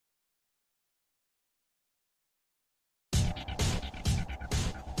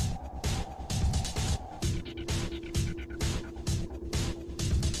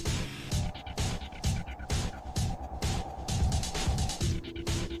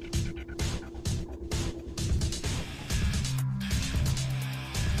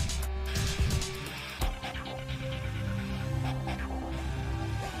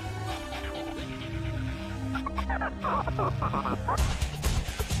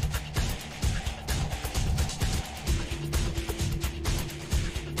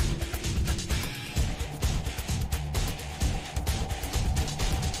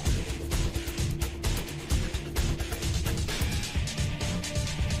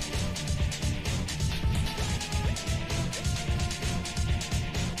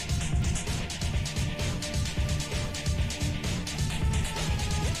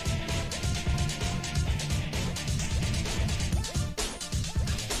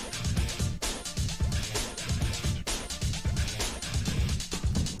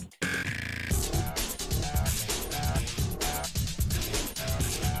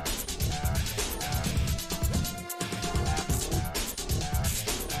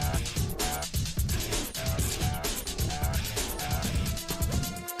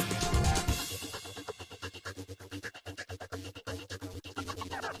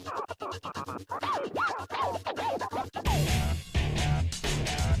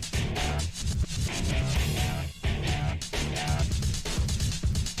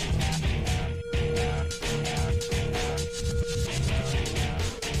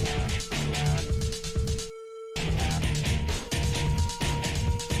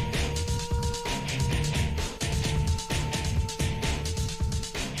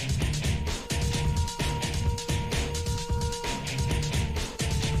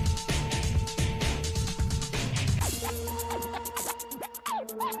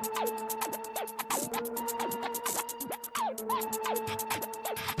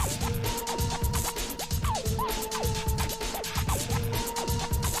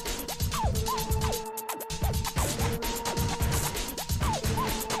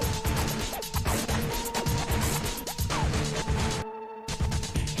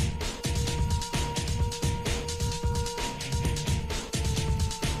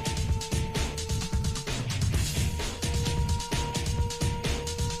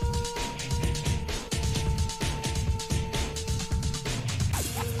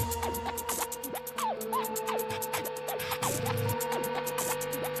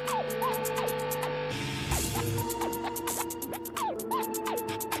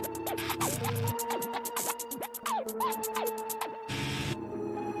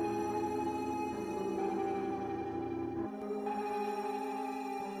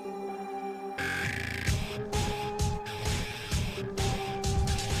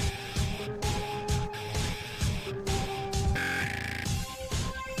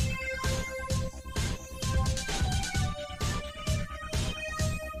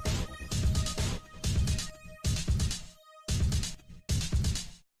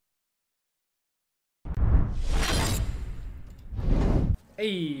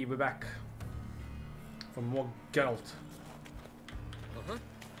Hey, we're back for more Geralt.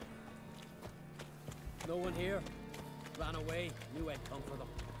 No one here. Ran away. Knew I'd come for them.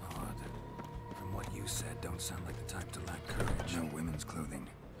 Odd. From what you said, don't sound like the type to lack courage. No women's clothing,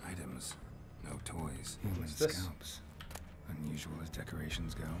 items, no toys, human scalps. Unusual as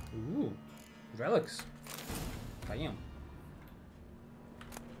decorations go. Ooh, relics. Damn.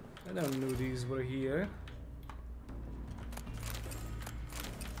 I don't know these were here.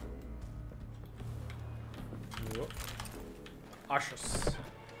 Whoa. Ashes.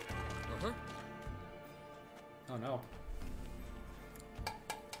 Oh no.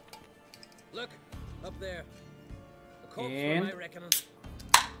 Look, up there. A corpse for my reckoning.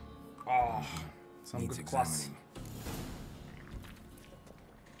 Oh, some good class.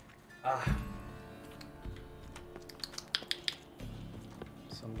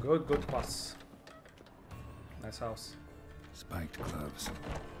 Some good class. Nice house. Spiked clubs,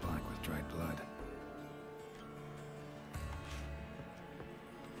 black with dried blood.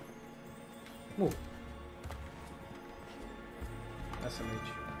 Move.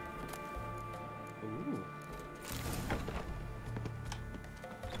 SMH. Ooh.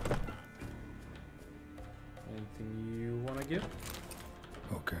 Anything you wanna give?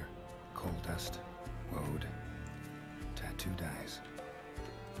 Poker, coal dust, woad, tattoo dyes.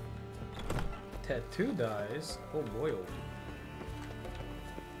 Tattoo dyes? Oh boy.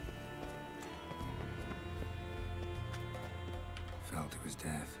 Fell to his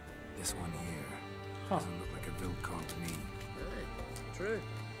death. This one here Huh. doesn't look like a Vilcon to me. Aye, true.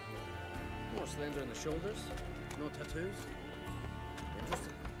 More slender in the shoulders. No tattoos.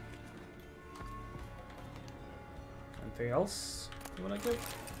 Interesting. Anything else you wanna give?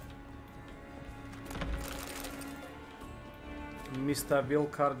 Mr.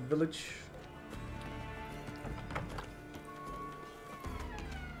 Vilcard Village.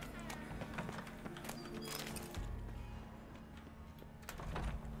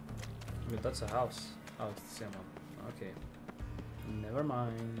 I mean, that's a house. Oh, it's the same one. Okay. Never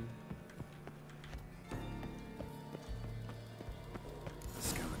mind. A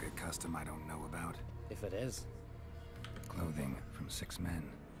Skellige custom I don't know about. If it is. Clothing from 6 men.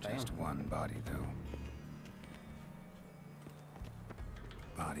 Just Damn. one body, though.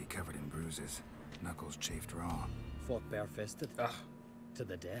 Body covered in bruises. Knuckles chafed raw. Fought bare-fisted. Ugh. To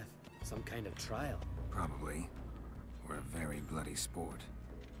the death. Some kind of trial. Probably. Or a very bloody sport.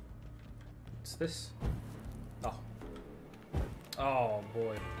 What's this? Oh. Oh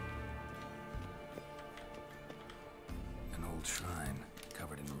boy. An old shrine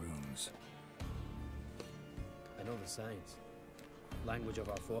covered in runes. I know the signs. Language of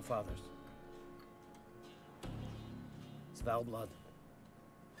our forefathers. Svalbard.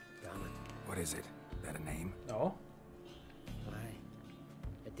 Damn it. What is it? That a name? Oh. Aye.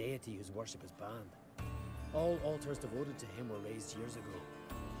 A deity whose worship is banned. All altars devoted to him were raised years ago.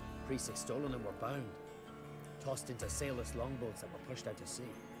 Priests extolling him were bound. Tossed into sailless longboats that were pushed out to sea.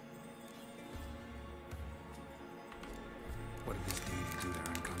 What did this deity do to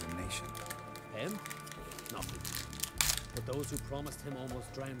earn condemnation? Him? Nothing. But those who promised him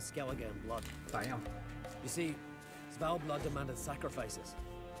almost drowned Skellige in blood. Damn. You see, Svalbard demanded sacrifices.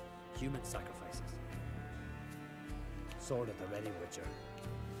 Human sacrifices. Sword at the ready, Witcher.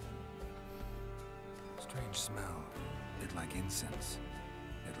 Strange smell. Bit like incense.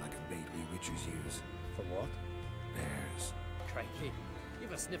 Bit like a bait we witchers use. For what? Bears. Crikey.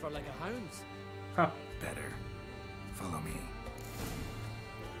 You've a sniffer like a hound's. Huh. Better. Follow me.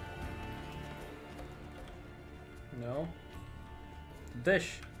 No.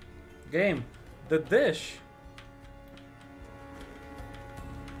 Dish. Game. The dish.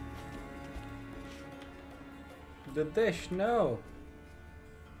 The dish. No.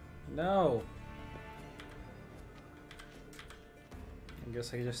 No. I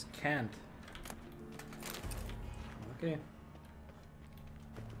guess I just can't. Okay.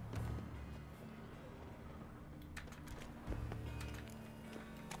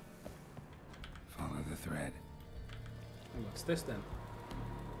 Follow the thread. And what's this then?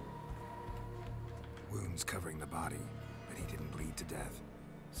 Wounds covering the body, but he didn't bleed to death.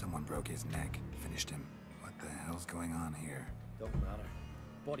 Someone broke his neck, finished him. What the hell's going on here? Don't matter.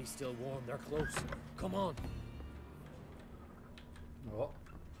 Body's still warm, they're close. Come on. Oh.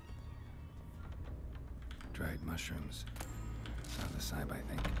 Dried mushrooms. Psilocybe, I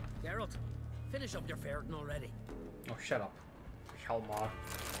think. Geralt, finish up your ferreting already. Oh, shut up. Hellmar.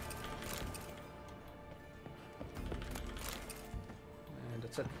 And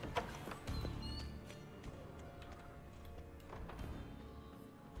that's it.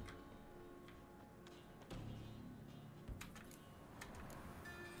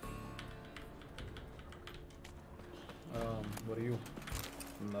 What are you?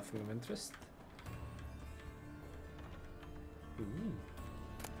 Nothing of interest? Ooh.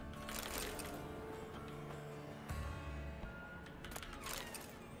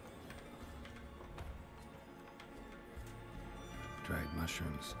 Dried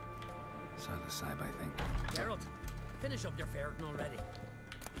mushrooms. Psilocybe, I think. Geralt, finish up your ferreting already.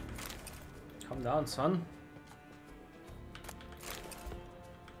 Calm down, son.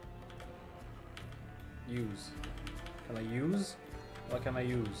 Use. Can I use? What can I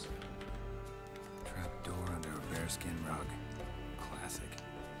use? Trap door under a bearskin rug. Classic.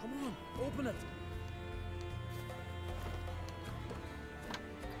 Come on, open it.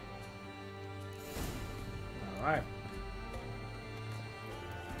 Alright.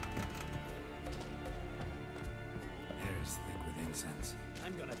 Air is thick with incense.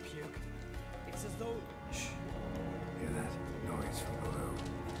 I'm gonna puke. It's as though... Shh. Hear that? Noise from below.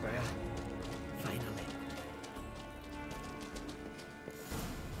 Bam. Finally.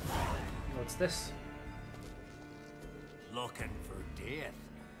 What's this? Looking for death.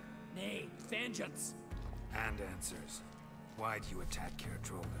 Nay, vengeance. And answers. Why'd you attack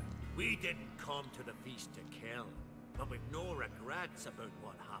Kertrolda? We didn't come to the feast to kill, but we've no regrets about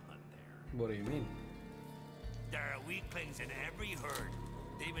what happened there. What do you mean? There are weaklings in every herd.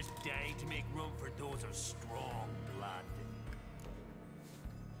 They must die to make room for those of strong blood.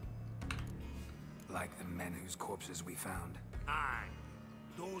 Like the men whose corpses we found. Aye.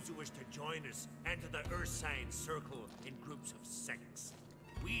 Those who wish to join us enter the Ursine circle in groups of 6.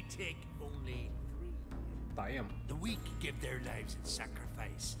 We take only 3. Damn. The weak give their lives in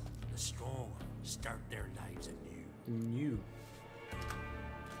sacrifice. The strong start their lives anew. New.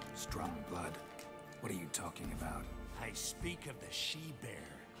 Strong blood. What are you talking about? I speak of the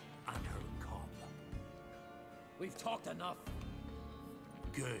she-bear and her cub. We've talked enough.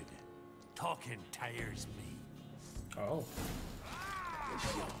 Good. Talking tires me. Oh.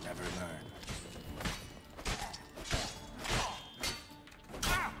 You'll never learn.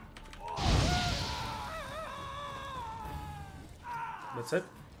 That's it.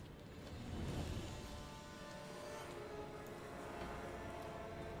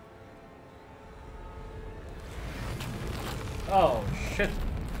 Oh shit.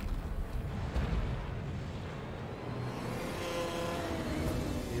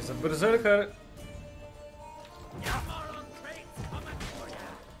 He's a berserker.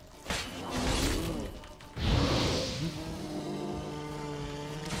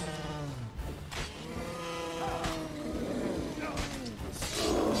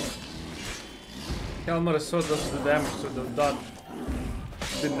 Helmer so does the damage to the dot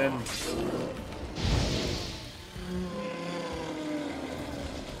didn't end.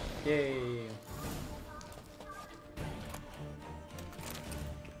 Yay!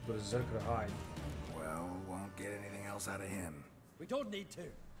 Berserker hide. Well, won't get anything else out of him. We don't need to.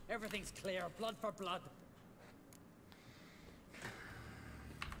 Everything's clear, blood for blood.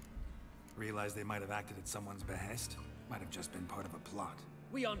 Realize they might have acted at someone's behest? Might have just been part of a plot.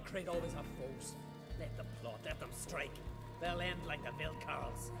 We on Crate always have foes. Let them plot, let them strike. They'll end like the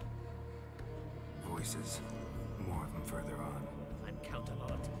Vilcarls. Voices. More of them further on. I'm counting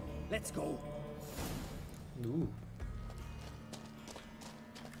on it. Let's go. Ooh.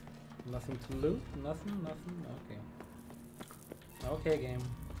 Nothing to loot? Nothing? Okay. Okay, game.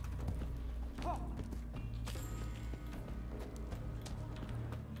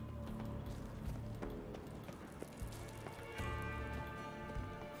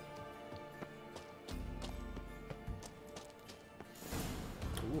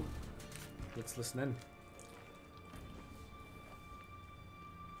 Ooh. Let's listen in.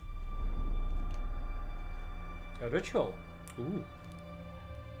 A ritual. Ooh.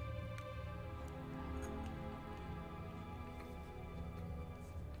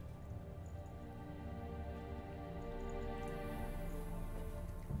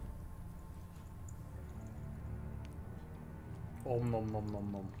 Om nom nom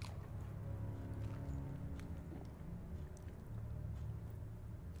nom nom.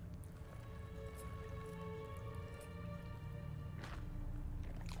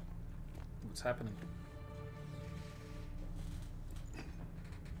 What's happening?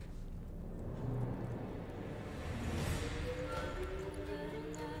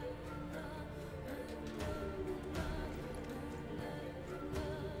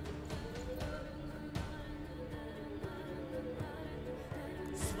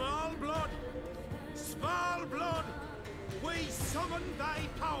 Small blood, we summon thy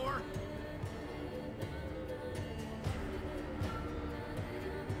power.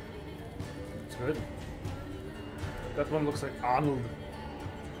 It's good. That one looks like Arnold.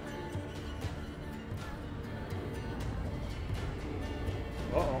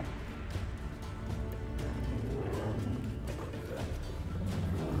 Uh-oh.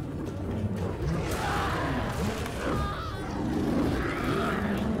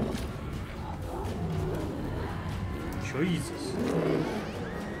 Jesus.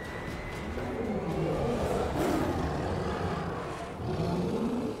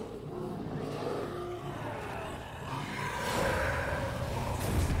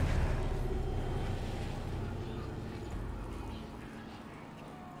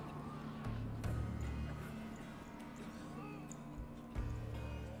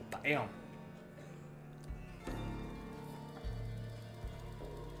 Damn.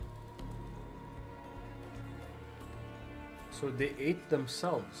 So they ate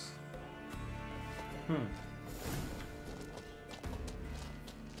themselves.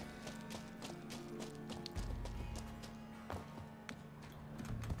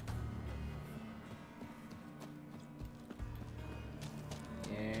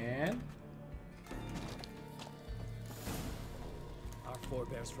 And Our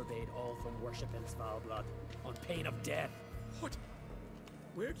forebears forbade all from worship in Svalbard, on pain of death. What?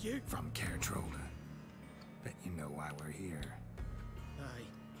 Where'd you? From Caretrolda. Bet you know why we're here. Aye.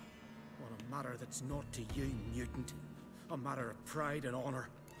 On a matter that's not to you, mutant. A matter of pride and honor.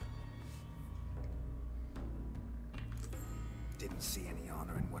 Didn't see any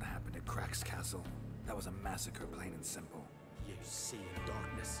honor in what happened at Crack's Castle. That was a massacre, plain and simple. You see in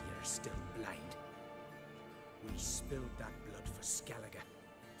darkness, you're still blind. We spilled that blood for Skellige.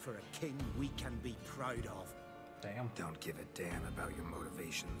 For a king we can be proud of. damn. Don't give a damn about your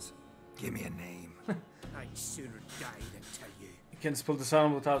motivations. Give me a name. I'd sooner die than tell you. You can spill the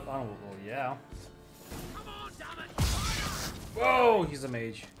sound without oh yeah. Come on, damn it! Whoa, he's a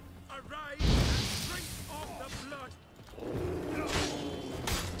mage. Arise and drink of the blood!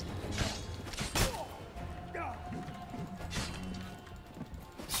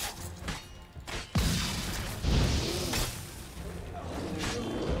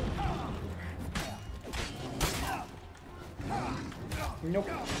 Nope.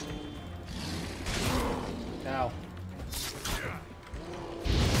 Ow.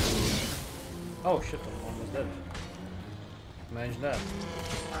 Oh shit, I'm almost dead. Imagine that.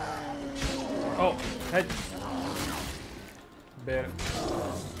 Oh, head. Bear.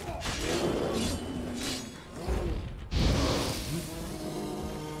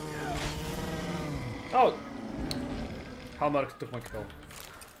 Oh! Hallmark took my kill.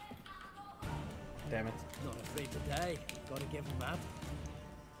 Damn it. Not afraid to die. Gotta give him that.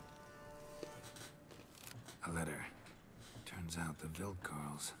 A letter. Turns out the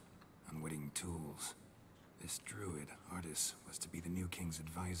Vildkarls, unwitting tools. This druid, Artis, was to be the new king's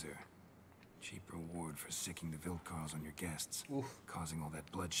advisor. Cheap reward for sicking the Vildkarls on your guests, Oof. causing all that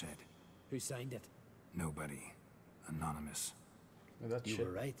bloodshed. Who signed it? Nobody. Anonymous. Oh, that You shit.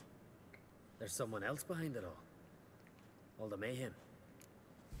 were right. There's someone else behind it all. All the mayhem.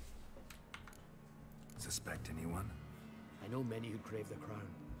 Suspect anyone? I know many who crave the crown,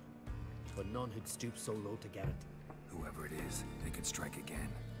 but none who'd stoop so low to get it. Whoever it is, they could strike again.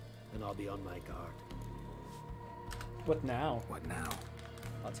 And I'll be on my guard. What now? What now?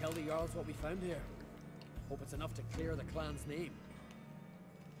 I'll tell the Jarls what we found here. Hope it's enough to clear the clan's name.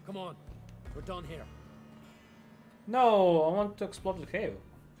 Come on, we're done here. No, I want to explore the cave.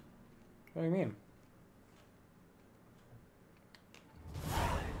 What do you mean?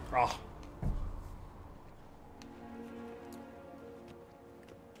 Oh.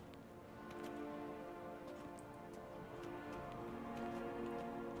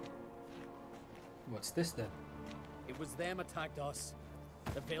 What's this then? It was them attacked us.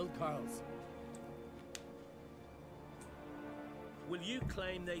 The Vildkarls. Will you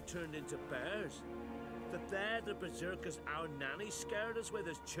claim they turned into bears? That they're the berserkers our nanny scared us with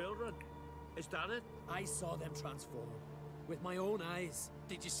as children? Is that it? I saw them transform. With my own eyes.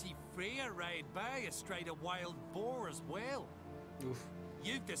 Did you see Freya ride by astride a wild boar as well? Oof.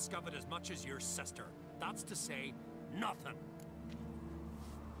 You've discovered as much as your sister. That's to say, nothing.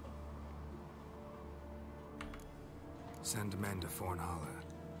 Send men to Fornhala,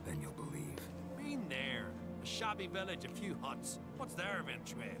 then you'll believe. Been there. A shabby village, a few huts. What's there of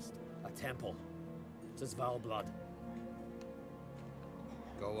interest? A temple. It's Valblod.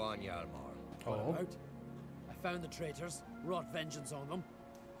 Go on, Hjalmar. What Oh. about? I found the traitors, wrought vengeance on them.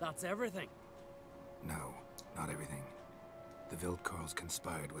 That's everything. No, not everything. The Vildkarls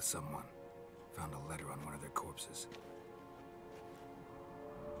conspired with someone. Found a letter on one of their corpses.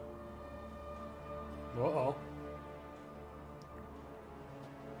 Uh-oh.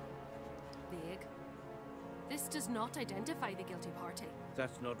 Vague. This does not identify the guilty party.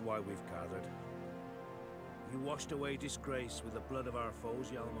 That's not why we've gathered. You washed away disgrace with the blood of our foes,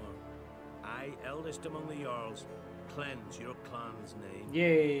 Hjalmar. I, eldest among the Jarls, cleanse your clan's name.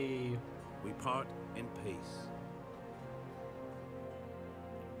 Yay. We part in peace.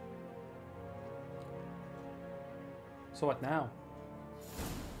 So what now?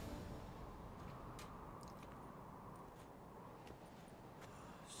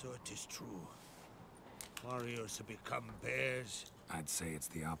 So it is true. Warriors have become bears. I'd say it's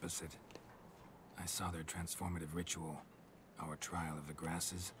the opposite. I saw their transformative ritual. Our trial of the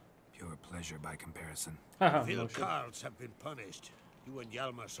grasses, pure pleasure by comparison. Haha, no shit. Vildkarls have been punished. You and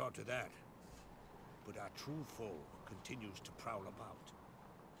Hjalmar saw to that. But our true foe continues to prowl about.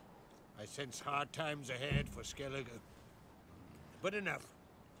 I sense hard times ahead for Skellige. But enough.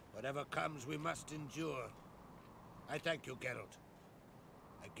 Whatever comes, we must endure. I thank you, Geralt.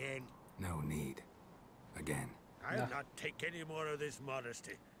 Again. No need. Again. I'll not take any more of this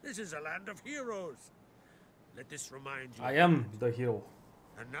modesty. This is a land of heroes. Let this remind you. I am the hero.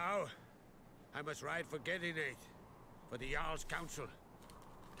 And now, I must ride for Gedinate, for the Jarl's Council.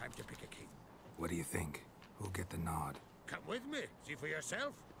 Time to pick a king. What do you think? Who'll get the nod? Come with me, see for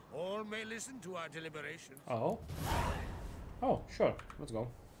yourself. All may listen to our deliberations. Oh. Oh, sure. Let's go.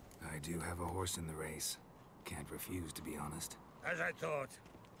 I do have a horse in the race. Can't refuse, to be honest. As I thought.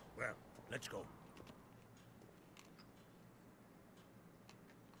 Well, let's go.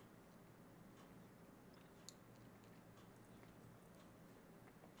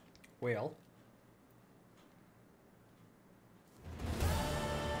 Well.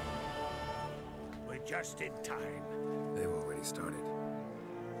 We're just in time. They've already started.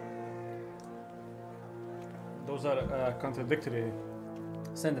 Those are contradictory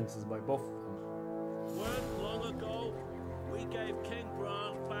sentences by both of them. Weren't long ago, we gave King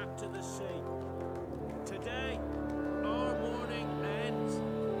Bran back to the sea. Today, our mourning ends.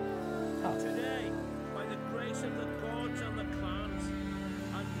 Ah. Today, by the grace of the gods and the clans,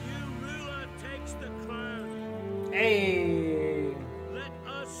 a new ruler takes the crown. Hey! Let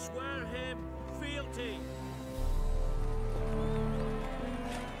us swear him fealty.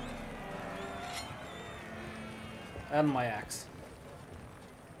 And my axe.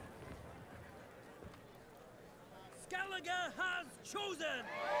 Skellige has chosen!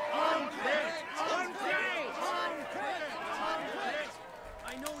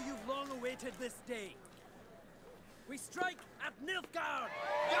 I know you've long awaited this day. We strike at Nilfgaard!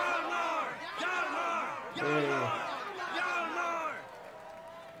 Hjalmar! Hjalmar! Hjalmar! Hjalmar!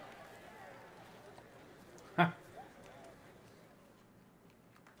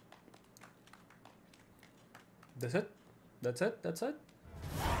 That's it? That's it? That's it?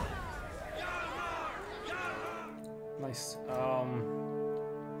 Nice.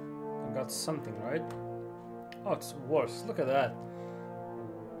 I got something, right? Oh, it's worse. Look at that.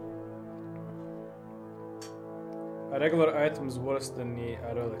 A regular item is worse than the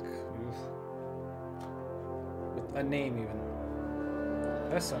relic. With a name even.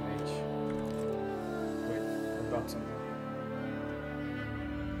 SMH. Wait, I got something.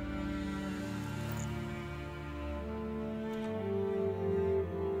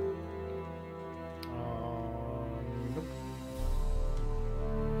 Nope.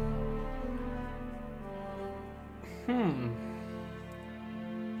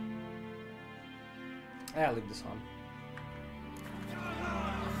 I'll leave this on.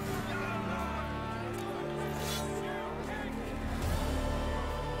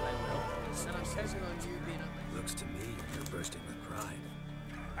 Looks to me you're bursting with pride.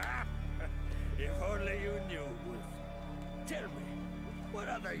 If only you knew, Wolf. Tell me, what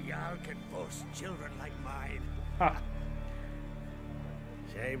other Jarl can boast children like mine? Ha!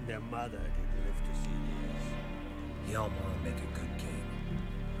 Shame their mother didn't live to see this. Hjalmar will make a good king,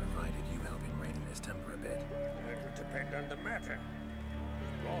 provided you help him rein in his temper a bit. It will depend on the matter.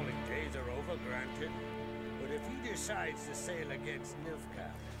 His brawling days are over, granted. But if he decides to sail against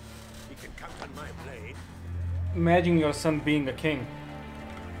Nilfgaard, he can count on my blade. Imagine your son being a king.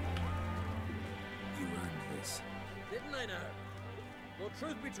 You earned this. Didn't I now? Well,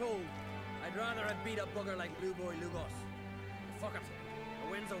 truth be told, I'd rather have beat a bugger like Blue Boy Lugos. Fuck it.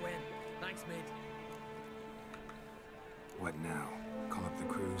 A win's a win. Thanks, mate. What now? Call up the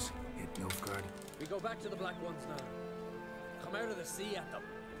crews? Hit Nilfgaard? We go back to the Black Ones now. Come out of the sea at them.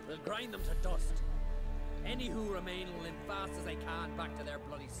 We'll grind them to dust. Any who remain will live fast as they can back to their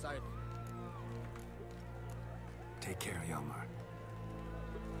bloody south. Take care, Hjalmar.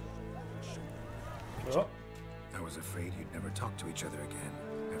 Oh. I was afraid you'd never talk to each other again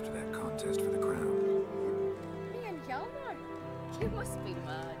after that contest for the crown. Me and Hjalmar? You must be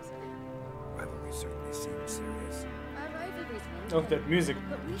mad. Rivalry certainly seemed serious. Our rivalry's one Oh, thing, that music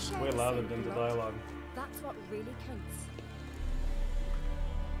but we is share way the louder same than the blood. dialogue. That's what really counts.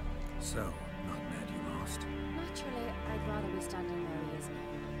 So, not mad you lost? Naturally, I'd rather be standing where he is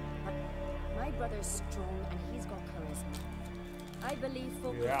now. But my brother's strong and he's got charisma. I believe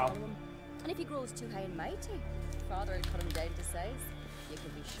folk will Yeah. follow him. And if he grows too high and mighty, father will cut him down to size. You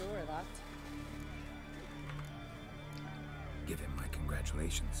can be sure of that. Give him my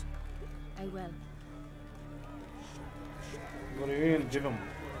congratulations. I will. What do you mean, give him?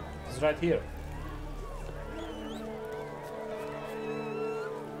 He's right here.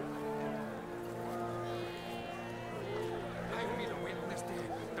 I've been a witness to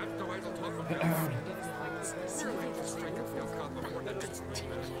it. That's the way to talk about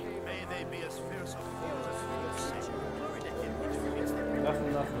May they be as fierce of foes as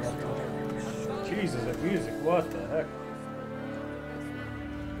Nothing. Jesus, that music, what the heck?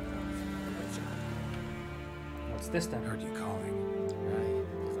 What's this then? Heard you calling. Aye,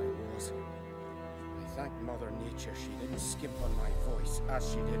 as I was. I thank Mother Nature she didn't skimp on my voice, as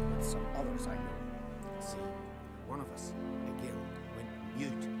she did with some others I know. See, one of us, a gill, went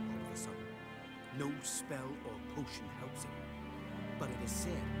mute all of a sudden. No spell or potion helps him. But it is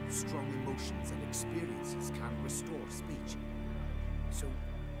said strong emotions and experiences can restore speech. So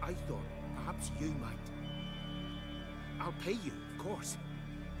I thought perhaps you might. I'll pay you, of course.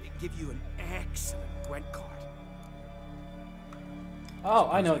 Give you an excellent Gwent card. Oh,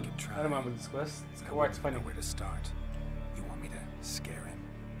 I know. I could try. I remember this quest. It's I quite wouldn't funny. know where to start. You want me to scare him?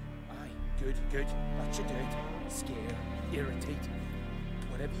 Aye, good. That should do it. Scare, irritate.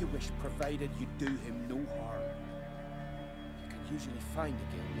 Whatever you wish, provided you do him no harm. You can usually find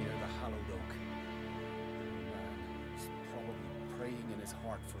a gill near the hallowed oak. He's probably praying in his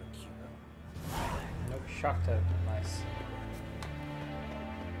heart for a cure. No shock type. Nice.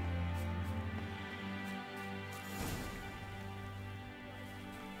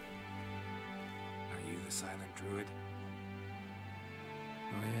 Are you the silent druid?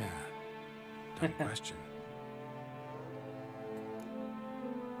 Oh yeah. Don't question.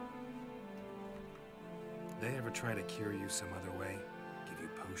 They ever try to cure you some other way? Give you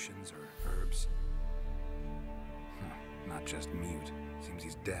potions or herbs? not just mute. Seems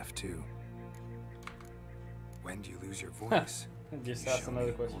he's deaf, too. When do you lose your voice? Just You ask show another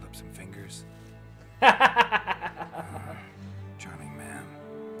me. question. Hold up some fingers. Charming man.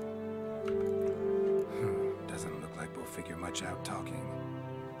 Doesn't look like we'll figure much out talking.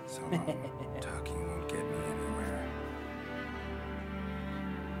 So long. Talking won't get me anywhere.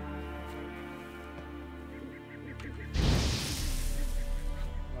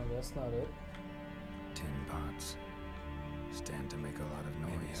 No, that's not it. Tin pots. Stand to make a lot of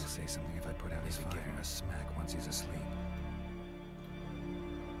noise. Maybe he'll say something if I put out his fire. Give him a smack once he's asleep.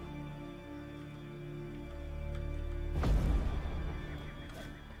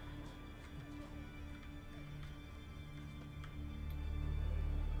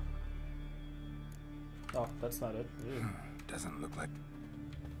 Oh, that's not it. Ew. Doesn't look like...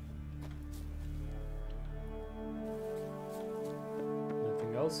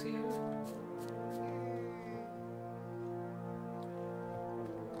 Nothing else here?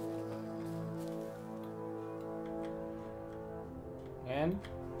 And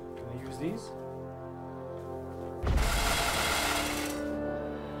can I use these?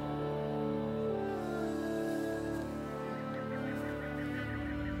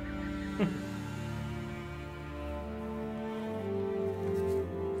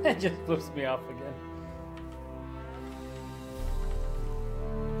 It just flips me off again.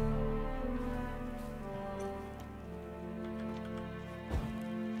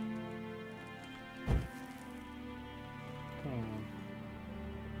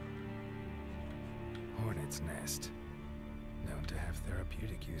 Hornet's nest. Known to have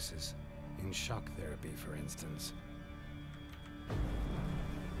therapeutic uses. In shock therapy, for instance.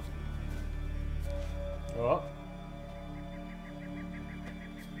 Oh.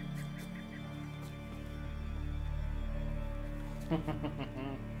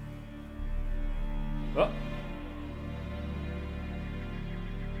 Oh.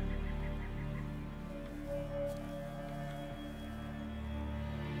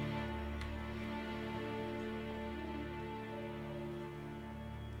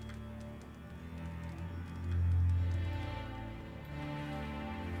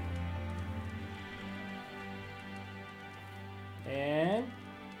 And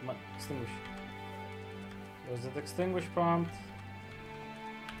come on, extinguish. There's that extinguish prompt.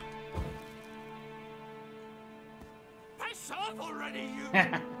 Piss off already, you!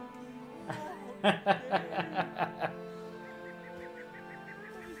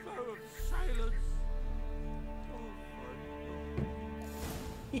 Oh, silence. Oh,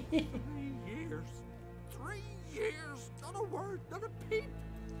 3 years. 3 years. Not a word, not a peep.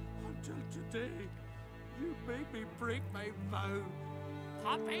 Until today, you made me break my vow.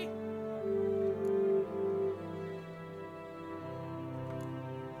 Poppy?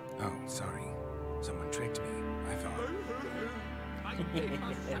 Oh, sorry. Someone tricked me. I thought... I need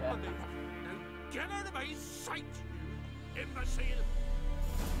my sympathy. Now get out of my sight, you imbecile!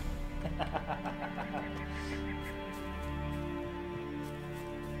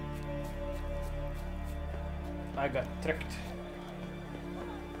 I got tricked.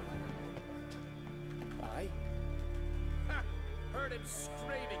 Aye? Ha! Heard him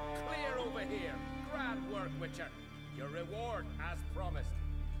screaming clear over here. Grand work, Witcher. Your reward as promised.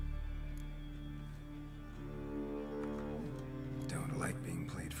 Don't like being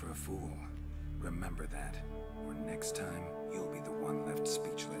played for a fool. Remember that. Or next time, you'll be the one left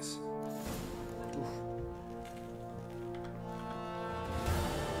speechless.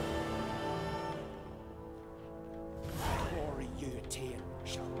 Glory you, Tyr,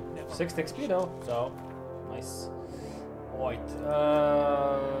 shall never... 60 XP though, so nice. Right,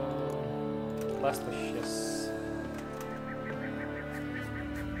 last wish, yes.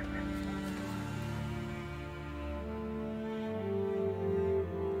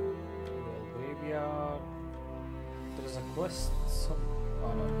 Graveyard. There's a quest.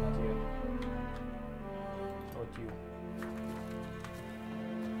 Oh no, not here. Not you.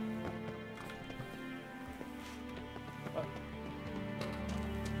 Oh.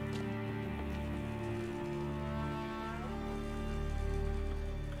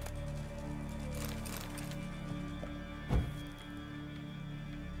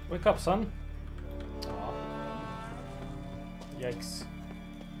 Wake up, son. Aw. Yikes.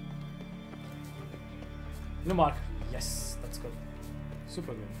 No mark. Yes, that's good.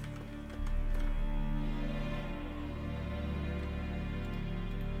 Super good.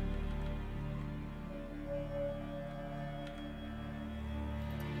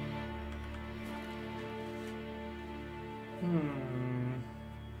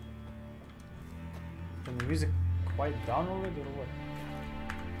 Can the music quiet down already or what?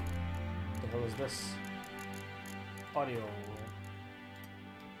 The hell is this? audio.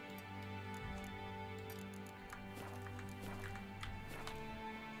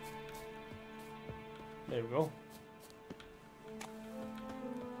 There we go.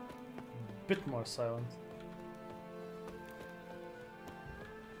 Bit more silent.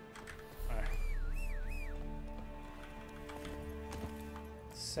 Alright.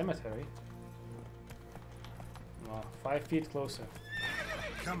 Cemetery. Oh, 5 feet closer.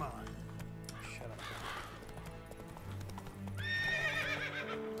 Come on. Shut up.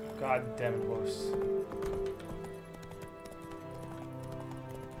 God damn it, horse.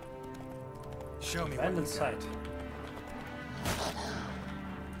 Show me Abandoned what you site. got.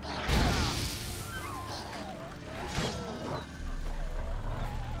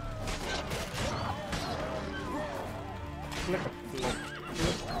 Click, click, click.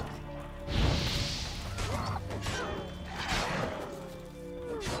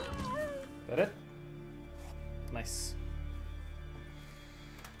 Got it? Nice.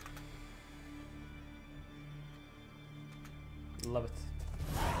 Love it.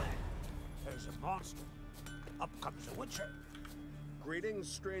 There's a monster. Up comes a witcher. Greetings,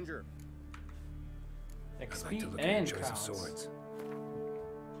 stranger. I'd like to XP look at and your choice of crowns. swords.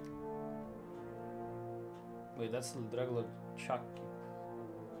 Wait, that's the regular chuck.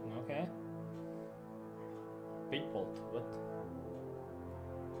 Okay. Big bolt. What?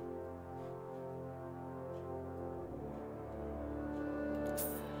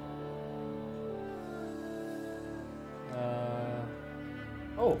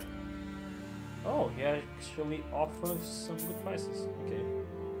 Oh. Oh, he actually offers some good prices. Okay.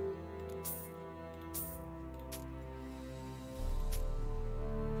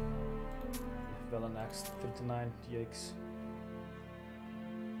 Velen Axe 39, yikes.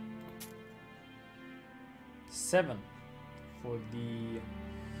 7 for the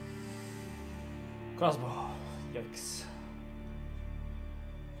crossbow, yikes.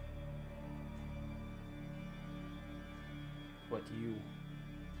 What you?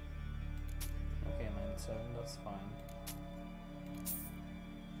 Okay, 97, that's fine.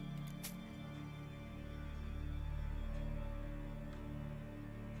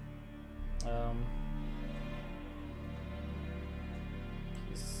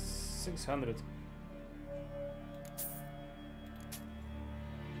 He's 600.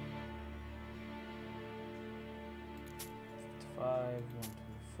 Five, 1, 2,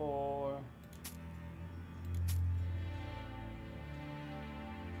 4.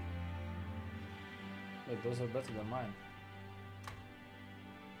 Wait, those are better than mine.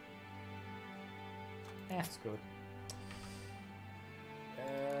 That's good.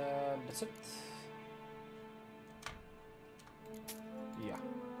 That's it. Yeah.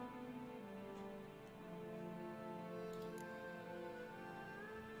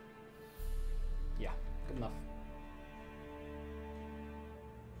 Yeah, good enough.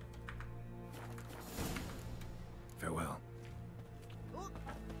 Farewell.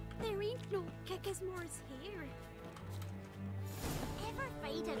 There ain't no Kickismore's here. Ever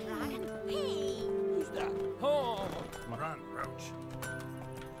fight a dragon? Hey! Who's that? Oh! Run, Roach.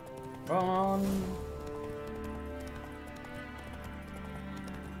 Run!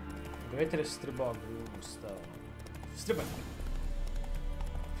 Greater Stribog style. Stribog!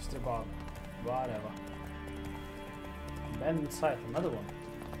 Stribog. Whatever. Abandoned site, another one.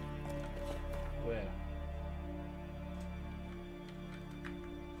 Where?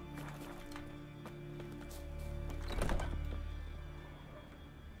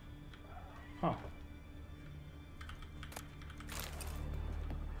 Huh.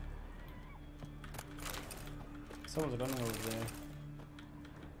 Someone's running over there.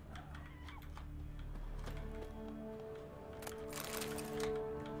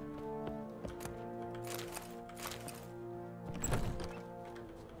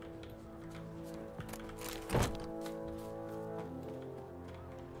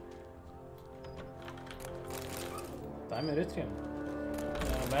 Diamond Erythrium.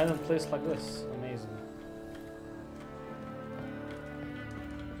 Abandoned place like this. Amazing.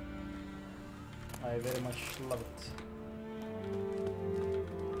 I very much love it.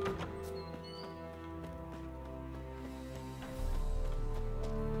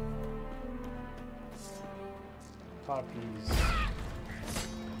 Harpies.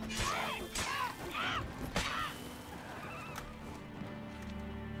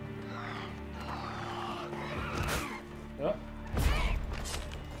 Yeah.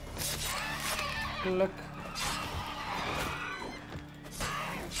 Look.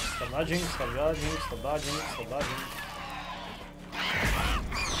 Stop dodging, stop dodging, stop dodging, stop dodging.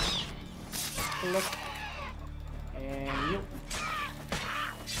 Look. And you.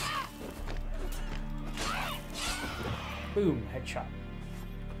 Boom, headshot.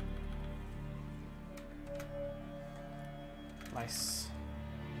 Nice.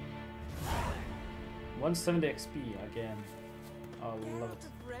 170 XP again. I love it.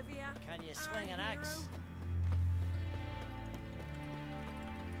 Can you swing an axe?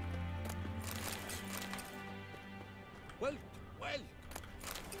 Well.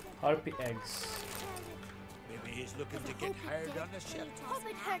 Harpy eggs. Maybe he's looking to get hired on the ship. Hope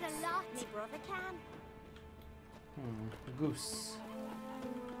it hurt a lot. Me brother can. Goose.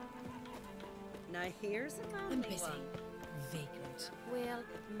 Now here's a I'm manly busy. one. Vagrant. Well,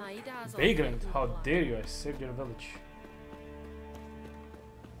 my dad's Vagrant, how dare you? I saved your village.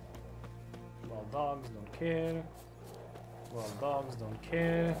 Wild dogs don't care. Wild dogs don't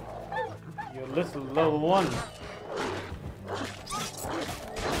care. You little level 1.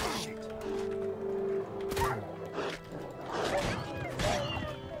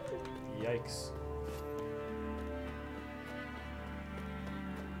 Yikes.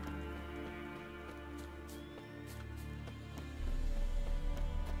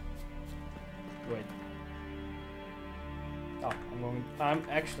 Wait. Oh, I'm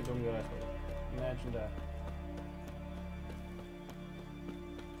actually going to go that way. Imagine that.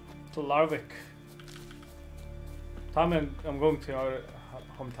 To Larvik. Tommy, I'm going to our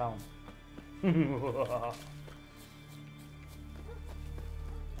hometown. So,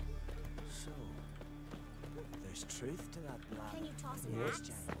 there's truth to that blab. Can you toss an Yes.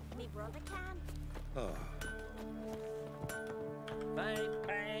 axe? Me brother can. Fine,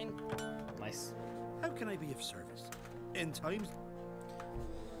 fine. Nice. How can I be of service? In times.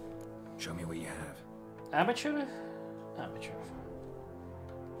 Show me what you have. Amateur? Amateur.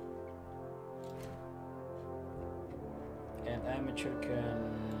 An amateur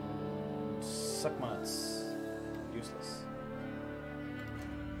can suck my nuts. Useless.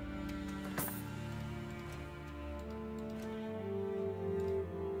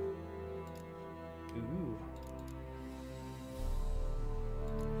 Ooh.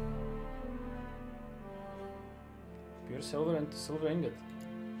 Pure silver and silver ingot.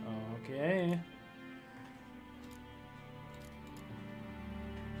 Okay.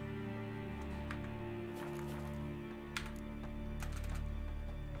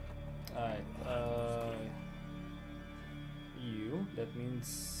 Alright, you, that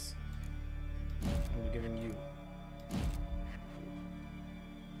means I'm giving you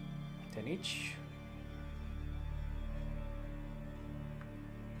 10 each.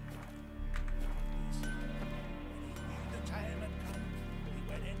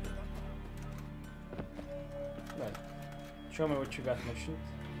 Right, show me what you got, merchant.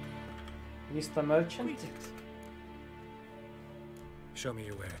 Mr. Merchant? Show me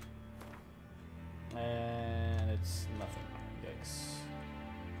your way. And it's nothing. Yikes.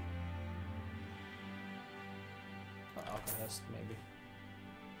 Alchemist, maybe.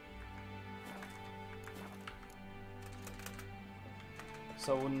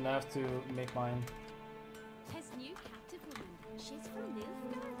 So I wouldn't have to make mine. His new captive woman. She's from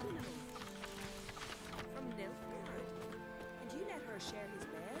Nilfgaard, you know. From Nilfgaard. And you let her share his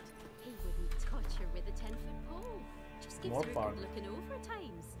bed? He wouldn't touch her with a 10-foot pole. Just gives More her a power. good looking over at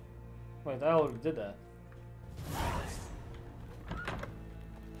times. Wait, I already did that.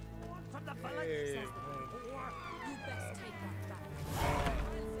 From the Hey, You best take that back.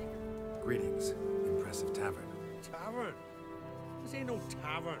 Greetings. Impressive tavern. tavern? This ain't no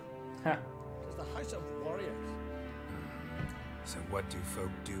tavern. Ha! It's the House of Warriors. So what do folk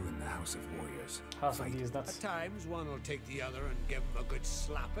do in the House of Warriors? House of Fight? these At nuts. times, one will take the other and give him a good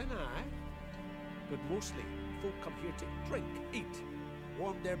slapping, aye? But mostly, folk come here to drink, eat,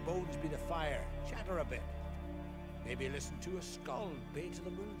 warm their bones by the fire, chatter a bit. Maybe listen to a skull and pay to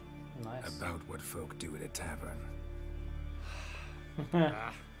the moon. Nice. About what folk do at a tavern.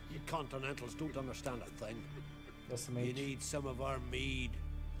 Ah, you continentals don't understand a thing. That's the You mage. need some of our mead.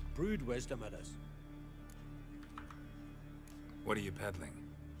 Brewed wisdom at us. What are you peddling?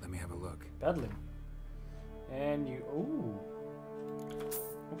 Let me have a look. Peddling. And you. Ooh.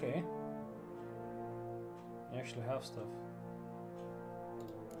 Okay. You actually have stuff.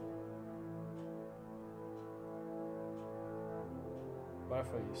 What if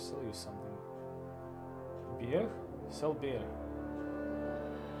I still use something? Beer? Sell beer.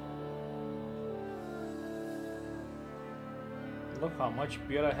 Look how much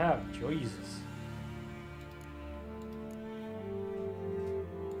beer I have. Jesus.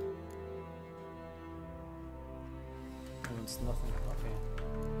 And it's nothing. Okay.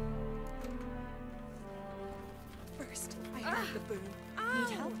 First, I heard the boom.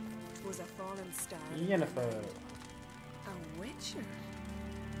 Need help? 'Twas a fallen star. Jennifer. A witcher.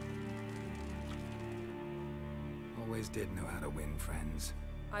 Always did know how to win friends.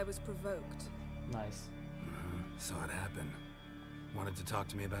 I was provoked. Nice. Saw it happen. Wanted to talk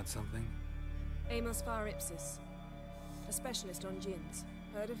to me about something? Amos Ipsis, a specialist on djinns.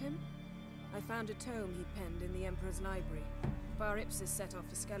 Heard of him? I found a tome he'd penned in the Emperor's library. Ipsis set off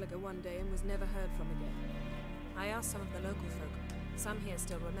to Skellige one day and was never heard from again. I asked some of the local folk. Some here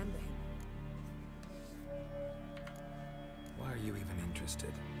still remember him. Why are you even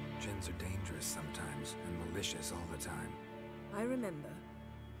interested? Djinns are dangerous sometimes, and malicious all the time. I remember.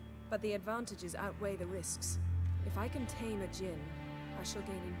 But the advantages outweigh the risks. If I can tame a djinn, I shall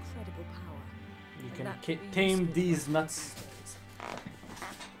gain incredible power. You And can that will be tame useful these for nuts.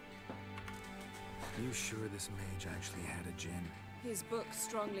 You sure this mage actually had a djinn? His books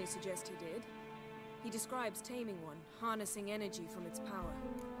strongly suggest he did. He describes taming one, harnessing energy from its power.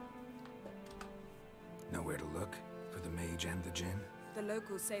 Nowhere to look for the mage and the djinn? The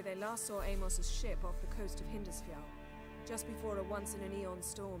locals say they last saw Amos's ship off the coast of Hindisfjall, just before a once-in-an-eon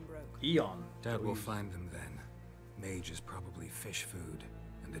storm broke. Eon. Doubt we'll find them then. Mage is probably fish food,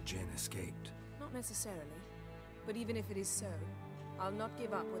 and the djinn escaped. Not necessarily. But even if it is so, I'll not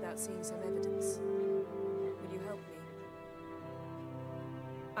give up without seeing some evidence. Will you help me?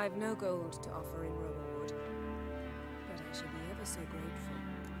 I've no gold to offer in reward, but I shall be ever so grateful.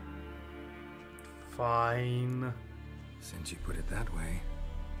 Fine. Since you put it that way,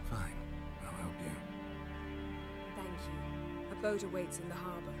 fine. I'll help you. Thank you. A boat awaits in the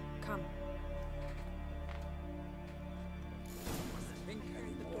harbor. Come.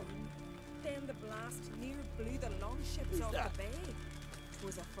 Then the blast near blew the longships off the bay. It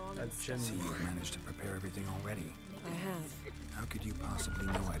was a fallen star. See, you've managed to prepare everything already. I have. How could you possibly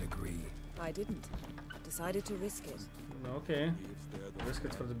know I'd agree? I didn't. Decided to risk it. Okay. Risk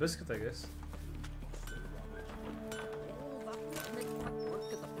it for the biscuit, I guess.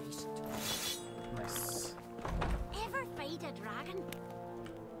 Nice. Ever fight a dragon?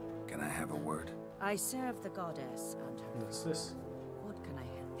 Can I have a word? I serve the goddess and her. What's this? What can I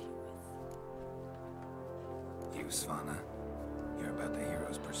help you with? You, Svanna. You're about the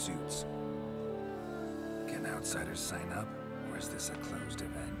hero's pursuits. Can outsiders sign up, or is this a closed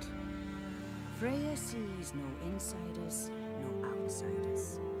event? Freya sees no insiders, no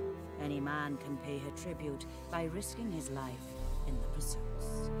outsiders. Any man can pay her tribute by risking his life in the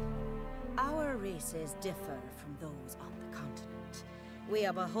pursuits. Our races differ from those on the continent. We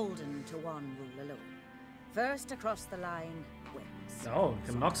are beholden to one rule alone. First across the line wins. Oh,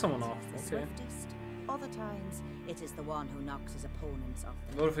 you can knock someone off. Sometimes the Okay. swiftest. Other times, it is the one who knocks his opponents off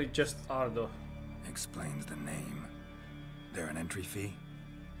the What if we just are though? Explains the name. There an entry fee?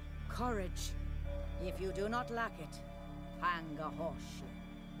 courage. If you do not lack it, hang a horseshoe.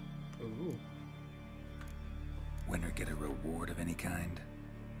 Ooh. Winner get a reward of any kind?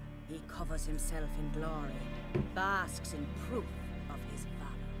 He covers himself in glory, basks in proof of his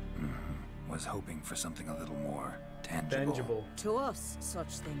valor. Was hoping for something a little more tangible. Tangible. To us, such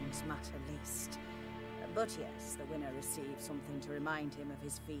things matter least. But yes, the winner receives something to remind him of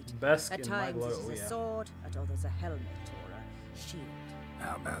his feat. Bask At in my times glory, it is yeah. a sword, at others a helmet or a shield.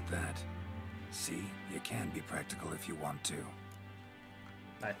 How about that? See, you can be practical if you want to.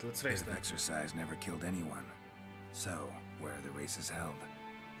 Right, let's Bit race of them. exercise never killed anyone. So, where are the races held?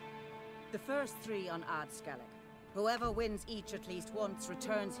 The first three on Skellige. Whoever wins each at least once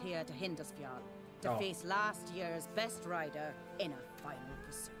returns here to Hindisfjall to Oh. face last year's best rider in a final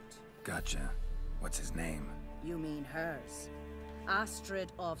pursuit. Gotcha. What's his name? You mean hers.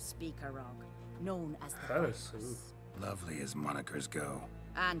 Astrid of Speakerrog, known as the Hers, Viperess. Lovely as monikers go.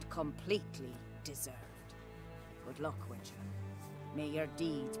 And completely deserved. Good luck, Witcher. May your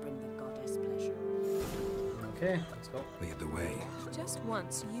deeds bring the goddess pleasure. Okay, let's go. Lead the way. Just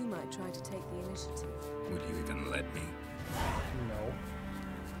once, you might try to take the initiative. Would you even let me? No.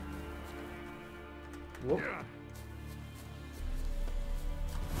 Whoop.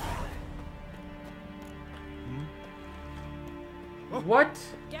 What?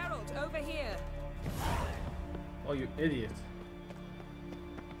 Geralt, over here! Oh, you idiot.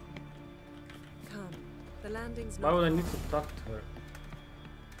 Come. The landing's Why not would I far. need to talk to her?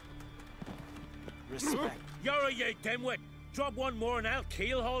 Respect. You're a you dimwit. Drop one more and I'll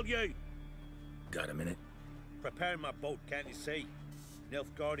keelhaul you. Got a minute? Preparing my boat, can't you see?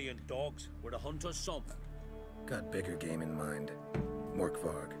 Nilfgaardian dogs were the hunters' son. Got bigger game in mind.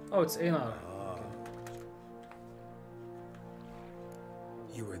 Morkvarg. Oh, it's Einar.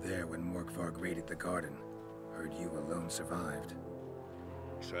 You were there when Morkvarg raided the garden. Heard you alone survived.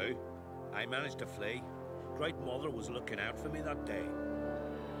 True. I managed to flee. Great Mother was looking out for me that day.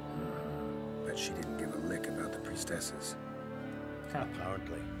 Bet she didn't give a lick about the priestesses.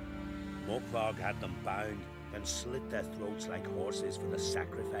 Apparently. Morkvarg had them bound, and slit their throats like horses for the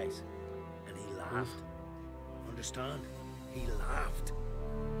sacrifice. And he laughed. Understand? He laughed.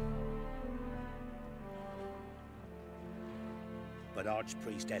 But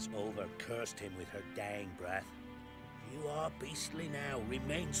Archpriestess Ulver cursed him with her dying breath. You are beastly now,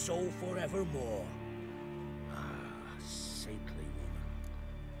 remain so forevermore. Ah, saintly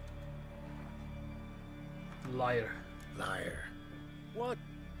woman. Liar. Liar. What?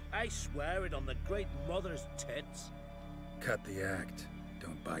 I swear it on the Great Mother's tits. Cut the act.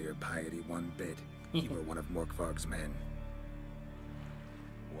 Don't buy your piety one bit. You were one of Morkvarg's men.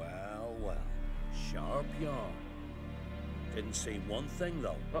 Well, well. Sharp yarn. Didn't see one thing,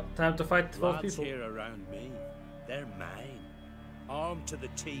 though. Well, time to fight 12 Lads people. here around me, they're mine. Armed to the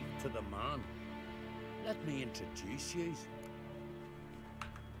teeth to the man. Let me introduce you.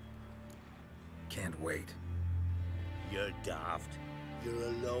 Can't wait. You're daft. You're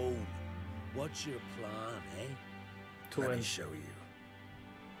alone. What's your plan, eh? To Let win. me show you.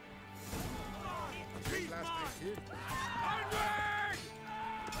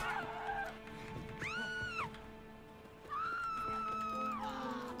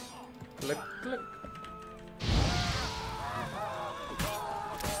 Click, click.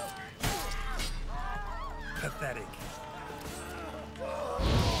 Pathetic.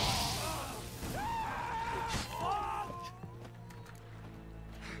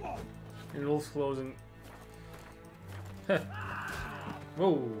 And wolf's closing.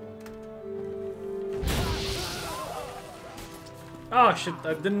 Whoa. Oh shit,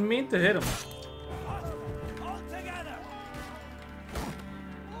 I didn't mean to hit him.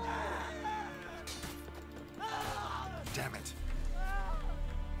 Damn it.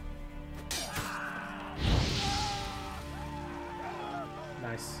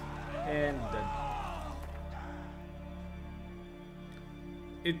 Nice. And dead.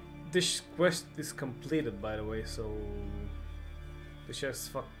 This quest is completed, by the way, so the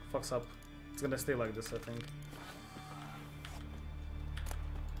chest fucks up. It's gonna stay like this, I think.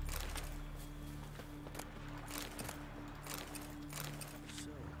 So,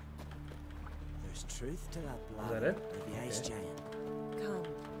 there's truth to that Is that blather it? of the ice giant. Come.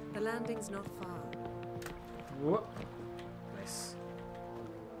 The landing's not far. Whoa. Nice.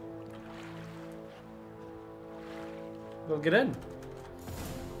 We'll get in.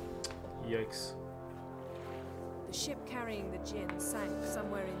 Yikes. The ship carrying the gin sank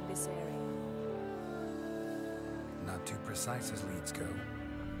somewhere in this area. Not too precise as leads go.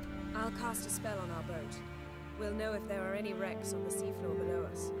 I'll cast a spell on our boat. We'll know if there are any wrecks on the seafloor below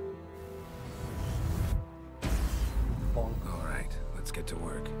us. Bonk. All right, let's get to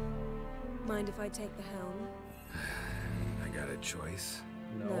work. Mind if I take the helm? I got a choice.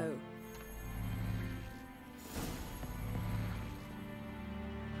 No.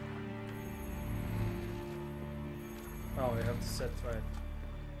 Oh, we have to set right.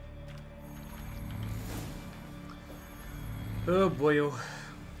 Oh boy, oh.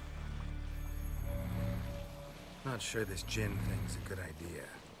 Not sure this gin thing's a good idea.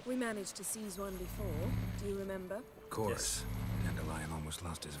 We managed to seize one before. Do you remember? Of course. Dandelion almost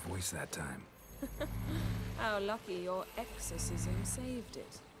lost his voice that time. How lucky your exorcism saved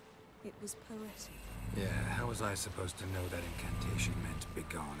it. It was poetic. Yeah, how was I supposed to know that incantation meant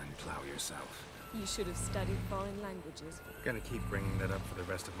begone and plow yourself? You should have studied foreign languages. Gonna keep bringing that up for the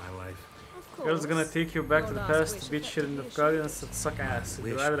rest of my life. Of course. Girl's gonna take you back Your to the last past wish to beat shit in the affected Guardians that suck ass. You'd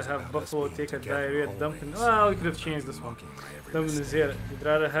Wish rather was have about Buffalo us being take a together diarrhea dump in. always. Well, we could have changed this one. Mocking my every Dumping decision. is here. You'd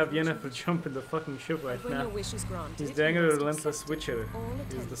rather have Yennefer jump in the fucking ship right When now. your wish is granted, He's you the angry, must relentless accept witcher. all He's the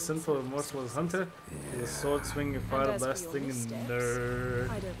attendants. sinful, remorseless hunter. He's a sword swinging, And fire as for your blasting missteps, nerd.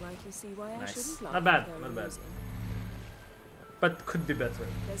 I don't rightly see why I Nice. shouldn't laugh Not bad, at their not bad. amusing. But could be better.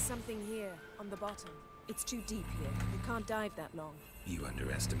 There's something here, on the bottom. It's too deep here. You can't dive that long. You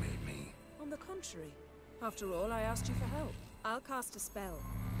underestimate me. On the contrary. After all, I asked you for help. I'll cast a spell.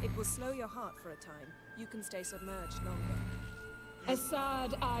 It will slow your heart for a time. You can stay submerged longer.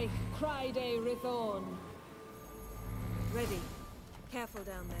 Assad I cried a Rithorn. Ready. Careful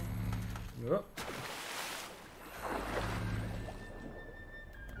down there. Yep.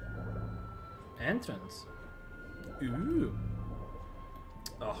 Entrance. Ooh.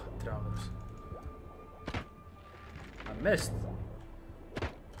 Oh, trouwens. I missed.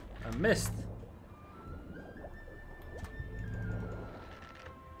 I missed.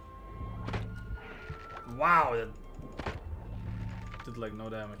 Wow, that did like no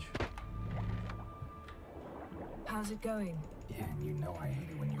damage. How's it going? Yeah, and you know I hate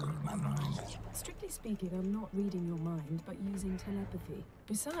it when you read my mind. Strictly speaking, I'm not reading your mind, but using telepathy.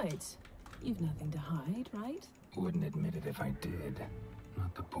 Besides, you've nothing to hide, right? Wouldn't admit it if I did.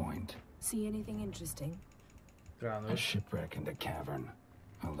 Not the point. See anything interesting? A shipwreck and a cavern.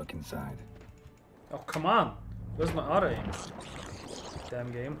 I'll look inside. Oh, come on! Where's my auto aim?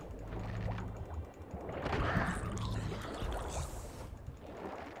 Damn game.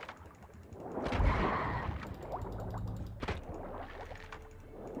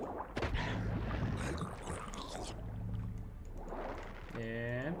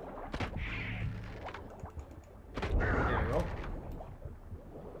 And there we go.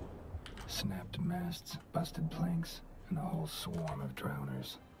 Snapped masts, busted planks, and a whole swarm of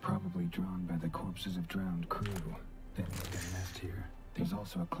drowners. Probably drawn by the corpses of drowned crew. Then look at a nest here. There's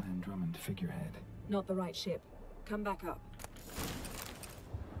also a Clan Drummond figurehead. Not the right ship. Come back up.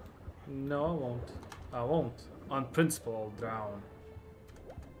 No, I won't. I won't. On principle, I'll drown.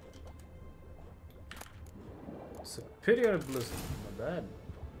 Superior blizzard, not bad.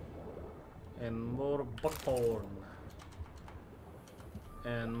 And more buckthorn.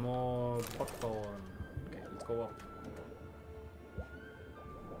 And more buckthorn. Okay, let's go up.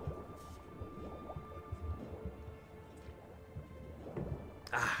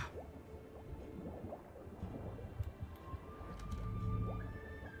 Ah.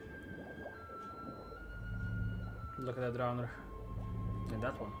 Look at that drowner. And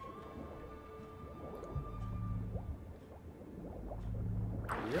that one.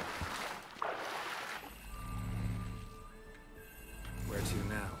 Yep. Where to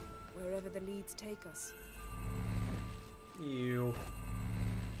now? Wherever the leads take us. Ew.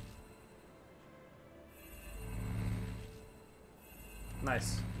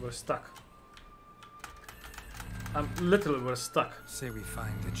 Nice. We're stuck. Literally, we're stuck. Say we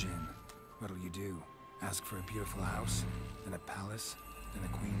find the Jinn. What'll you do? Ask for a beautiful house, and a palace, and a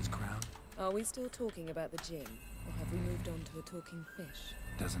queen's crown? Are we still talking about the Jinn, or have we moved on to a talking fish?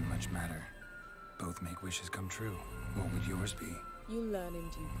 Doesn't much matter. Both make wishes come true. What would yours be? You'll learn in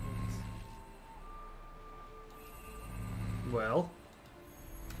due course. Well,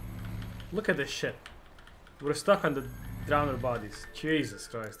 look at this shit. We're stuck on the drowner bodies. Jesus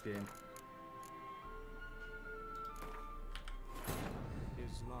Christ, game.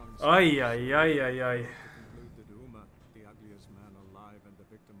 Ay, ay, ay, ay, ay. Conclude that Uma, the ugliest man alive and the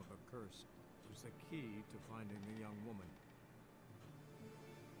victim of a curse, was the key to finding the young woman.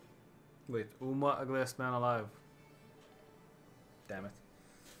 Wait, Uma, ugliest man alive. Damn it.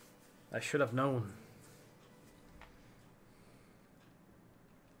 I should have known.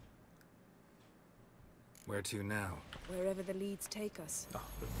 Where to now? Wherever the leads take us. Oh,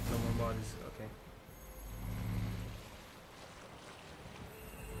 no more bodies. Okay.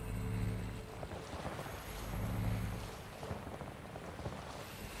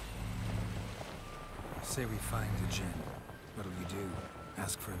 Say we find the Jinn. What'll you do?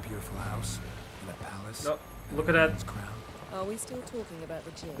 Ask for a beautiful house? And a palace? No, look at that. Crown? Are we still talking about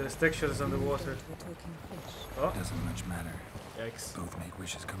the Jinn? There's textures underwater. Oh. Doesn't much matter. Yikes. Both make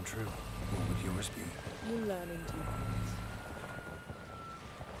wishes come true. What would yours be? You learn in due course.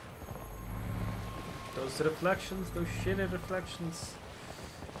 Those reflections, those shitty reflections.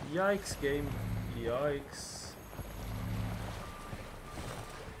 Yikes, game. Yikes.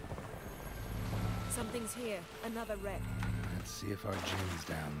 Something's here. Another wreck. Let's see if our Jinn's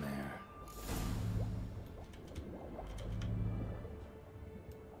down there.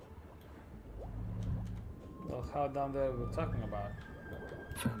 Well, how down there we're talking about?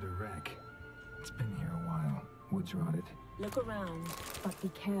 Found a wreck. It's been here a while. Wood's rotted. Look around, but be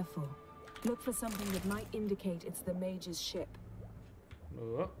careful. Look for something that might indicate it's the mage's ship.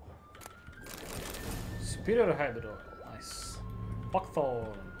 Oh. Superior Hydro. Nice.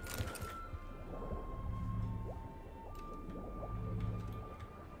 Buckthorn.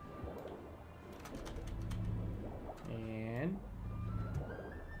 And...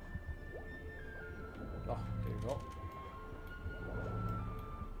 oh, there you go.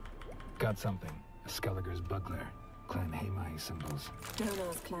 Got something. A Skelliger's buckler. Clan Hamai symbols.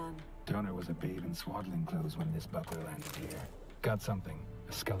 Donar's clan. Donar was a babe in swaddling clothes when this buckler landed here. Got something.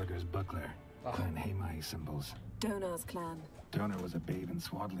 A Skelliger's buckler. Clan Hamai symbols. Donar's clan. Donar was a babe in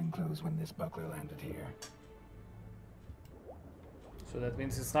swaddling clothes when this buckler landed here. So that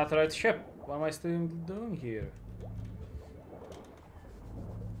means it's not the right ship. What am I still doing here?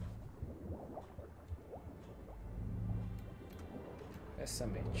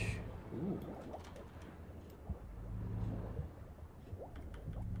 SMH. Ooh.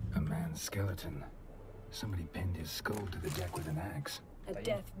 A man's skeleton. Somebody pinned his skull to the deck with an axe. A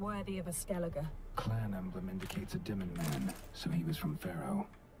death worthy of a Skelliger. Clan emblem indicates a Dimon man, so he was from Pharaoh.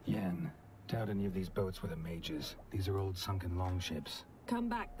 Yen, doubt any of these boats were the mages. These are old sunken longships. Come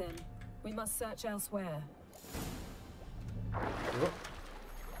back then. We must search elsewhere.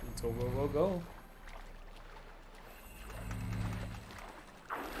 Until we'll go.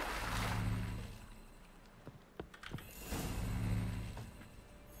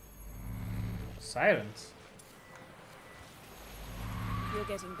 Sirens. You're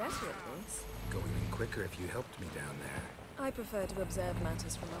getting better at this. Go even quicker if you helped me down there. I prefer to observe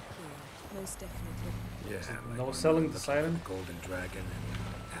matters from up here, most definitely. Yeah, like No when selling we the were looking for siren? the Golden Dragon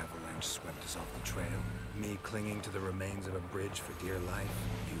and avalanche swept us off the trail. Me clinging to the remains of a bridge for dear life.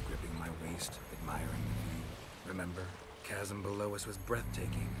 You gripping my waist, admiring the view. Remember, chasm below us was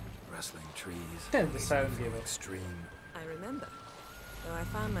breathtaking. Rustling trees. The siren gave up. Extreme. I remember, though I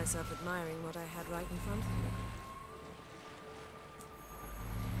found myself admiring what I had right in front of me.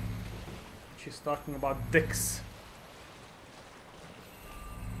 She's talking about dicks.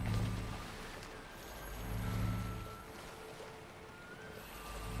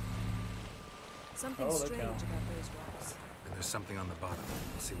 Something Oh, look strange out. about those rocks. And there's something on the bottom.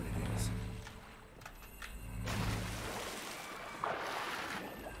 We'll see what it is.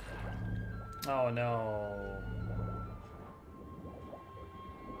 Oh no.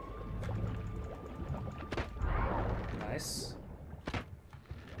 Nice.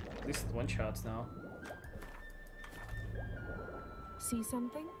 At least one shots now. See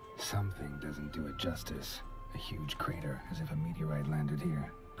something? Something doesn't do it justice. A huge crater, as if a meteorite landed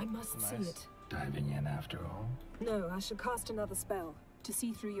here. I must see Nice. it. Diving in after all. No, I shall cast another spell to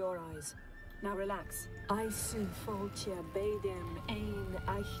see through your eyes. Now relax. I su foltje bedem ein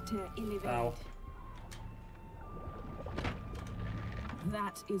echte Ow. illivad.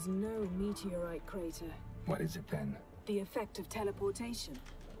 That is no meteorite crater. What is it then? The effect of teleportation.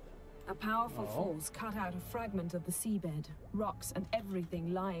 A powerful Oh. force cut out a fragment of the seabed, rocks and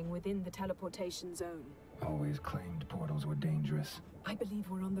everything lying within the teleportation zone. Always claimed portals were dangerous. I believe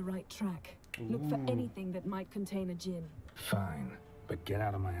we're on the right track. Look for Ooh. anything that might contain a djinn. Fine, but get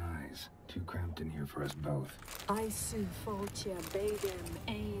out of my eyes. Too cramped in here for us both. I su foltje bedem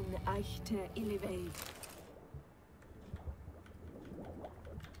ein echte illivad.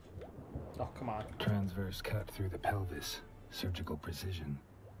 Oh, come on. Transverse cut through the pelvis. Surgical precision.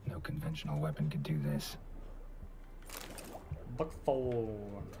 No conventional weapon could do this. Look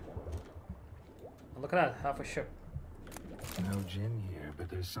forward. Look at that, half a ship. No gin here, but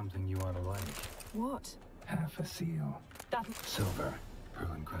there's something you ought to like. What? Half a seal. That Silver.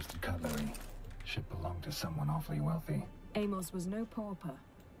 Pearl-encrusted cutlery. Ship belonged to someone awfully wealthy. Amos was no pauper.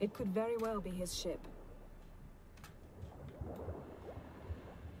 It could very well be his ship.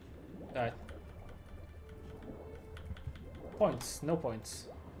 Alright. Points, no points.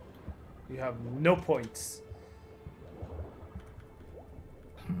 You have no points.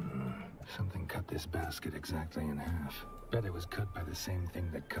 Something cut this basket exactly in half. Bet it was cut by the same thing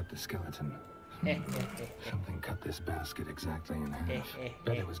that cut the skeleton. Something cut this basket exactly in half.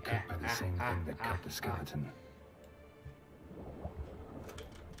 Bet it was cut by the same thing that cut the skeleton.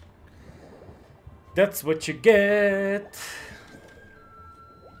 That's what you get.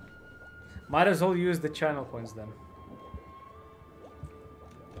 Might as well use the channel points then.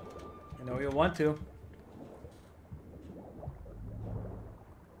 I know you want to.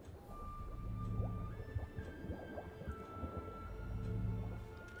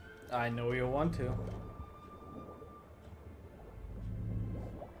 I know you want to.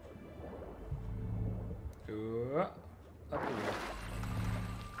 Up here.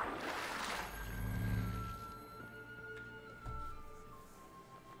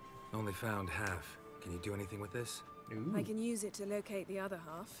 Only found half. Can you do anything with this? Ooh, I can use it to locate the other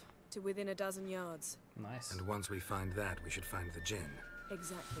half, to within a dozen yards. nice. And once we find that, we should find the gin.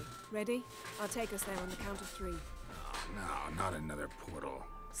 Exactly. Ready? I'll take us there on the count of 3. No, not another portal.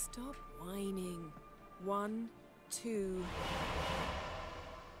 Stop whining. 1, 2...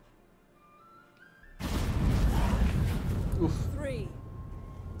 Oof. 3.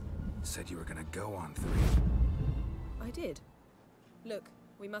 Said you were gonna go on 3. I did. Look,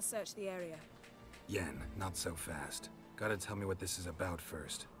 we must search the area. Yen, not so fast. Gotta tell me what this is about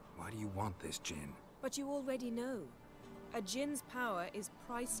first. Why do you want this gin? But you already know. A djinn's power is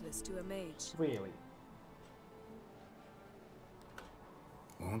priceless to a mage. Really?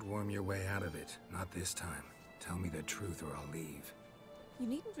 Won't worm your way out of it. Not this time. Tell me the truth or I'll leave. You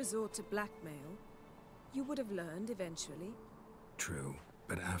needn't resort to blackmail. You would have learned eventually. True,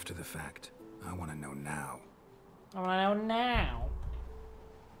 but after the fact. I want to know now. I want to know now.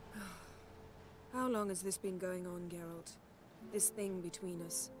 How long has this been going on, Geralt? This thing between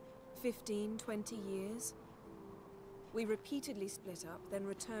us? 15, 20 years? We repeatedly split up, then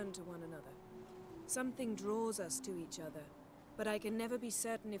returned to one another. Something draws us to each other, but I can never be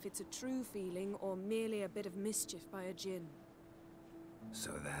certain if it's a true feeling or merely a bit of mischief by a djinn.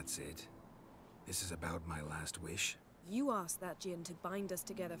 So that's it. This is about my last wish? You asked that djinn to bind us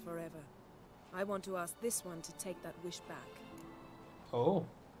together forever. I want to ask this one to take that wish back. Oh.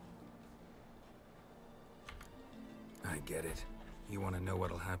 get it. You want to know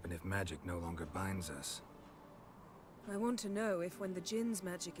what'll happen if magic no longer binds us. I want to know if when the Jinn's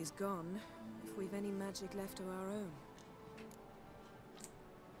magic is gone, if we've any magic left of our own.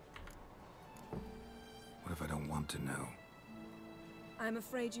 What if I don't want to know? I'm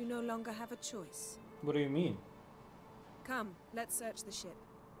afraid you no longer have a choice. What do you mean? Come, let's search the ship.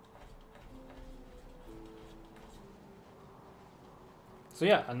 So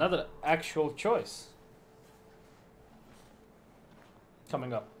yeah, another actual choice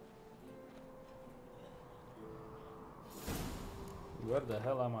coming up. Where the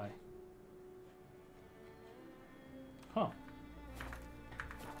hell am I? Huh.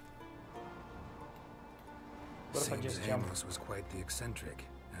 What if I just jump? Amos was quite the eccentric,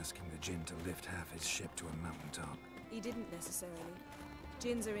 asking the Jinn to lift half his ship to a mountaintop. He didn't necessarily.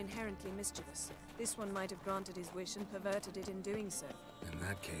 Jinns are inherently mischievous. This one might have granted his wish and perverted it in doing so. In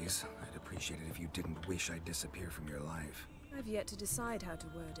that case, I'd appreciate it if you didn't wish I'd disappear from your life. I've yet to decide how to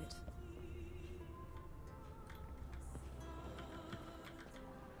word it.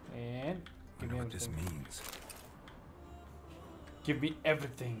 And I wonder what this means. Give me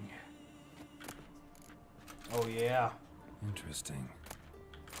everything. Oh yeah. Interesting.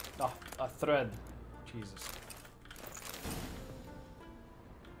 Oh, a thread. Jesus.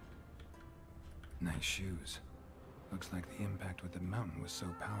 Nice shoes. Looks like the impact with the mountain was so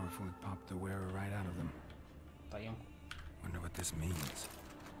powerful it popped the wearer right out of them. Damn. Wonder what this means.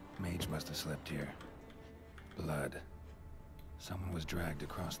 Mage must have slept here. Blood. Someone was dragged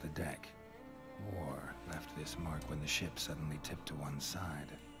across the deck. Or left this mark when the ship suddenly tipped to one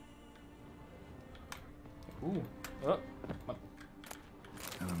side. Ooh. Oh.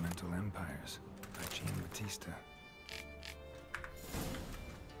 Elemental Empires by Jean Batista.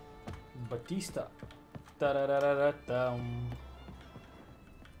 Batista. Da-da-da-da-da-dum.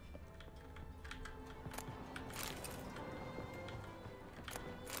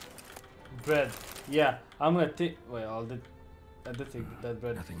 Bread. Yeah, I'm gonna take. Wait, I did take that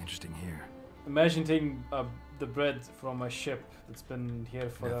bread. Nothing interesting here. Imagine taking the bread from a ship that's been here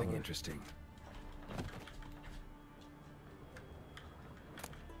forever. Nothing interesting.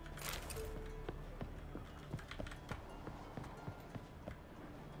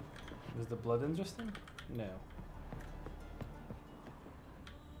 Is the blood interesting? No.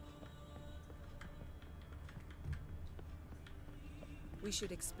 We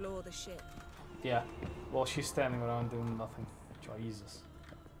should explore the ship. Yeah. Well, she's standing around doing nothing. Jesus.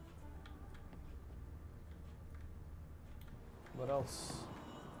 What else?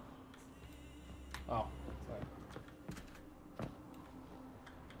 Oh, right.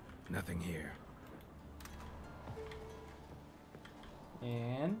 Nothing here.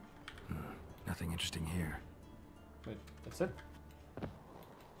 And? Nothing interesting here. Wait, that's it?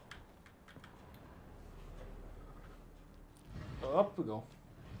 Up we go.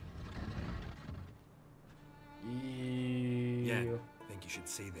 Yeah, I think you should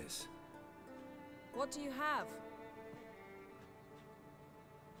see this. What do you have?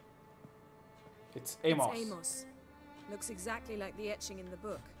 It's Amos. It's Amos. Looks exactly like the etching in the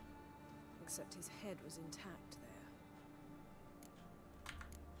book. Except his head was intact there.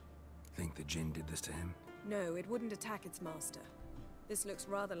 Think the Jinn did this to him? No, it wouldn't attack its master. This looks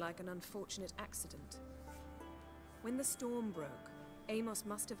rather like an unfortunate accident. When the storm broke, Amos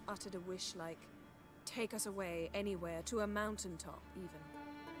must have uttered a wish like, "Take us away, anywhere, to a mountaintop, even."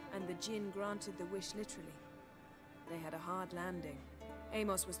 And the Jinn granted the wish literally. They had a hard landing.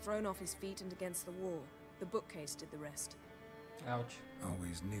 Amos was thrown off his feet and against the wall. The bookcase did the rest. Ouch.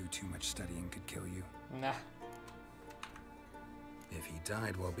 Always knew too much studying could kill you. Nah. If he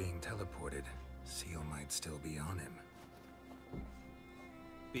died while being teleported, Seal might still be on him.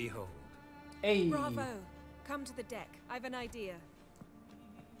 Behold. Hey! Bravo! Come to the deck. I've an idea.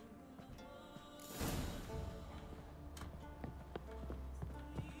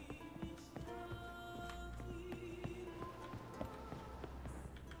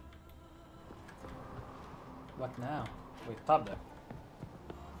 What now? Wait, top there.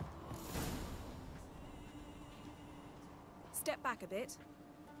 Step back a bit.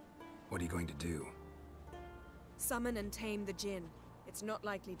 What are you going to do? Summon and tame the Jinn. It's not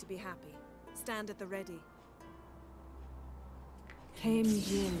likely to be happy. Stand at the ready. Tame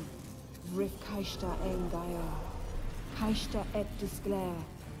Jinn, Rif Kaishta Engaya, Kaishta et Disglair,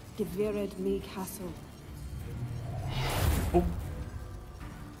 Devired me Castle. Boom.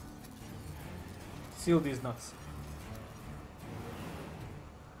 Seal these nuts.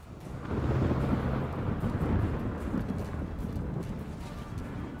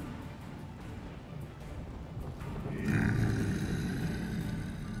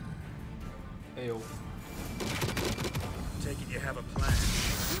 Ayo. take it you have a plan.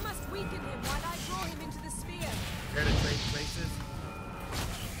 You must weaken him while I draw him into the sphere. Care to trade places?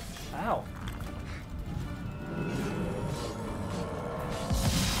 Ow.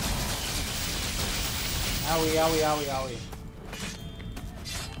 Owie, owie, owie, owie.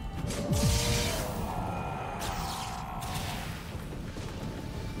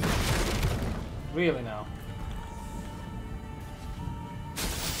 Really now?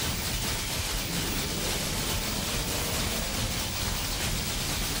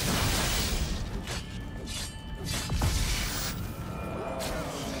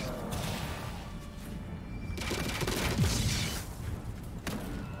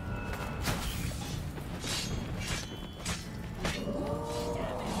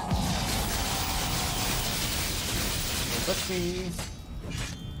 Touch me.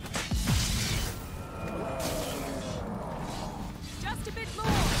 Just a bit more.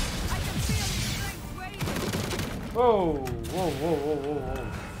 I can feel his strength waning. Whoa, whoa, whoa, whoa, whoa, whoa.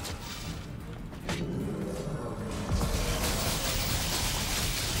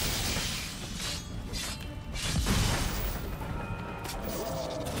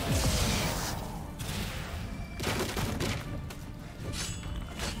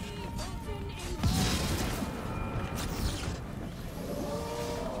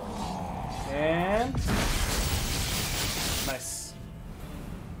 And nice.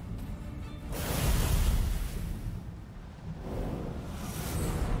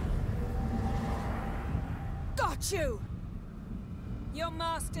 Got you! Your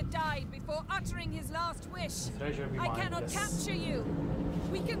master died before uttering his last wish. Treasure be I mine, cannot yes. capture you.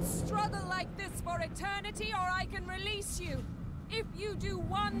 We can struggle like this for eternity, or I can release you. If you do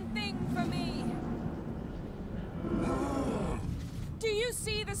one thing for me. Do you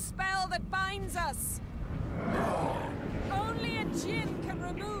see the spell that binds us? Only a djinn can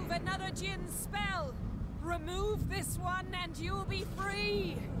remove another djinn's spell. Remove this one and you'll be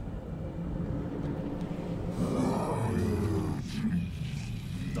free.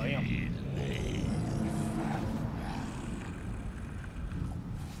 Damn.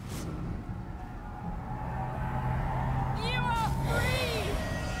 You are free!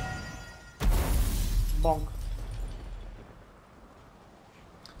 Bonk.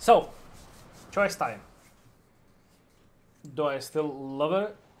 So, choice time. Do I still love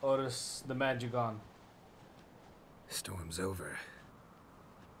it, or is the magic gone? Storm's over.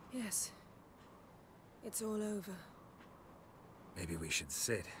 Yes. It's all over. Maybe we should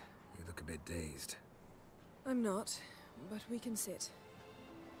sit. You look a bit dazed. I'm not, but we can sit.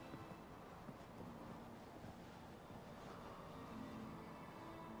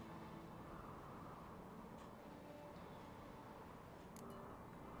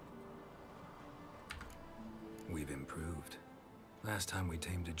 We've improved. Last time we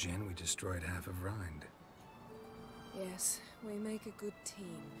tamed a djinn, we destroyed half of Rind. Yes, we make a good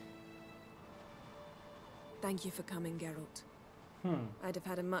team. Thank you for coming, Geralt. I'd have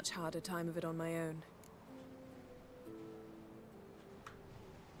had a much harder time of it on my own.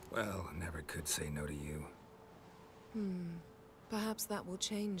 Well, never could say no to you. Perhaps that will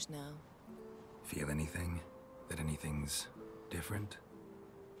change now. Feel anything? That anything's different?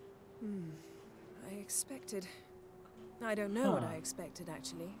 I expected... I don't know what I expected,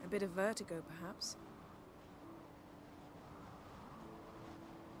 actually. A bit of vertigo, perhaps.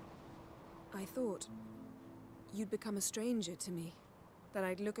 I thought you'd become a stranger to me. That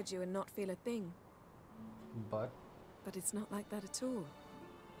I'd look at you and not feel a thing. But it's not like that at all.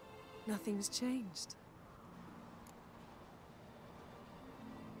 Nothing's changed.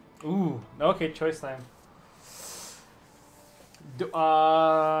 ooh, okay, choice time.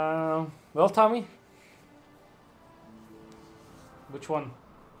 Well, Tommy, which one?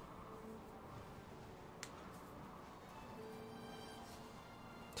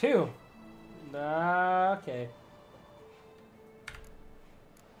 Two. Okay.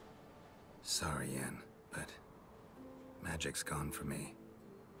 Sorry, Yen, but magic's gone for me.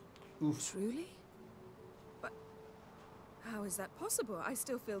 Oof. Truly? But how is that possible? I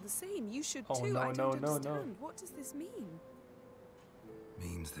still feel the same. You should Oh, too. no, I don't no, no, understand. no. What does this mean?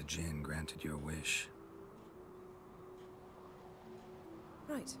 Means the djinn granted your wish.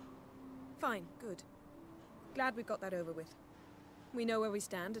 Right. Fine, good. Glad we got that over with. We know where we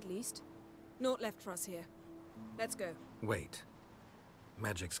stand, at least. Naught left for us here. Let's go. Wait.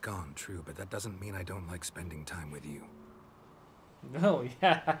 Magic's gone, true, but that doesn't mean I don't like spending time with you. No,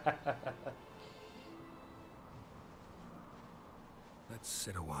 yeah. Let's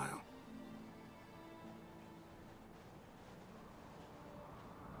sit a while.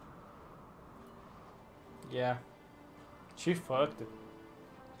 Yeah. She fucked it.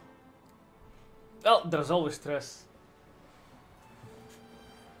 Well, there's always stress.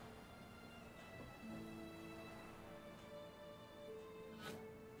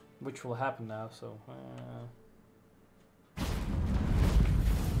 which will happen now. So.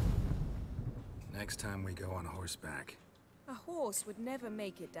 Next time we go on horseback. A horse would never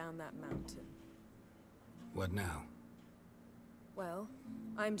make it down that mountain. What now? Well,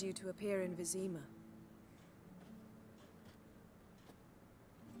 I'm due to appear in Vizima.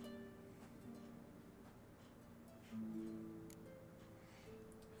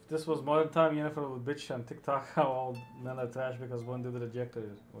 If this was modern time, Yennefer would bitch on TikTok how all men are trash because one dude rejected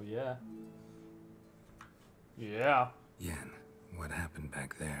it. Oh yeah. Yeah. Yen, what happened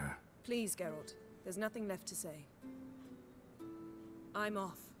back there? Please, Geralt. There's nothing left to say. I'm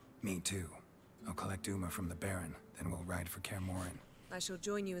off. Me too. I'll collect Uma from the Baron, then we'll ride for Kaer Morhen. I shall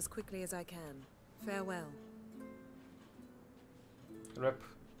join you as quickly as I can. Farewell. Rip.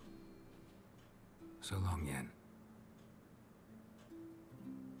 So long, Yen.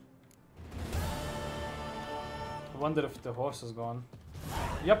 I wonder if the horse is gone.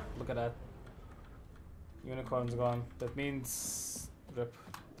 Yep, look at that. Unicorn's gone. That means rip.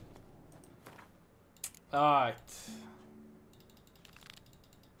 Alright.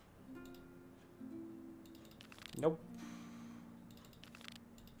 Nope.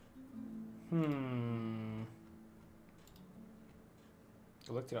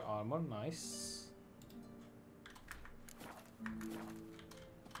 Electric armor, nice.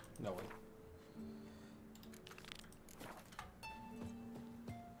 No way.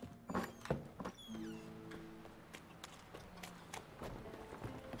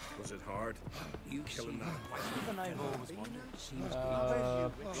 Was it hard? You killing that? Even I've always wondered.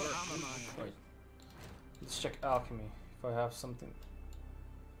 Wait. Let's check alchemy. If I have something.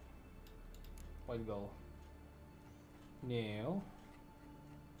 White gold. New.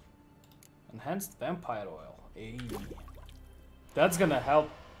 Enhanced vampire oil. Ayy. That's gonna help.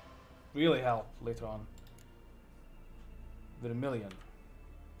 Really help later on. Vermilion.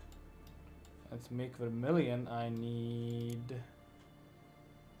 And to make vermilion, I need.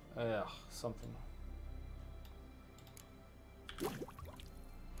 Something.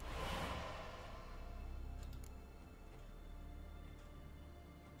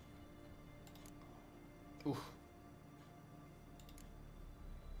 Oof.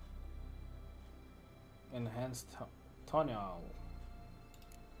 Enhanced tonal.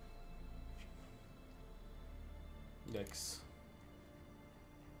 Yikes.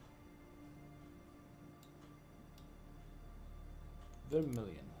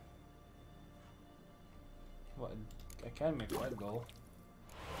 Vermilion. What? I can make white gold.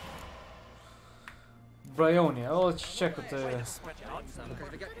 Bryonia. Oh, let's check with the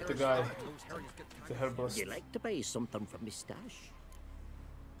guy, the herbalist. Would you like to buy something from my stash?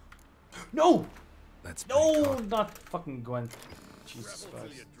 No! Let's no, not fucking Gwent. Jesus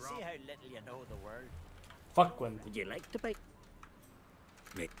Christ. See how little you know the world. Fuck Gwent. Would you like to buy?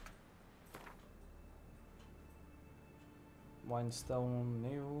 Me. Winestone,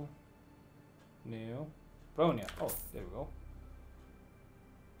 new. New. Bryonia. Oh, there we go.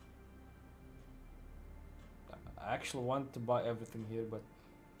 I actually want to buy everything here, but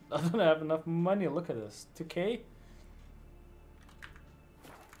I don't have enough money. Look at this. 2K?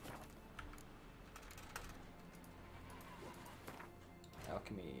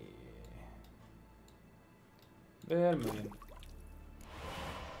 Alchemy. Vermilion.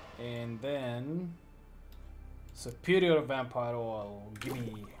 And then superior vampire oil.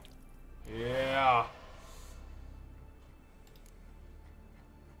 Gimme. Yeah.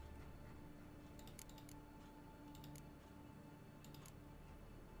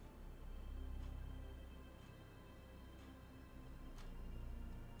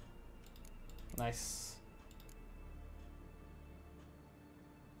 Nice.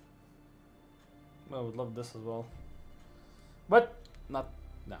 I would love this as well, but not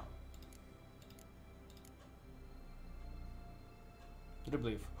now. Rib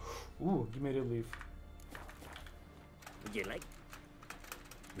leaf. Ooh, give me rib leaf. Would you like?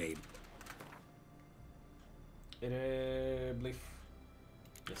 Maybe. Rib leaf.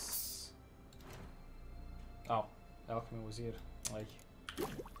 Yes. Oh, alchemy was here. Like.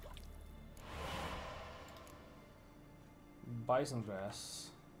 Bison grass.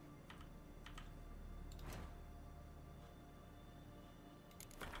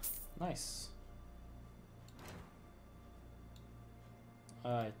 Nice.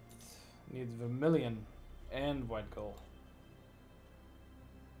 Alright. Need vermilion and white gold.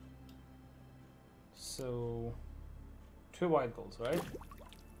 So 2 white golds, right?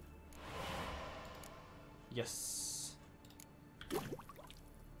 Yes.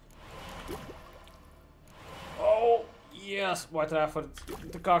 Oh yes, White Rafford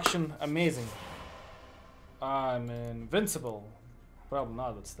decoction, amazing. I'm invincible. Probably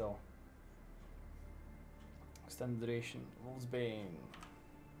not, but still. Extended duration. Wolf's Bane.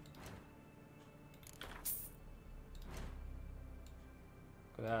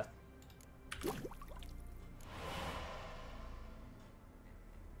 Look at that.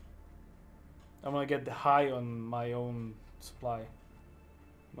 I'm gonna get the high on my own supply.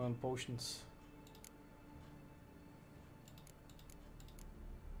 My own potions.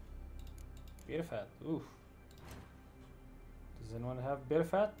 Beer fat. Ooh. Does anyone have beer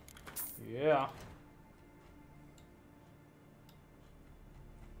fat? Yeah.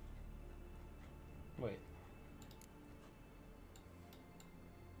 Wait.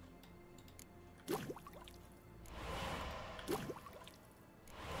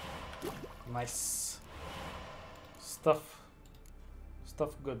 Nice. Stuff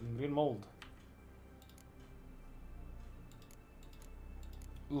good. Green mold.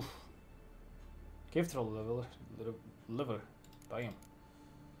 Oof. Cave troll liver. Damn.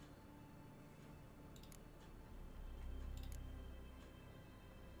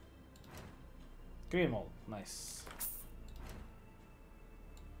 Green mold. Nice.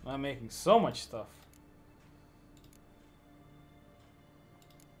 I'm making so much stuff.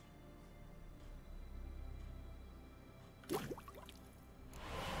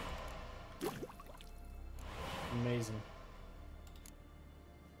 Amazing.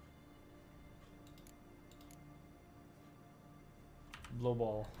 Blow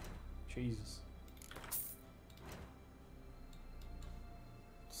ball. Jesus.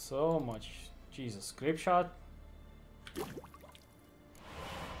 So much. Jesus. Grape shot.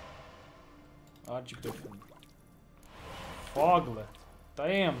 Archgriffin. Foglet.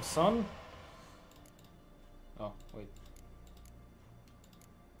 Damn, son. Oh, wait.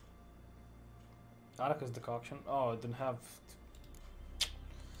 Atticus decoction. Oh, I didn't have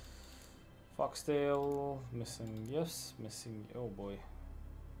foxtail. Missing yes. Missing. Oh boy.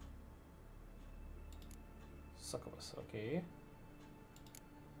 Succubus. Okay.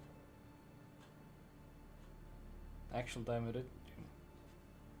 Actual diameter.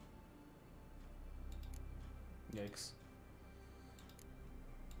 Yikes.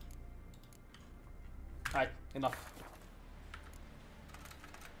 Alright, enough.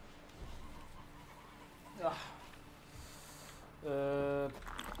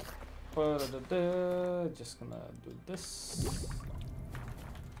 Just gonna do this.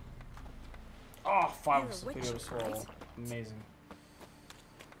 Oh, 5 superior swallow. Amazing.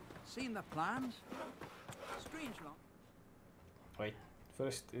 Seen the plans? Strange lot. Wait,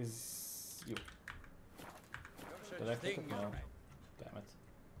 first is you. Did I click it? No. Damn it.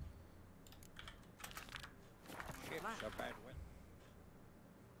 Ship's a bad one.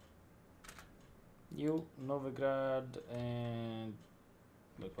 You, Novigrad, and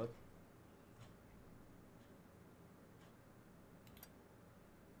wait, what?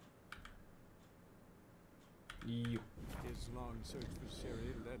 You. His long search for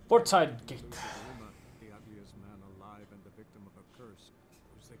Ciri led Portside Gate. The ugliest man alive and the victim of a curse,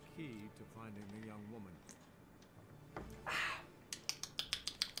 was the key to finding the young woman.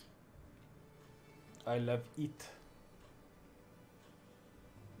 I love it.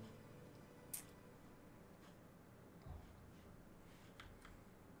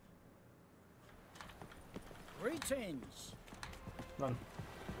 Greetings. Run.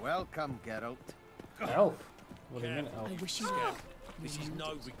 Welcome, Geralt. Elf. What do you mean, elf? I wish you Scout, this is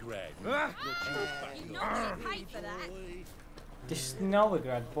no regret. You're not gonna pay for that. This is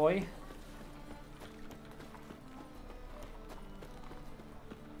Novigrad, boy.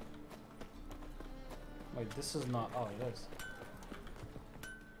 Wait, this is not. Oh, it is.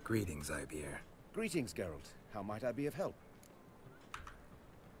 Greetings, Ibeer. Greetings, Geralt. How might I be of help?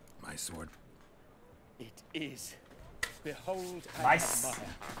 My sword. It is. Behold, Nice. I admire.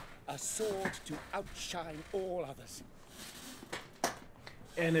 A sword to outshine all others.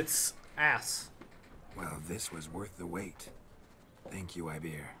 And it's ass. Well, this was worth the wait. Thank you,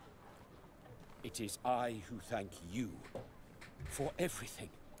 Ibeer. It is I who thank you for everything.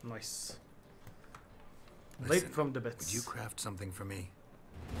 Nice. Listen, Late from the bits. Would you craft something for me?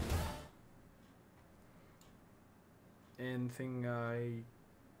 Anything I...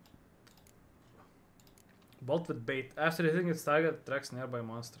 Bolt with bait. After hitting its target, attracts nearby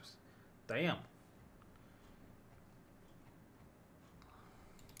monsters. Damn.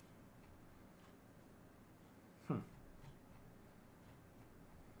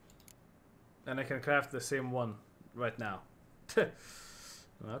 And I can craft the same one right now.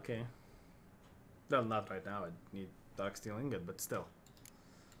 Okay. Well, not right now. I need dark steel ingot, but still.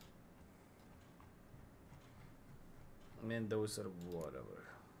 Man, those are whatever.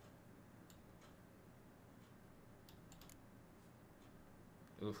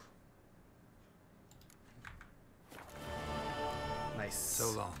 Oof. Nice.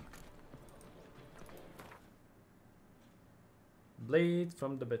 So long. Blade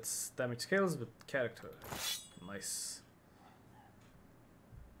from the bits. Damage scales with character. Nice.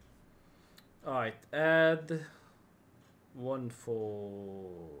 Alright, add 1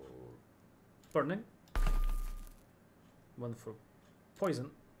 for burning, 1 for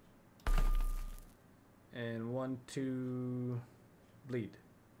poison, and 1 to bleed.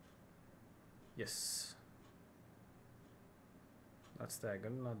 Yes. Not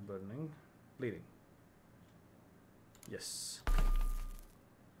stagger, not burning. Bleeding. Yes.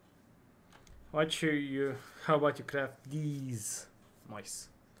 How about you craft these? Nice.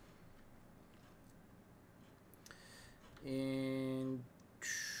 And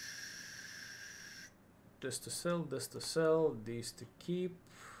this to sell, these to keep.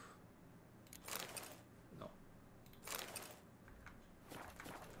 No.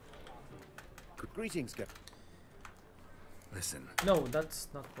 Greetings, Gip. Listen. No, that's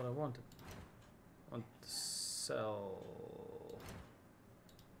not what I wanted. I want to sell.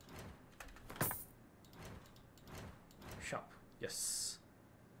 Shop. Yes.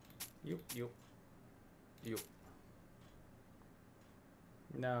 You.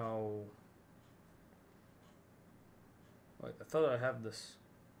 Now. Wait, I thought I have this.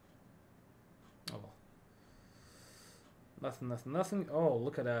 Oh well. Nothing. Oh,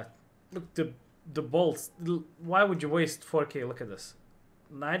 look at that. Look, the bolts. Why would you waste 4K? Look at this.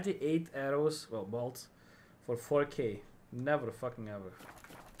 98 arrows, well, bolts, for 4K. Never fucking ever.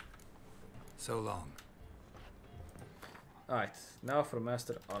 So long. Alright, now for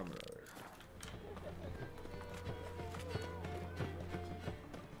Master Armorer.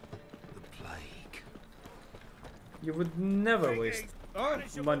 The plague. You would never waste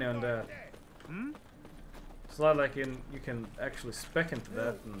money on that. It's not like you can actually spec into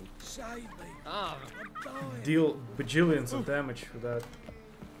that and deal bajillions of damage with that.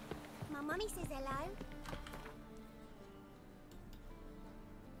 My mummy says hello.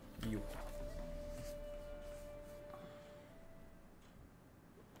 You.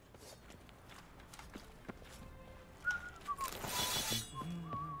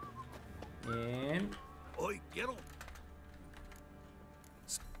 And Oi, Geralt.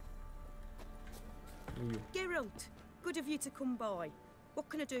 you. Geralt, good of you to come by. What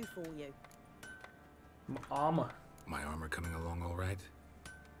can I do for you? Armor. My armor coming along all right?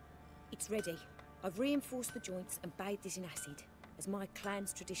 It's ready. I've reinforced the joints and bathed it in acid, as my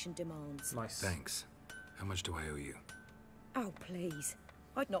clan's tradition demands. Nice. Thanks. How much do I owe you? Oh, please.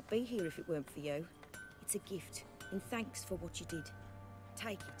 I'd not be here if it weren't for you. It's a gift, in thanks for what you did.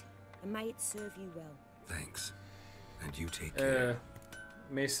 Take it, and may it serve you well. Thanks. And you take care.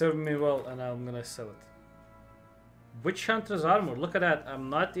 May serve me well, and I'm gonna sell it. Witch Hunter's armor. Look at that. I'm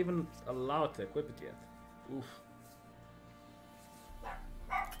not even allowed to equip it yet. Oof.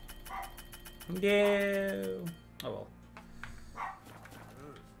 No. Oh well.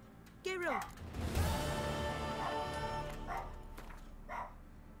 Geralt!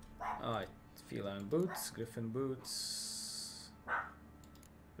 Alright. Feline boots, griffin boots,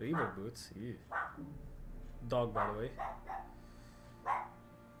 reaver boots. Ew. Dog, by the way.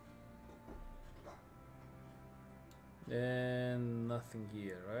 And nothing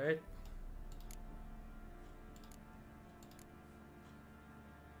here, right?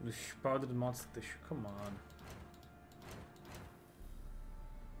 Powdered monster tissue, come on.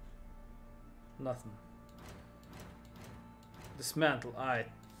 Nothing. Dismantle, alright.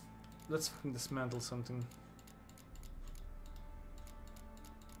 Let's fucking dismantle something.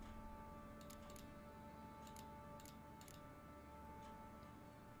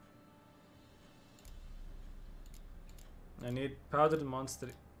 I need powdered monster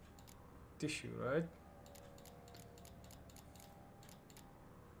tissue, right?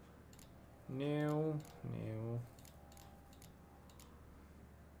 New.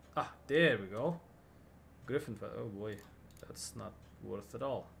 Ah, there we go. Griffin feather. Oh boy, that's not worth it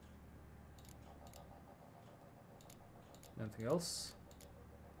all. Anything else?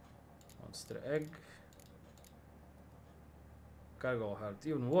 Monster egg. Cargo heart.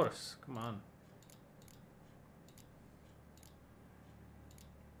 Even worse. Come on.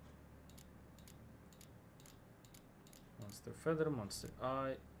 Monster feather. Monster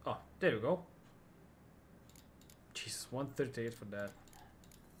eye. Oh, there we go. Jesus, 138 for that.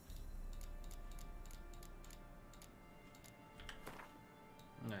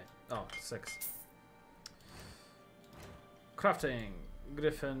 Right. Oh, 6. Crafting.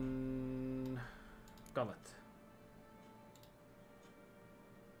 Griffin gauntlet.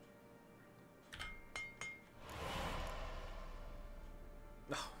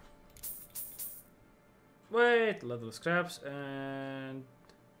 Wait, leather scraps and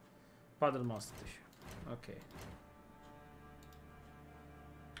powdered monster tissue. Okay.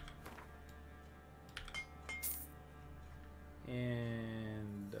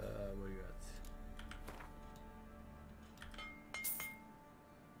 And where you at?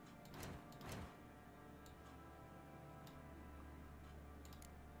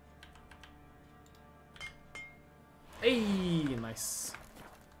 Hey, nice.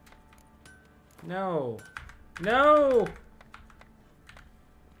 No. No!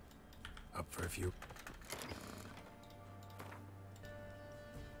 Up for a few.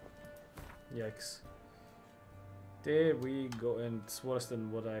 Yikes. There we go, and it's worse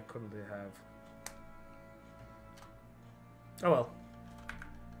than what I currently have. Oh well.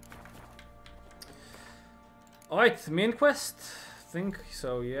 Alright, main quest? Think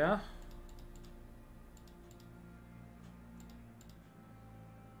so, yeah.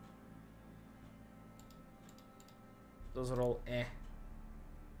 Those are all eh.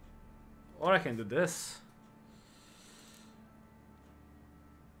 Or I can do this.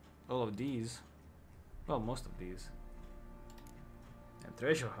 All of these. Well, most of these. And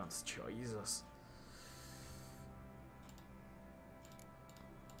treasure hunts, Jesus.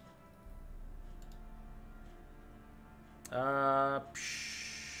 I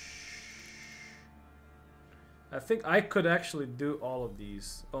think I could actually do all of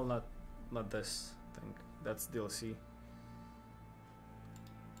these. Oh, not this thing. That's DLC.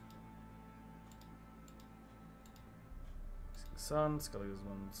 Sun, Scully's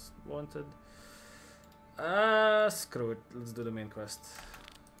one's wanted. Screw it. Let's do the main quest.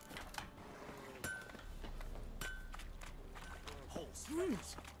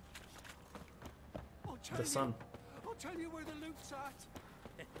 The sun. I'll tell you where the loot's at.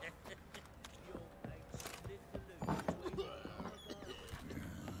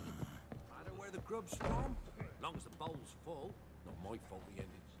 Matter where the grub's from, long as the bowl's full. Not my fault the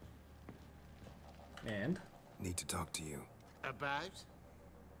endings. And? Need to talk to you. About?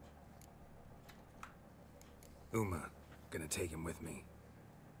 Uma, gonna take him with me.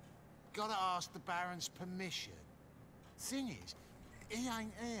 Gotta ask the Baron's permission. Thing is, he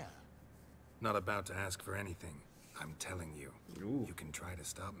ain't here. Not about to ask for anything. I'm telling you. Ooh. You can try to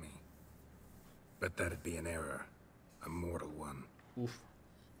stop me. But that'd be an error. A mortal one. Oof.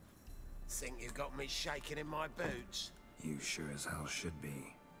 Think you got me shaking in my boots? You sure as hell should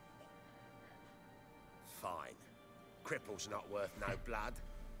be. Fine. Cripple's not worth no blood.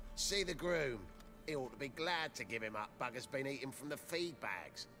 See the groom. He ought to be glad to give him up. Bugger's been eating from the feed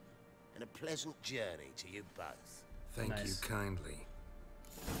bags. And a pleasant journey to you both. Thank you kindly.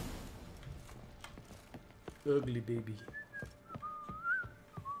 Ugly baby.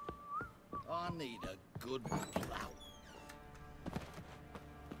 I need a good plow.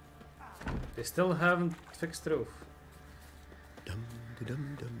 They still haven't fixed the roof.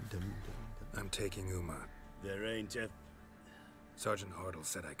 I'm taking Uma. There ain't a... Sergeant Hartle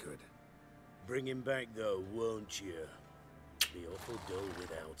said I could. Bring him back though, won't you? Be awful dull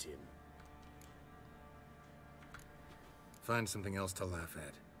without him. Find something else to laugh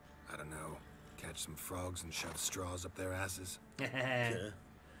at. I don't know. Catch some frogs and shove straws up their asses.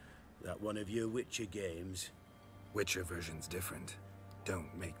 That one of your Witcher games? Witcher version's different.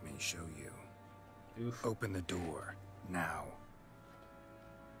 Don't make me show you. Oof. Open the door. Now.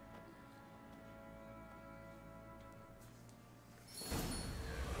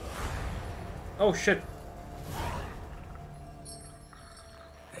 Oh shit.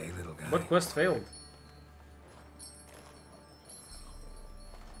 Hey, little guy. What quest failed?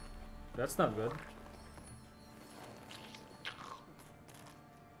 That's not good.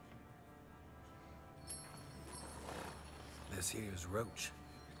 This here's Roach.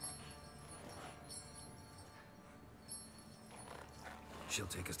 She'll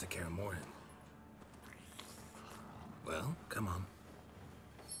take us to Kaer Morhen. Well, come on.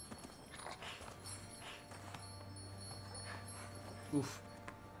 Oof.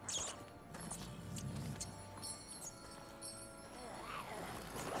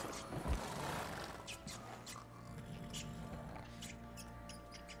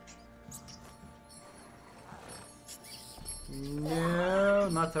 No,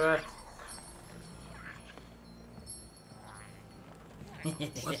 not that.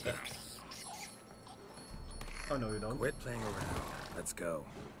 What the? Oh no, you don't. Quit playing around. Let's go.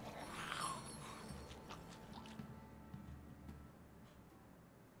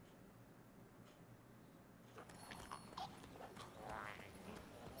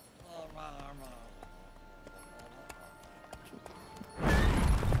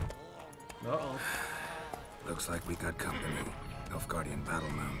 Uh-oh. Looks like we got company. Nilfgaardian battle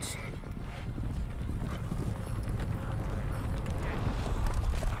mounts.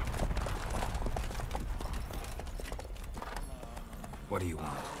 What do you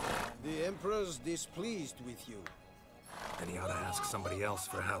want? The Emperor's displeased with you. Then he ought to ask somebody else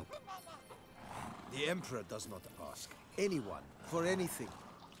for help. The Emperor does not ask anyone for anything.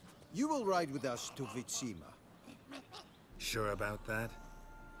 You will ride with us to Vitsima. Sure about that?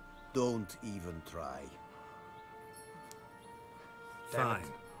 Don't even try.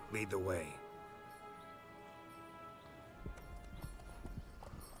 Fine. Lead the way.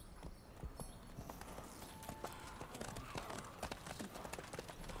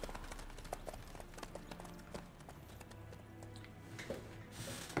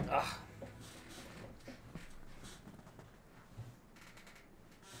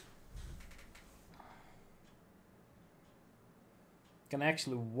 Can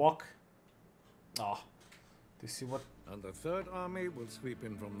actually walk. Oh, do you see what? And the Third Army will sweep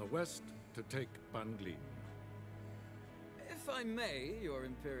in from the west to take Banglin. If I may, Your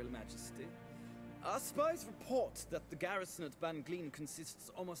Imperial Majesty, our spies report that the garrison at Banglin consists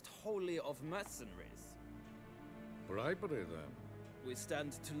almost wholly of mercenaries. Bribery, then. We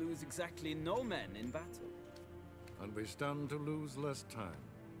stand to lose exactly no men in battle. And we stand to lose less time.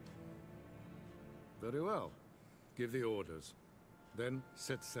 Very well. Give the orders. Then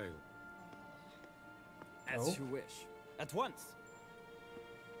set sail. As you wish. At once.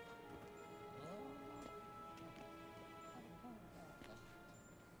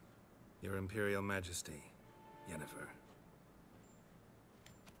 Your Imperial Majesty, Yennefer.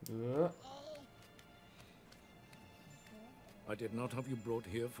 I did not have you brought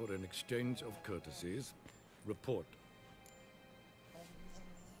here for an exchange of courtesies. Report.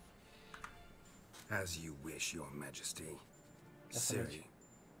 As you wish, Your Majesty. Ciri.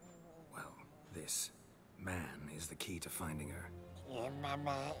 Well, this man is the key to finding her.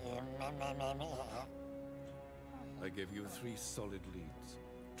 I give you 3 solid leads.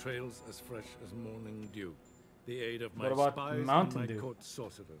 Trails as fresh as morning dew. The aid of my spies and my court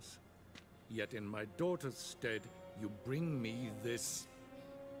sorcerers. Yet in my daughter's stead, you bring me this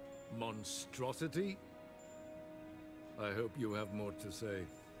monstrosity? I hope you have more to say.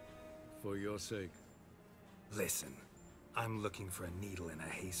 For your sake. Listen, I'm looking for a needle in a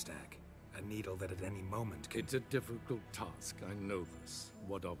haystack. A needle that at any moment can... It's a difficult task, I know this.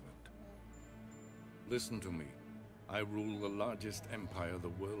 What of it? Listen to me. I rule the largest empire the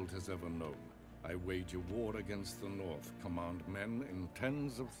world has ever known. I wage a war against the North, command men in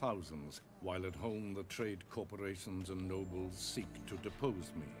tens of thousands, while at home the trade corporations and nobles seek to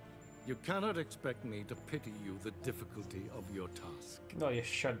depose me. You cannot expect me to pity you the difficulty of your task. No, you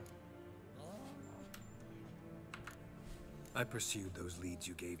should. I pursued those leads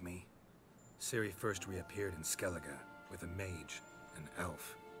you gave me. Ciri first reappeared in Skellige with a mage, an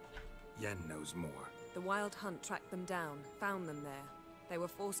elf. Yen knows more. The Wild Hunt tracked them down, found them there. They were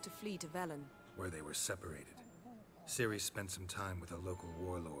forced to flee to Velen, where they were separated. Ciri spent some time with a local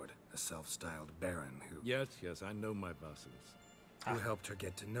warlord, a self-styled baron who... Yes, I know my vassals. Who helped her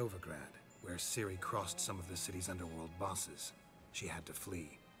get to Novigrad, where Ciri crossed some of the city's underworld bosses. She had to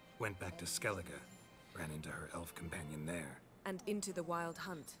flee, went back to Skellige, ran into her elf companion there. and into the Wild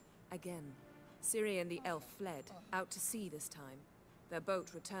Hunt again. Ciri and the elf fled, out to sea this time. Their boat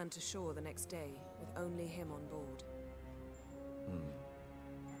returned to shore the next day, with only him on board.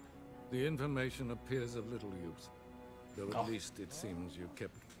 The information appears of little use, though at least it seems you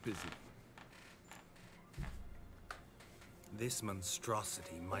kept busy. This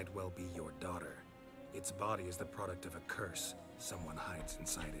monstrosity might well be your daughter. Its body is the product of a curse. Someone hides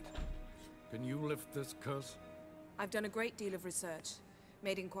inside it. Can you lift this curse? I've done a great deal of research,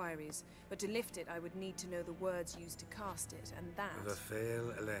 made inquiries, but to lift it I would need to know the words used to cast it, and that...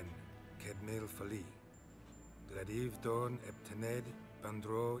 Vafael Elen, Kedmil Fali. Gladiv Dorn Eptened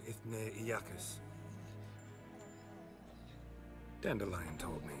Bandro Ithne Iakis. Dandelion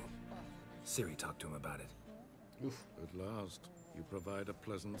told me. Ciri talked to him about it. Oof. At last, you provide a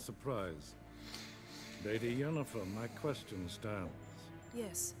pleasant surprise. Lady Yennefer, my question stands.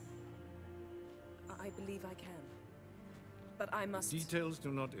 Yes. I believe I can. But I must... Details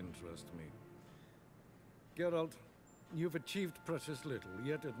do not interest me. Geralt, you've achieved precious little,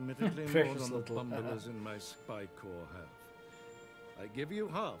 yet admittedly more than the bumblers in my spy corps have. I give you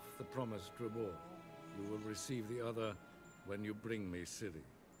half the promised reward. You will receive the other when you bring me Ciri.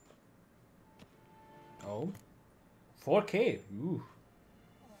 Oh? 4K? Ooh.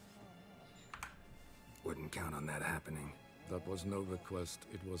 Wouldn't count on that happening. That was no request,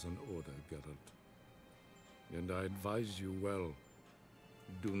 it was an order, Geralt. And I advise you well,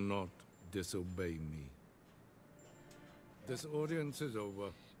 do not disobey me. This audience is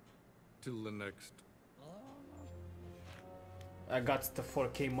over. Till the next. I got the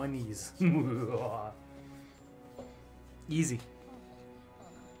 4K monies. Easy.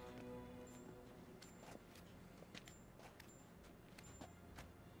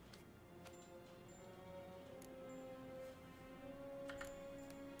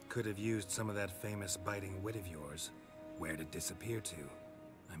 Could have used some of that famous biting wit of yours. Where'd it disappear to?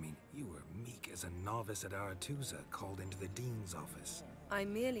 I mean, you were meek as a novice at Aretusa, called into the Dean's office. I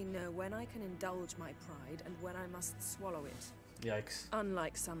merely know when I can indulge my pride and when I must swallow it. Yikes.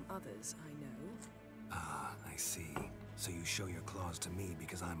 Unlike some others, I know. Ah, I see. So you show your claws to me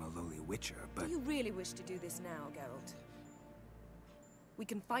because I'm a lowly witcher, but... Do you really wish to do this now, Geralt? We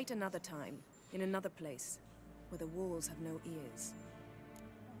can fight another time, in another place, where the walls have no ears.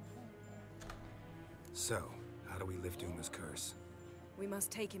 So, how do we lift Uma's curse? We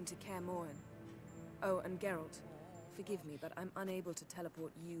must take him to Kaer Morhen. Oh, and Geralt, forgive me, but I'm unable to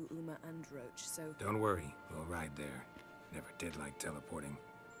teleport you, Uma, and Roach, so... Don't worry, we'll ride there. Never did like teleporting.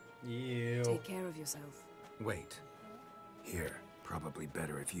 Ew. Take care of yourself. Wait. Here, probably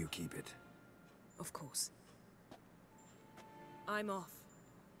better if you keep it. Of course. I'm off.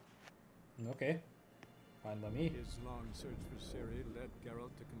 Okay. Fine by me. His long search for Ciri led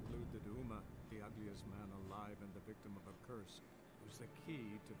Geralt to conclude that Uma, the ugliest man alive and the victim of a curse, was the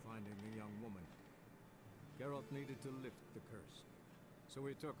key to finding the young woman. Geralt needed to lift the curse, so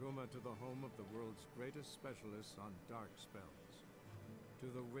he took Uma to the home of the world's greatest specialists on dark spells, to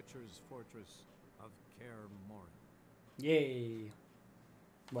the Witcher's fortress of Kaer Morhen. Yay.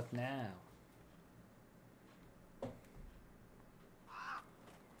 What now?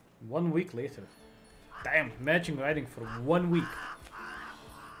 1 week later. Damn, imagine riding for 1 week.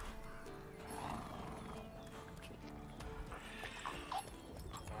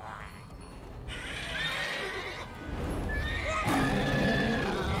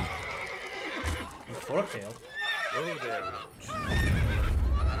 Forktail. Oh, there, Roach.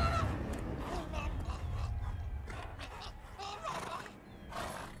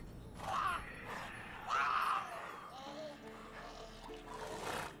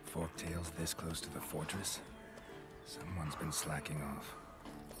 Forktails this close to the fortress? Someone's been slacking off.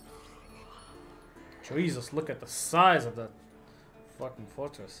 Jesus, look at the size of that fucking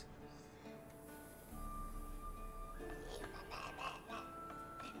fortress.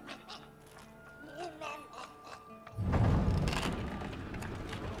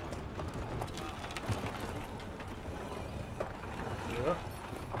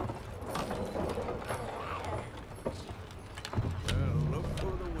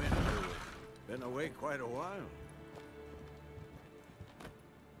 Quite a while.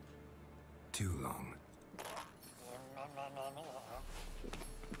 Too long.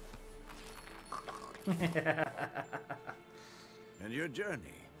 And your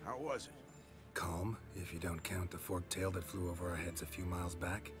journey, how was it? Calm, if you don't count the forktail that flew over our heads a few miles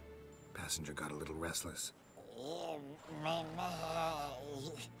back. Passenger got a little restless. What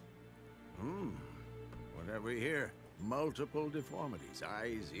have we here? Multiple deformities.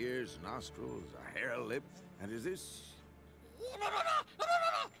 Eyes, ears, nostrils, a hair lip. And is this...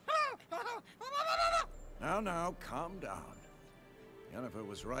 Now, calm down. Yennefer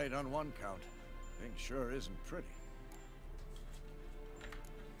was right on one count. Thing sure isn't pretty.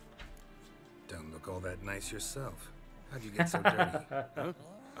 Don't look all that nice yourself. How'd you get so dirty? Huh?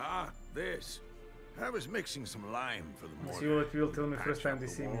 Ah, this. I was mixing some lime for the mortar. See what you'll tell me first time they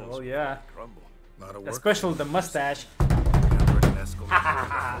see me. Oh yeah. Lot of work. Especially the mustache. Don't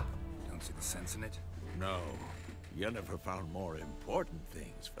see the sense in it? No. Yennefer found more important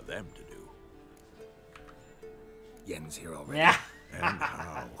things for them to do. Yen's here already. Yeah. And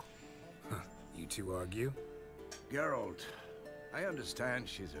how? Huh. You two argue? Geralt, I understand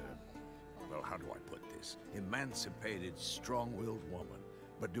she's a... Well, how do I put this? Emancipated, strong-willed woman.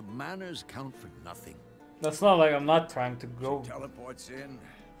 But do manners count for nothing? That's not like I'm not trying to go. She teleports in,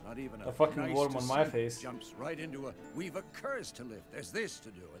 not even a fucking nice worm on my see, face. Jumps right into a, we've a curse to lift. There's this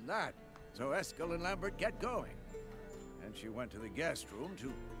to do and that. So Eskel and Lambert get going. And she went to the guest room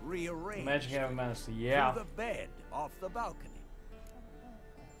to rearrange. Imagine having managed to, yeah. To the bed off the balcony.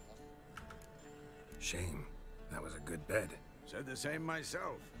 Shame. That was a good bed. Said the same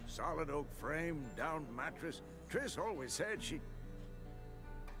myself. Solid oak frame, down mattress. Triss always said she...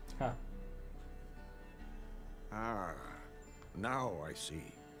 Huh. Ah, now I see.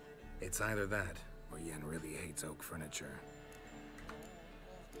 It's either that, or Yen really hates oak furniture.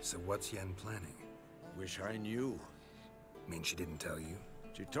 So what's Yen planning? Wish I knew. Mean she didn't tell you?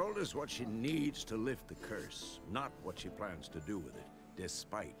 She told us what she needs to lift the curse, not what she plans to do with it,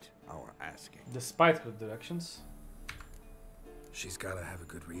 despite our asking. Despite her directions? She's gotta have a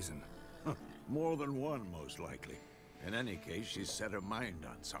good reason. More than one, most likely. In any case, she's set her mind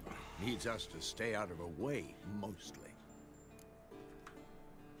on something. Needs us to stay out of her way, mostly.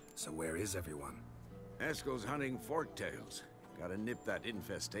 So where is everyone? Eskel's hunting forktails. Gotta nip that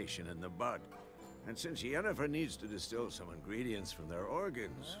infestation in the bud. And since Yennefer needs to distill some ingredients from their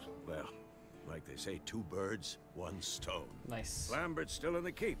organs, well, like they say, 2 birds, 1 stone. Nice. Lambert's still in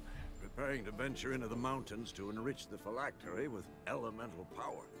the keep, preparing to venture into the mountains to enrich the phylactery with elemental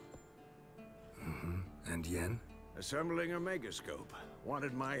power. And Yen? Assembling a megascope.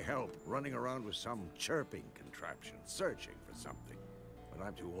 Wanted my help running around with some chirping contraption, searching for something. But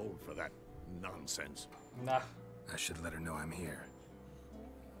I'm too old for that nonsense. Nah. I should let her know I'm here.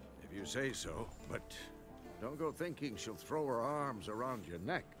 If you say so, but don't go thinking she'll throw her arms around your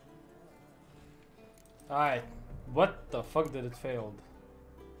neck. Alright. What the fuck did it fail?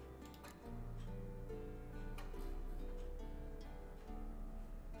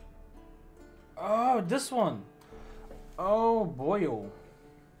 Oh, this one. Oh, boyo.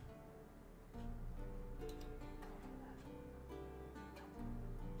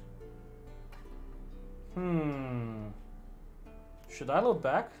 Should I load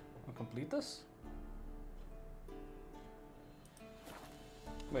back and complete this?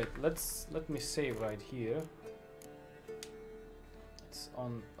 Wait, let me save right here. It's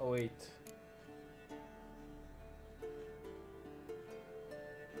on 08.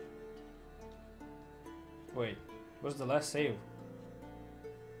 Wait, where's the last save?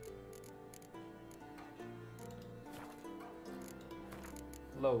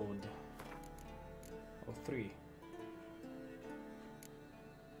 Load. 03.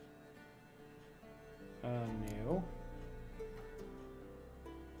 New.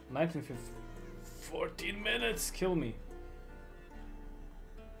 1950. 14 minutes. Kill me.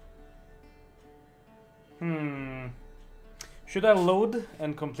 Should I load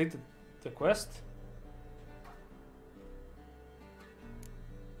and complete the quest?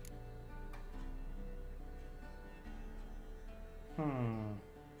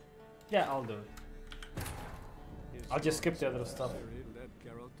 Yeah, I'll do it. I'll just skip the other stuff. Led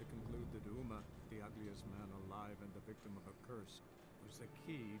Geralt to conclude that Uma, the ugliest man alive and the victim of a curse, was the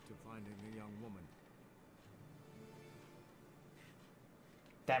key to finding the young woman.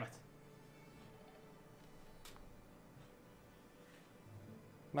 Damn it.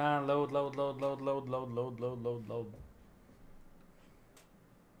 Man, load.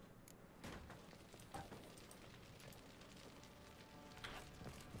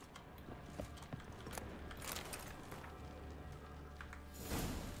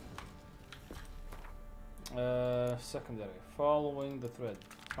 Secondary. Following the thread.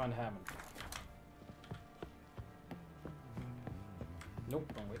 Find Hammond.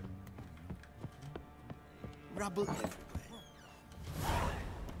 Nope, wrong way. Rubble everywhere.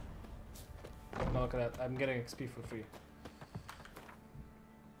 No, look at that. I'm getting XP for free.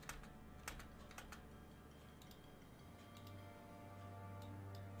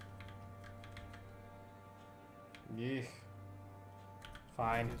 Yeah.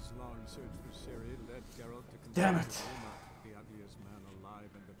 Fine. His long search for Ciri led Geralt to conclude Damn it. that Uma, the ugliest man alive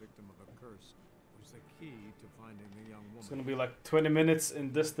and the victim of a curse, was the key to finding the young woman. It's gonna be like 20 minutes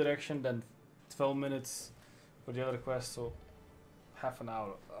in this direction, then 12 minutes for the other quest, so half an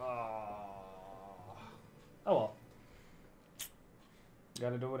hour. Oh well.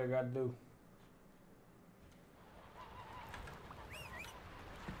 Gotta do what I gotta do.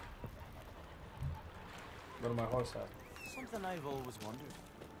 Where my horse at? Something I've always wondered.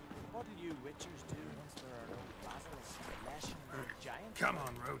 What do you witchers do once there are no basilisk, flesh, or giants? Come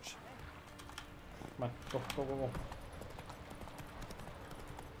on, Roach. Come on, go.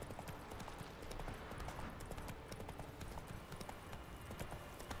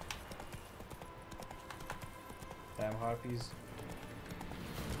 Damn harpies.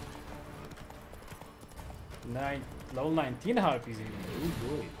 Level 19 harpies even. Ooh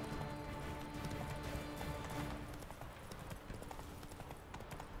boy.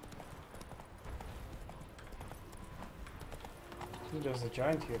 I think there's a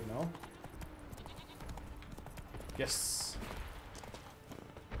giant here, no? Yes.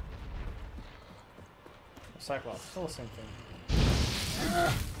 Cyclops, still the same thing.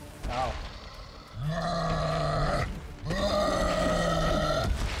 Ow.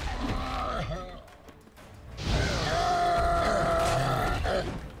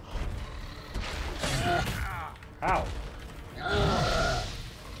 Ow.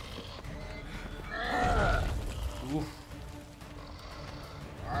 Oof.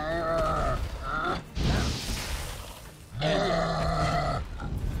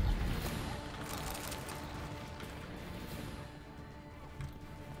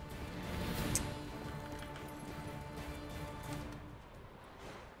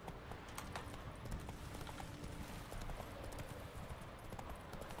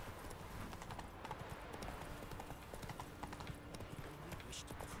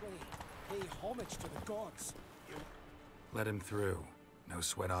 homage to the gods. Let him through. No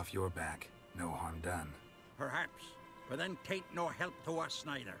sweat off your back. No harm done. Perhaps, but then 'tain't no help to us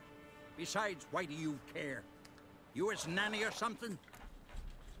neither. Besides, why do you care? You his nanny or something?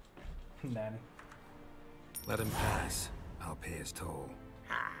 Nanny. Let him pass. I'll pay his toll.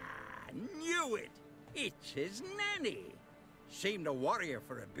 Ah, knew it! It's his nanny. Seemed a warrior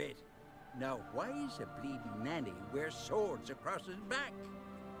for a bit. Now, why's a bleeding nanny wear swords across his back?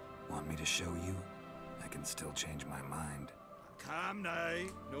 Want me to show you? I can still change my mind. Calm now.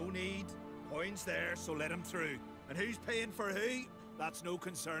 No need. Coin's there, so let him through. And who's paying for who? That's no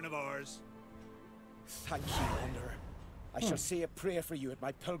concern of ours. Thank you, Wanderer. I shall say a prayer for you at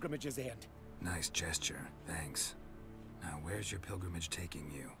my pilgrimage's end. Nice gesture. Thanks. Now, where's your pilgrimage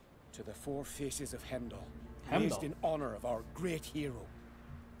taking you? To the four faces of Heimdall. Heimdall? Raised in honor of our great hero.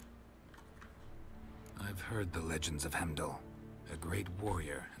 I've heard the legends of Heimdall. A great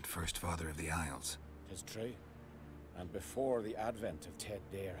warrior and first father of the Isles. 'Tis true. And before the advent of Ted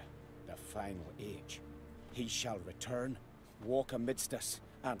Dare, the final age, he shall return, walk amidst us,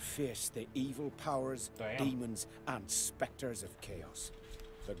 and face the evil powers, demons, and specters of chaos.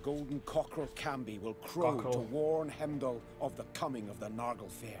 The golden cockerel Camby will crow to warn Heimdall of the coming of the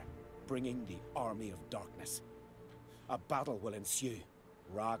Nargle Fair, bringing the army of darkness. A battle will ensue,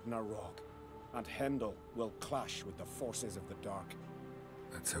 Ragnarok, and Heimdall will clash with the forces of the dark.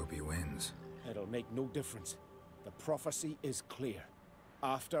 Let's hope he wins. It'll make no difference. The prophecy is clear.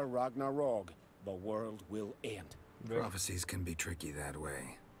 After Ragnarok, the world will end. Prophecies can be tricky that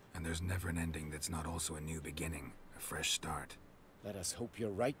way. And there's never an ending that's not also a new beginning, a fresh start. Let us hope you're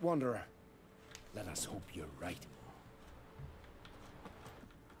right, Wanderer. Let us hope you're right.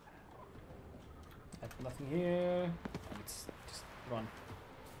 Nothing here. Let's just run.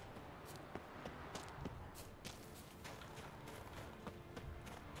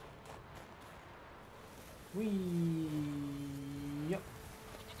 Yep.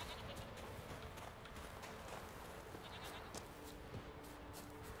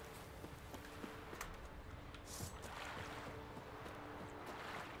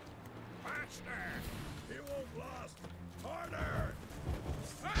 Faster! He won't last! Harder!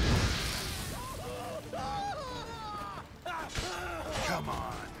 Come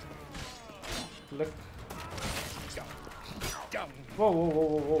on! Look. Whoa, whoa, whoa,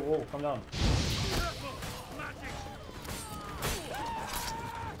 whoa, whoa, whoa, calm down.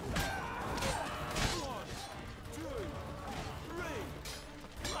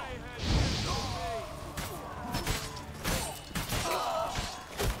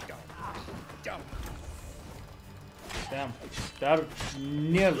 Damn, that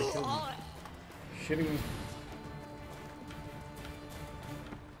nearly killed me. Shitting me.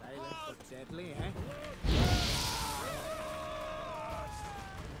 Silent but deadly, eh?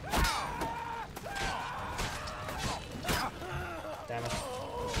 Damn it.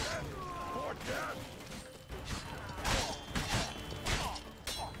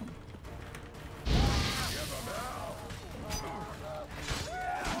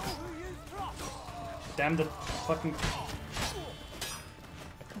 Damn the fucking...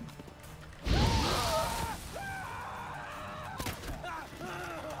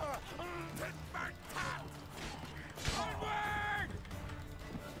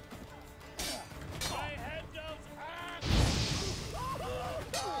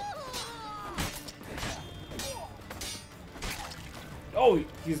 Oh,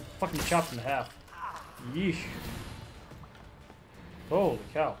 he's fucking chopped in half. Yeesh. Holy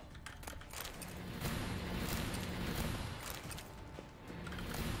cow.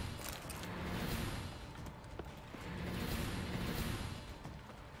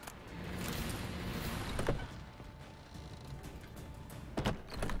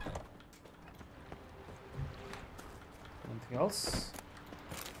 Anything else?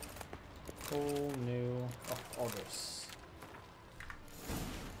 Whole new of others.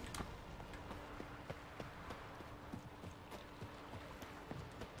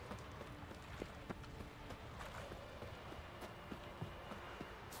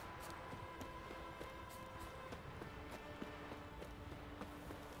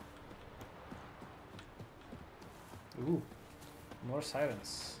 Ooh, more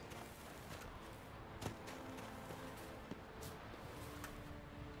sirens.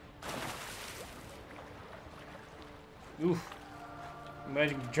 Oof.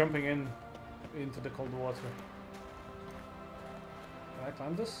 Imagine jumping into the cold water. Can I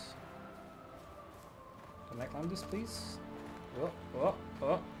climb this? Can I climb this, please? Oh.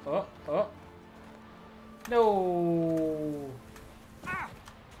 No!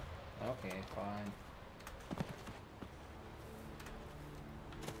 Okay, fine.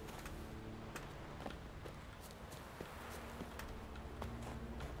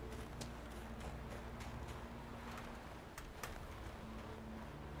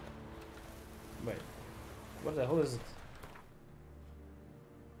 Where the hell is it?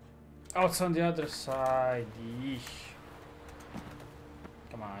 Oh, it's on the other side. Yeesh.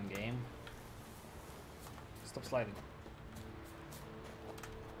 Come on, game. Stop sliding.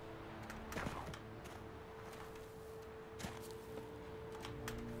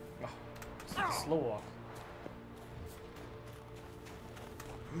 Oh, it's like a slow walk.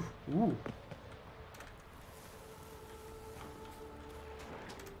 Ooh.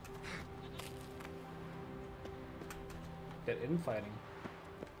 They're infighting.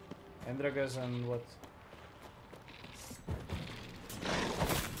 Endragas and what?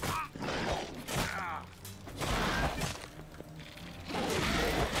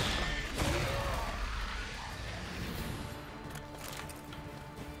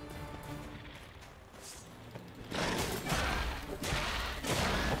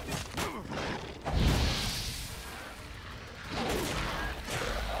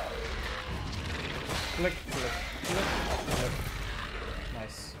 Click, click, click, click.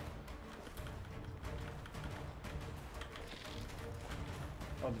 Nice.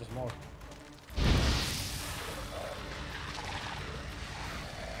 Oh, there's more.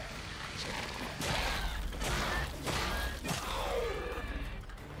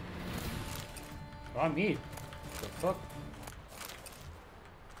 Oh, me. The fuck?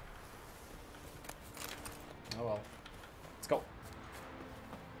 Oh well. Let's go.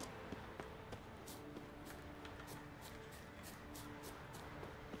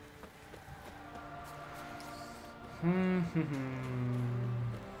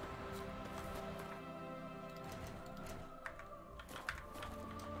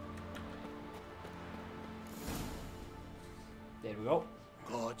 There we go.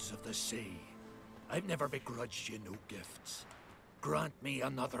 Gods of the sea, I've never begrudged you no gifts. Grant me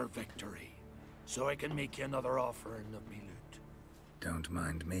another victory, so I can make you another offering of me loot. Don't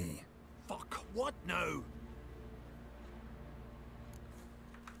mind me. Fuck, what now?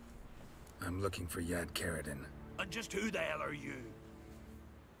 I'm looking for Yad Karadin, And just who the hell are you?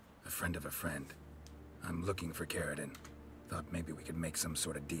 a friend of a friend. I'm looking for Karadin. Thought maybe we could make some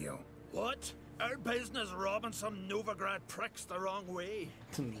sort of deal. What? Our business robbing some Novigrad pricks the wrong way?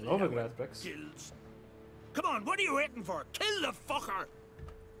 Novigrad pricks? Guilds. Come on, what are you waiting for? Kill the fucker!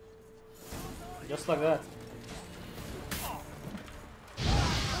 Just like that.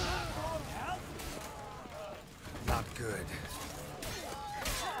 Not good.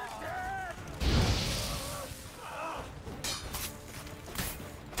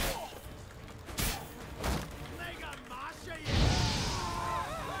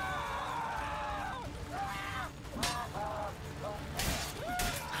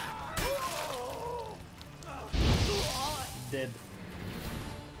 Dead.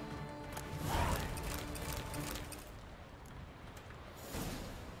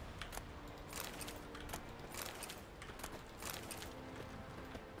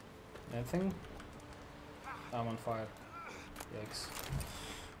 Anything? I'm on fire. Yikes.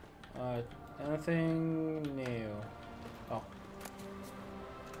 Alright, anything new? Oh.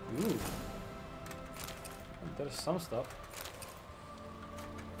 Ooh. There's some stuff.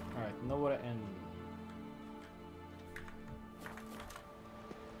 Alright, nowhere to end.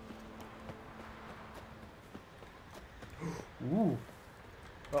 Ooh.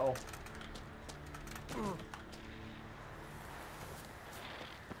 Uh-oh.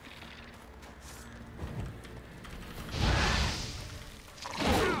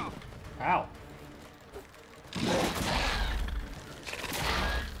 Ow.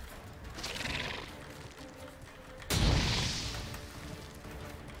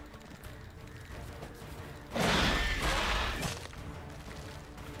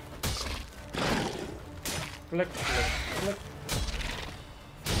 Click, click, click.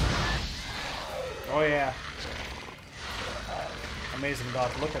 Oh yeah. Amazing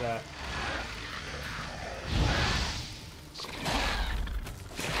dot, look at that.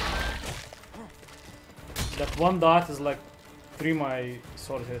 That one dot is like 3 my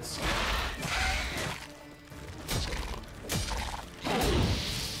sword hits.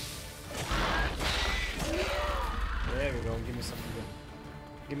 There we go, give me something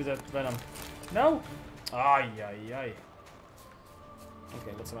good. Give me that venom. No! Ay, ay, ay.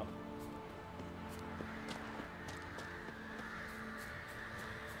 Okay, let's run.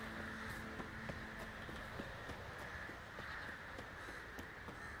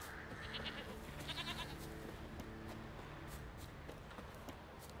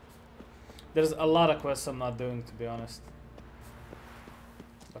 There's a lot of quests I'm not doing, to be honest.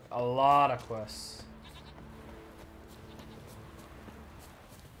 Like, a lot of quests.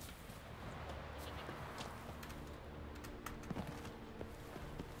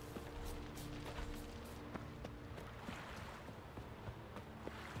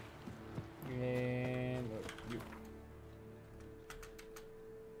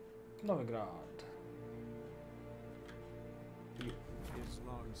 Novigrad. His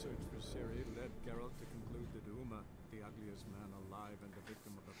long search for Ciri led Geralt to conclude that Uma, the ugliest man alive and the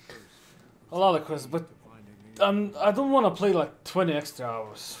victim of a curse. A lot of quests, but I don't want to play like 20 extra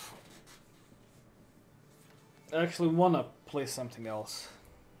hours. I actually want to play something else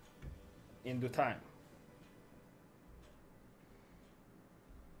in due time.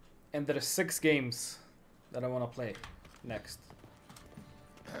 And there are 6 games that I want to play next.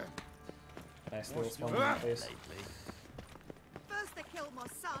 Nice little smile on my face. First they killed my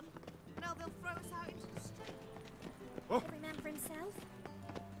son, now they'll throw us out into the street. Every man for himself?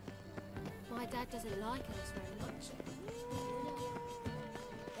 My dad doesn't like us very much.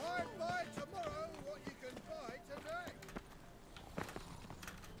 Buy tomorrow what you can buy today.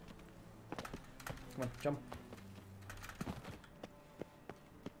 Come on, jump.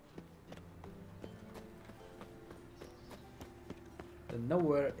 The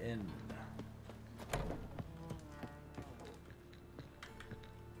Nowhere Inn.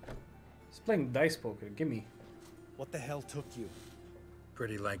 He's playing dice poker, gimme. What the hell took you?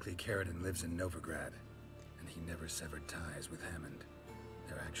 Pretty likely Carradine lives in Novigrad, and he never severed ties with Hammond.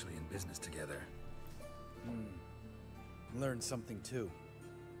 They're actually in business together. Learned something too.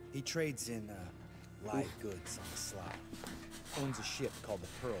 He trades in live goods on the sly. Owns a ship called the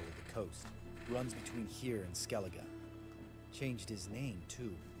Pearl of the Coast. Runs between here and Skellige. Changed his name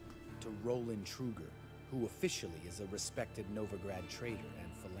too, to Roland Truger, who officially is a respected Novigrad trader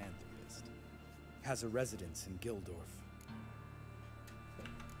and philanthropist. Has a residence in Gildorf.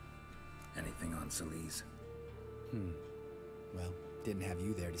 Anything on Celise? Well, didn't have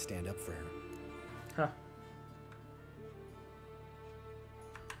you there to stand up for her. Huh.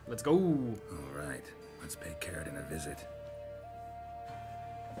 Let's go. All right, let's pay Carradine a visit.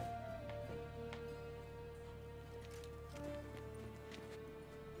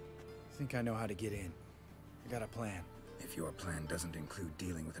 Think I know how to get in. I got a plan. If your plan doesn't include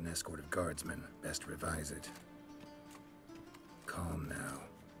dealing with an escort of guardsmen, best revise it. Calm now.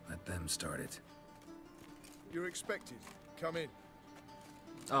 Let them start it. You're expected. Come in.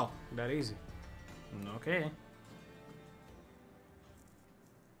 Oh, that easy. Okay.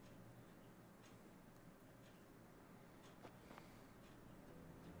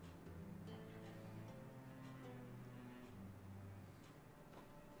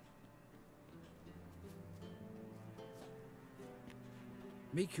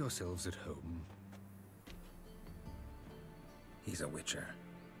 Make yourselves at home. He's a witcher.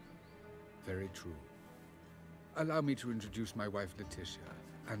 Very true. Allow me to introduce my wife, Letitia,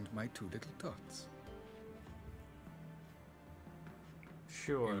 and my 2 little tots.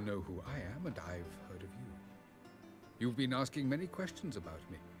 Sure. You know who I am, and I've heard of you. You've been asking many questions about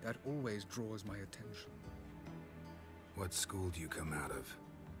me. That always draws my attention. What school do you come out of?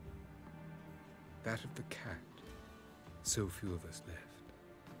 That of the cat. So few of us left.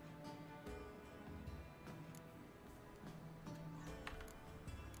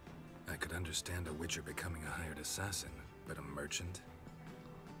 I could understand a witcher becoming a hired assassin, but a merchant?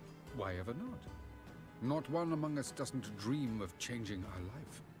 Why ever not? Not one among us doesn't dream of changing our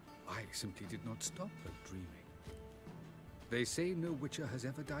life. I simply did not stop her dreaming. They say no witcher has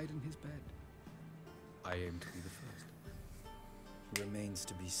ever died in his bed. I aim to be the first. Remains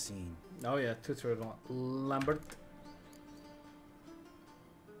to be seen. Oh yeah, Tutor Lambert.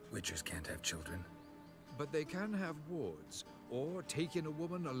 Witchers can't have children. But they can have wards, or take in a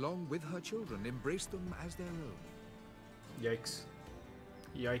woman along with her children, embrace them as their own. Yikes.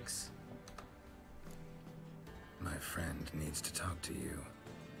 Yikes. My friend needs to talk to you.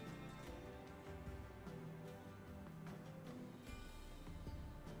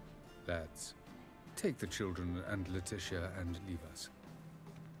 Lads, take the children and Letitia and leave us.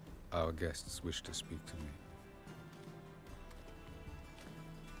 Our guests wish to speak to me.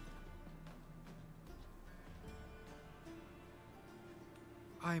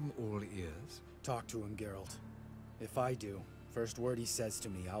 I'm all ears. Talk to him, Geralt. If I do, first word he says to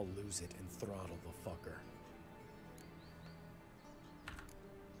me, I'll lose it and throttle the fucker.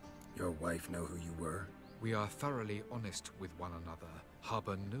 Your wife know who you were? We are thoroughly honest with one another,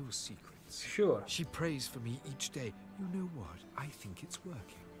 harbor no secrets. Sure. She prays for me each day. You know what? I think it's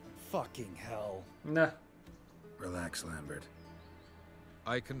working. Fucking hell. Nah. Relax, Lambert.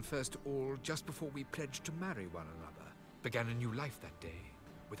 I confessed all just before we pledged to marry one another. Began a new life that day,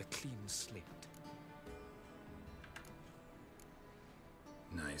 with a clean slate.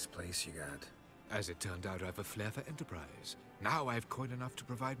 Nice place you got. As it turned out, I have a flair for enterprise. Now I have coin enough to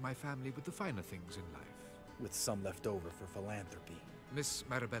provide my family with the finer things in life. With some left over for philanthropy. Miss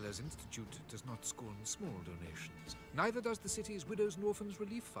Marabella's institute does not scorn small donations. Neither does the city's Widows and Orphans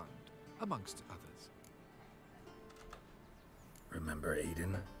Relief Fund, amongst others. Remember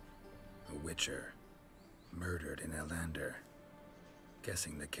Aiden? A witcher. Murdered in Elander.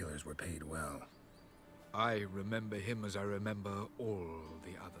 Guessing the killers were paid well. I remember him as I remember all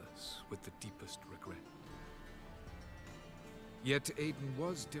the others, with the deepest regret. Yet Aiden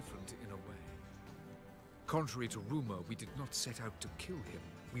was different in a way. Contrary to rumor, we did not set out to kill him.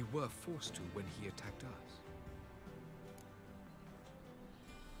 We were forced to when he attacked us.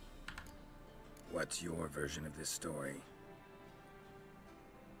 What's your version of this story?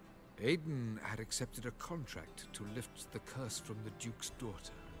 Aiden had accepted a contract to lift the curse from the Duke's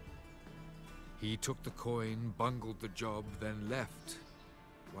daughter. He took the coin, bungled the job, then left,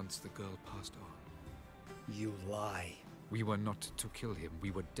 once the girl passed on. You lie. We were not to kill him,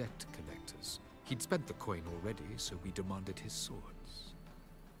 we were debt collectors. He'd spent the coin already, so we demanded his swords.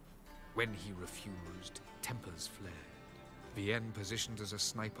 When he refused, tempers flared. Vienne, positioned as a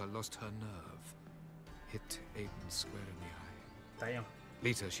sniper, lost her nerve. Hit Aiden square in the eye. Damn.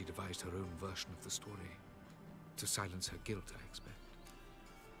 Later, she devised her own version of the story. To silence her guilt, I expect.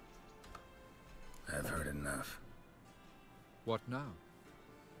 I've heard enough. What now?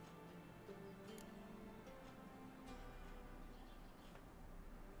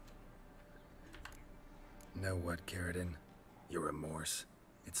 Know what, Carradine? Your remorse?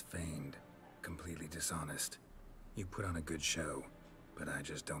 It's feigned. Completely dishonest. You put on a good show, but I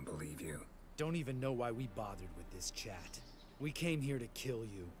just don't believe you. Don't even know why we bothered with this chat. We came here to kill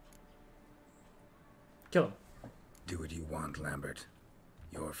you. Kill him. Do what you want, Lambert.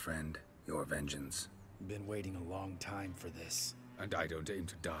 Your friend, your vengeance. Been waiting a long time for this. And I don't aim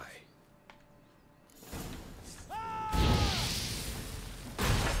to die.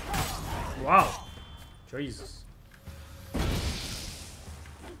 Wow. Jesus.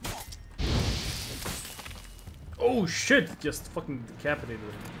 Oh shit! Just fucking decapitated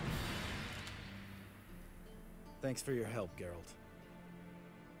him. Thanks for your help, Geralt.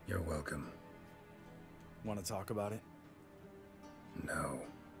 You're welcome. Want to talk about it? No.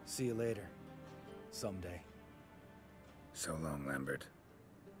 See you later. Someday. So long, Lambert.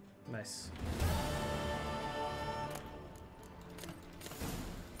 Nice.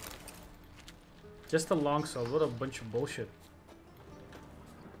 Just a longsword, what a bunch of bullshit.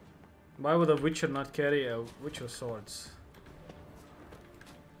 Why would a witcher not carry a witcher swords?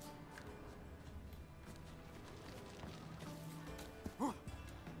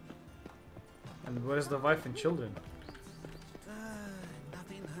 And where's the wife and children?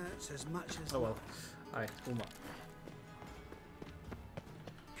 Nothing hurts as much as... Oh well. Alright, Uma.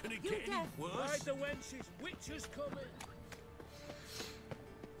 Can it get any worse? Ride the wenches, witches coming!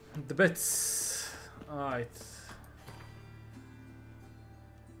 The bits. Alright.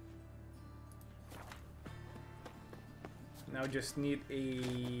 Now just need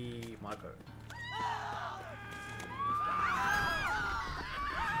a marker.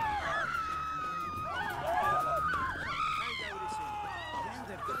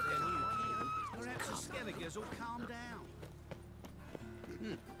 Perhaps the Skelligers will calm down.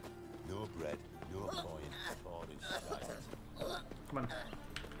 No bread, no coin, all is silent. Come on.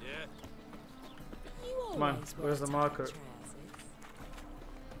 Yeah. Come on, where's the marker?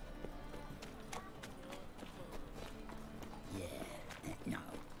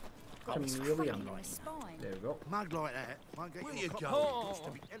 Chameleon. There we go. Mug like that won't get you a go?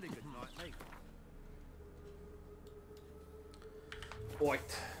 To be elegant like me.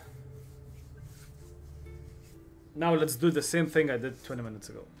 Right. Now let's do the same thing I did 20 minutes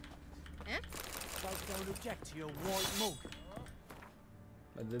ago. Don't object to your white mug.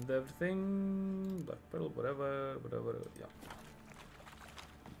 I did everything. Black pearl, whatever, yeah.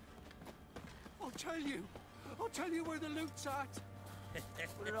 I'll tell you where the loot's at.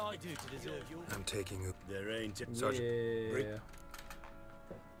 What did I do to deserve you? I'm taking you. There ain't a Sergeant. Yeah.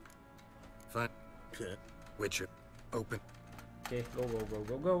 Fine. Witcher. Open. Okay,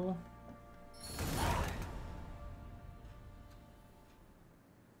 go.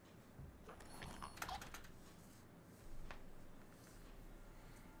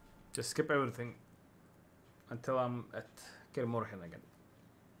 Just skip everything until I'm at Kermorhen again.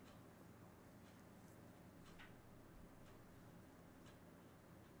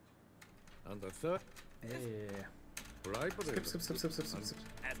 And the third? Yeah. Right, but Skip.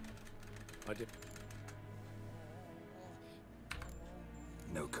 I did.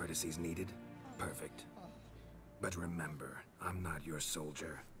 No courtesies needed? Perfect. But remember, I'm not your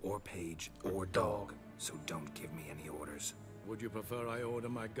soldier, or page, or dog, so don't give me any orders. Would you prefer I order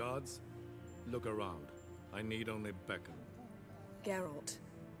my guards? Look around. I need only beckon. Geralt.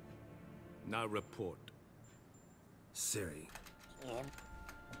 Now report. Ciri.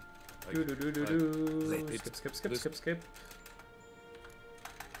 Do do do do do. Skip.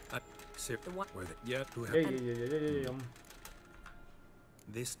 Ciri. The one. Where the Yeah. Who Yeah.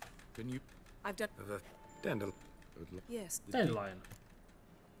 This can you I've done. of a dandel. Yes. Dandelion.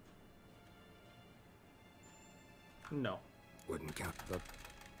 No. Wouldn't count.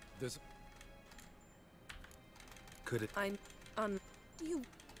 This. Could it? I'm on. Do you?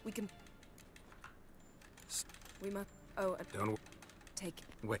 We can. We must. Oh, Don't take.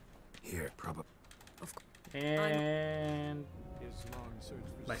 wait. Here, probably. Of course. And His long search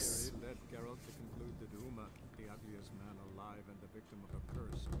for nice. Ciri led Geralt to conclude that Uma, the ugliest man alive and the victim of a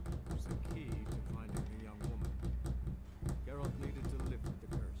curse, was the key to finding the young woman. Geralt needed to lift the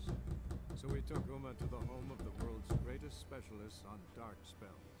curse, so he took Uma to the home of the world's greatest specialist on dark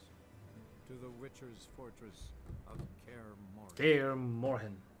spells, to the Witcher's fortress of Kaer Morhen. Kaer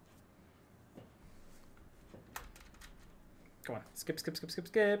Morhen. Come on. Skip.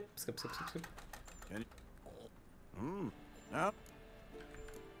 No.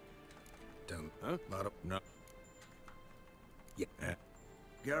 Don't. Huh? Not up. No. Yeah.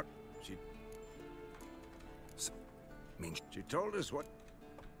 Ger, she told us what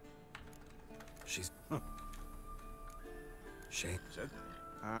She's. She said.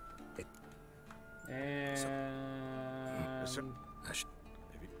 And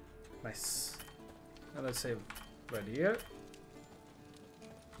Maybe. nice. And let's save right here.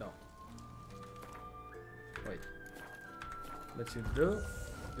 No. Wait. Let you do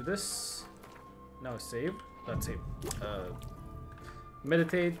this. Now save. Let's save.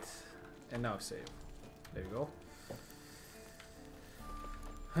 Meditate, and now save. There you go.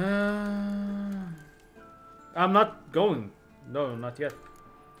 I'm not going. No, not yet.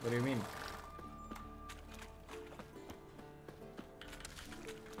 What do you mean?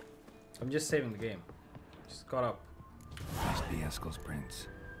 I'm just saving the game. Just caught up. Must be Eskel's prince.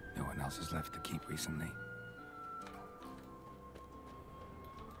 No one else has left the keep recently.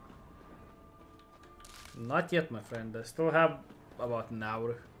 Not yet, my friend. I still have about an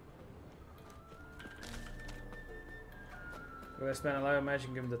hour. Greatest man alive,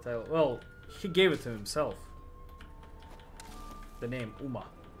 imagine give him the title. Well, he gave it to himself. The name Uma.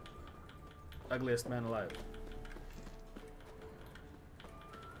 Ugliest man alive.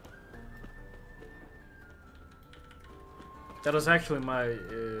 That was actually my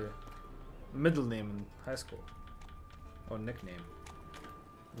middle name in high school. Or nickname.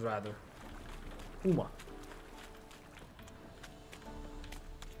 Rather. Uma.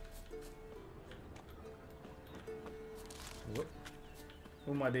 Whoop.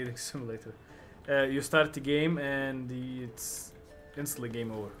 Uma dating simulator. You start the game and it's instantly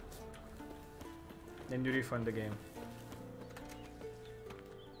game over. Then you refund the game.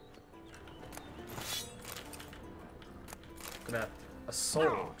 Look at that. A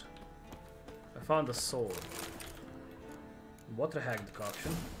sword. I found a sword. Water hack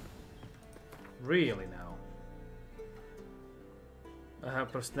decoction. Really now? I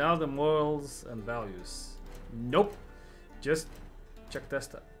have personality, morals, and values. Nope. Just check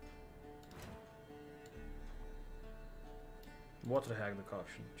test that. Water hack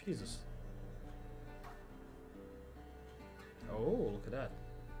decoction. Jesus. Oh, look at that.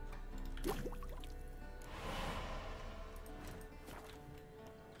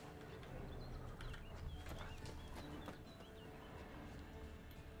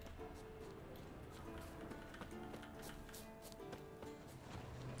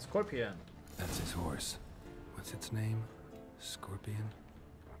 Scorpion. That's his horse. What's its name? Scorpion?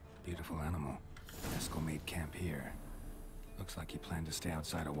 Beautiful animal. Eskel made camp here. Looks like he planned to stay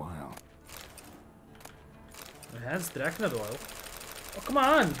outside a while. Enhanced Drachnid oil. Oh, come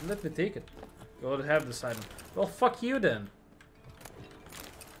on! Let me take it. You already have this item. Well, fuck you then.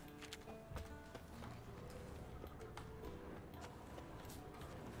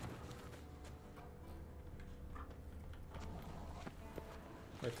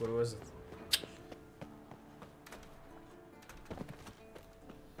 Wait, where was it?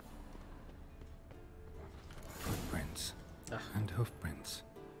 Footprints. And hoofprints.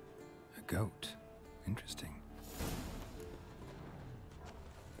 A goat. Interesting.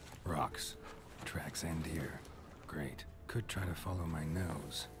 Rocks. Tracks end here. Great. Could try to follow my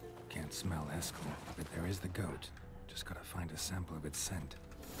nose. Can't smell Eskel, but there is the goat. Just gotta find a sample of its scent.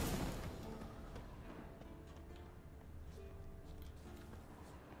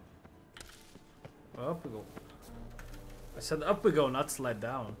 Up we go. I said up we go, not slide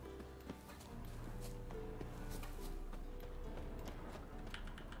down.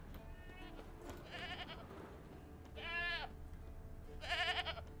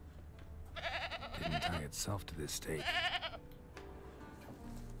 mistake.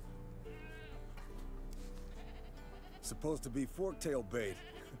 Supposed to be forktail bait.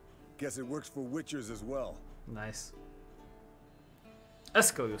 Guess it works for witchers as well. Nice. Let's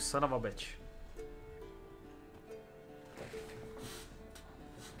go, you son of a bitch.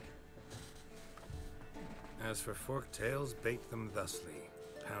 As for forktails, bait them thusly.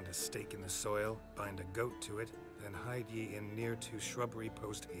 Pound a stake in the soil, bind a goat to it, then hide ye in near to shrubbery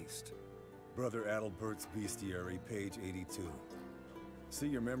post haste. Brother Adalbert's Bestiary, page 82. See,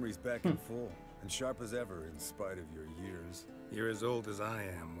 your memory's back in full, and sharp as ever in spite of your years. You're as old as I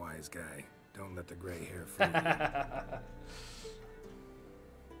am, wise guy. Don't let the gray hair fool you.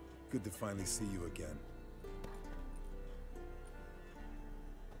 Good to finally see you again.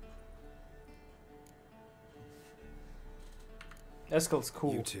 Eskel's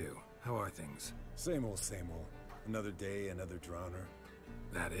cool. You too. How are things? Same old, same old. Another day, another drowner.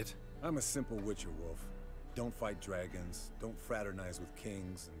 That it? I'm a simple witcher wolf. Don't fight dragons, don't fraternize with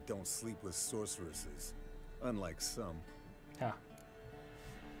kings, and don't sleep with sorceresses. Unlike some. Huh.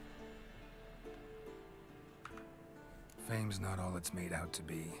 Fame's not all it's made out to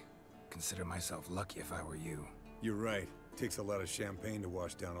be. Consider myself lucky if I were you. You're right. Takes a lot of champagne to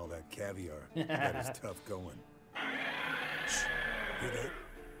wash down all that caviar. That is tough going. Shh. Hear that?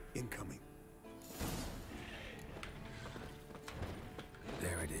 Incoming.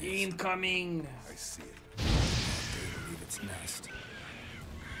 There it is. Incoming! I see it. They leave its nest.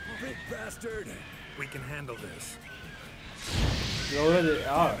 Big bastard! We can handle this. You already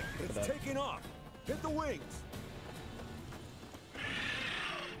are. It's taking off! Hit the wings!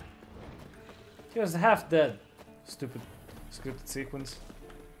 He was half dead. Stupid scripted sequence.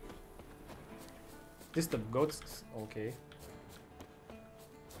 This the goats. Okay.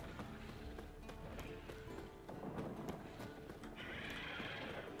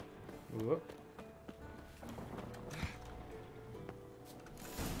 Whoop.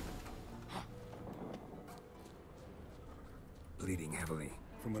 Bleeding heavily.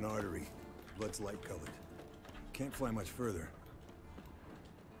 From an artery. Blood's light colored. Can't fly much further.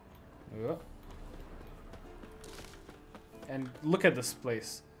 Whoop. And look at this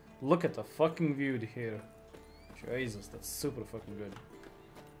place. Look at the fucking view here. Jesus, that's super fucking good.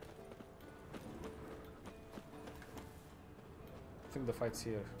 I think the fight's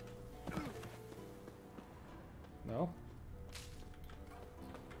here. No?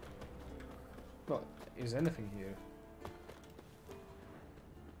 Well, is anything here?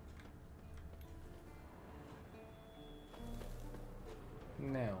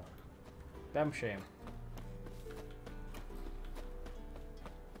 No. Damn shame.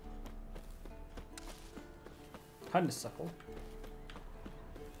 Honeysuckle.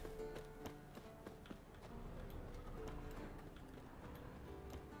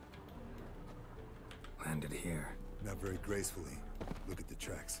 Landed here. Not very gracefully. Look at the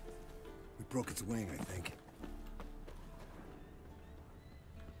tracks. We broke its wing, I think.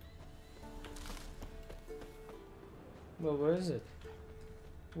 Well, where is it?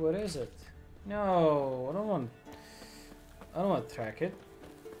 Where is it? No, I don't want to track it.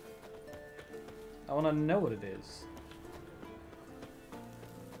 I want to know what it is.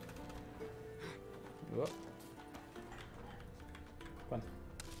 Whoa. Come on.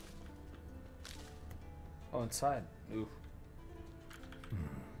 Oh, inside. Ooh.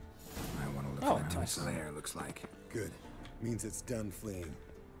 I want to look fled to its lair, looks like. Good. Means it's done fleeing.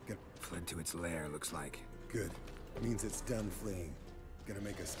 Fled to its lair, looks like. Good. Means it's done fleeing. Gonna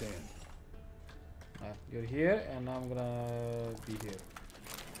make a stand. You're here, and I'm gonna be here.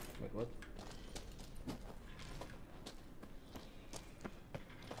 Wait, what?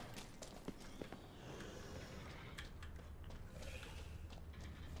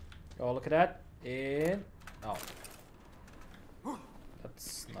 Oh, look at that. And... oh.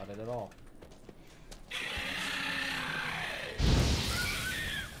 That's not it at all.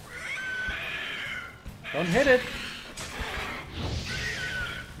 Don't hit it!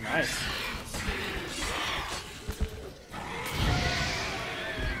 Nice.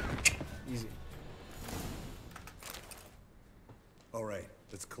 Easy. Alright,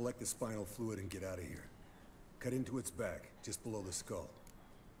 let's collect the spinal fluid and get out of here. Cut into its back, just below the skull.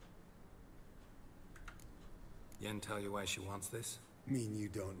 Yen tell you why she wants this? Mean you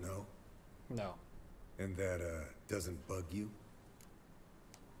don't know? No. And that, doesn't bug you?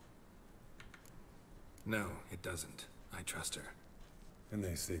 No, it doesn't. I trust her. And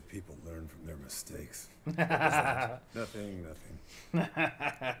they say people learn from their mistakes. What was that? Nothing.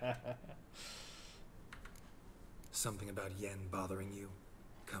 Something about Yen bothering you?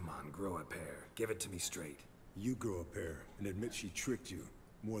 Come on, grow a pair. Give it to me straight. You grow a pair and admit she tricked you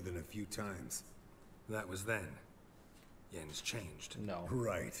more than a few times. That was then. Yen's changed. No.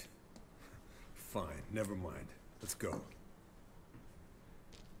 Right. Fine, never mind. Let's go.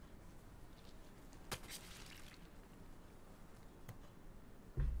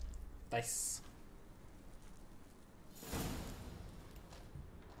 Nice.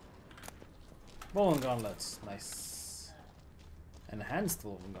 Bowling gauntlets. Nice. Enhanced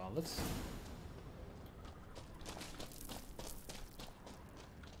bowling gauntlets.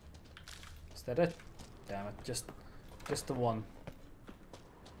 Is that it? Damn it. Just the one.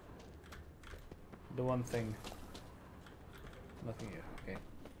 The one thing. Nothing here. Okay.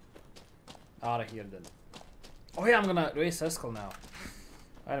 Out of here then. Oh yeah, I'm gonna race Eskel now.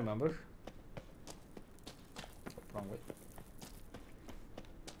 I remember. Oh, wrong way.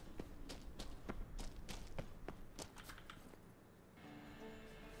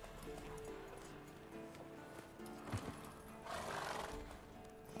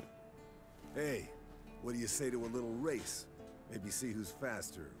 Hey, what do you say to a little race? Maybe see who's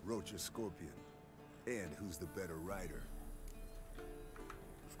faster, Roach or Scorpion. And who's the better rider.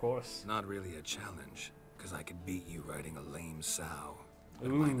 Of course. Not really a challenge, because I could beat you riding a lame sow. But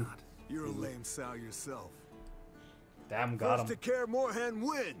Ooh. why not? You're a lame sow yourself. Damn, got him. First to care Moorhen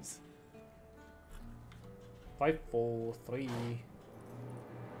wins! 5, 4, 3.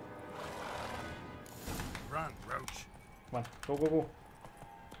 Run, Roach. Come on, go, go, go.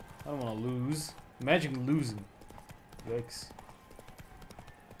 I don't want to lose. Imagine losing. Yikes.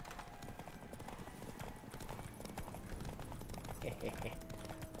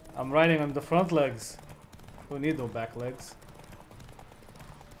 I'm riding on the front legs. Who need no back legs?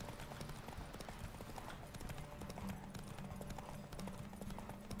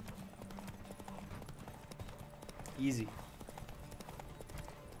 Easy.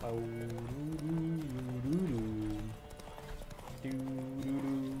 Slow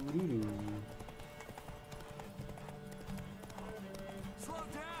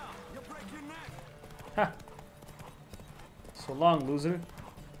down! You'll break your neck! Ha! So long, loser.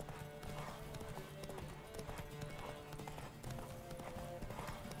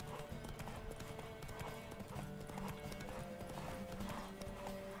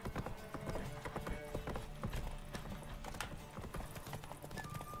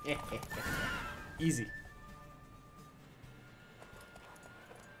 Easy.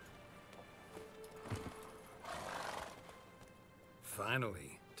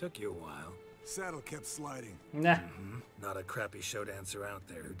 Finally. Took you a while. Saddle kept sliding. Nah. Not a crappy show dancer out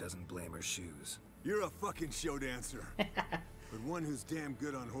there who doesn't blame her shoes. You're a fucking show dancer. But one who's damn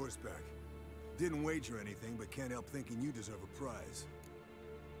good on horseback. Didn't wager anything, but can't help thinking you deserve a prize.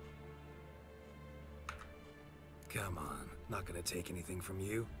 Come on. Not gonna take anything from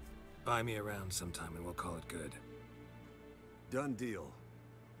you. Buy me around sometime and we'll call it good. Done deal.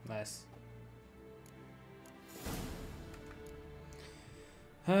 Nice.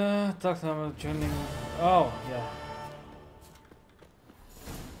 Talk to him about joining. Oh, yeah.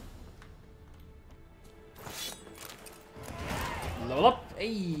 Level up.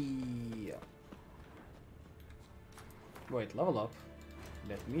 Hey. Wait, level up.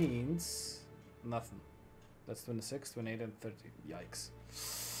 That means nothing. That's 26, 28, and 30. Yikes.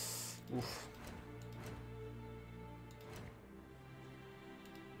 Oof.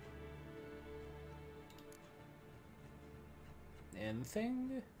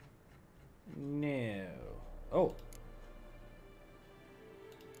 Anything? No. Oh.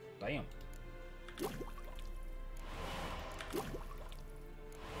 Damn.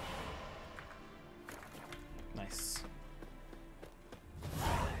 Nice.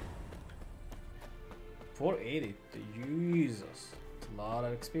 480. Jesus. It's a lot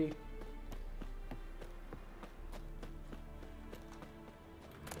of XP.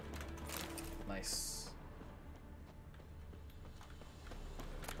 Nice.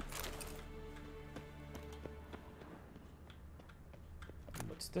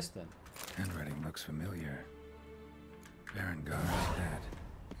 What's this then? Handwriting looks familiar. Berengar is dead.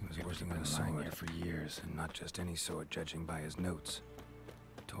 He was working with a sword for years, and not just any sword, judging by his notes.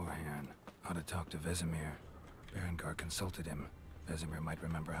 Torhan ought to talk to Vesemir. Berengar consulted him. Vesemir might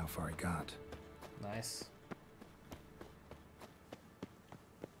remember how far he got. Nice.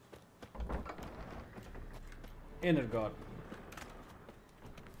 Inner God.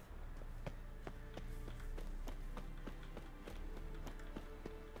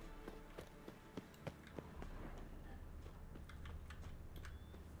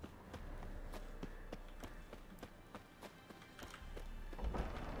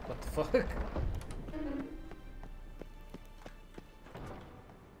 What the fuck?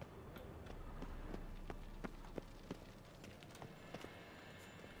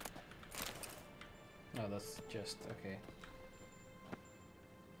 chest. Okay.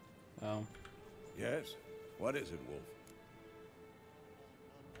 Yes? What is it, Wolf?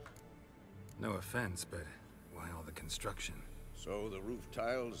 No offense, but why all the construction? So the roof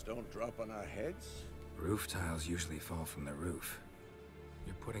tiles don't drop on our heads? Roof tiles usually fall from the roof.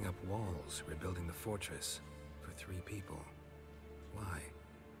 You're putting up walls, rebuilding the fortress for 3 people. Why?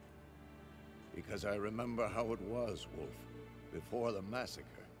 Because I remember how it was, Wolf, before the massacre.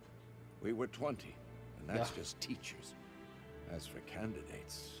 We were 20, and that's just teachers. As for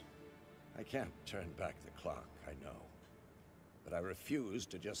candidates, I can't turn back the clock, I know. But I refuse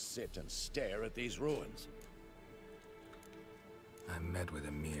to just sit and stare at these ruins. I met with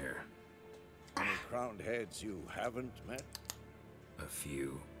Emir. Any crowned heads you haven't met? A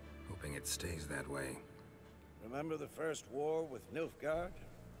few, hoping it stays that way. Remember the first war with Nilfgaard?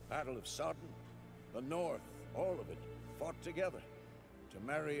 Battle of Sodden? The North, all of it, fought together.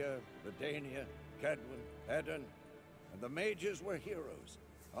 Temeria, Redania, Kedwin, Edirn, and the mages were heroes.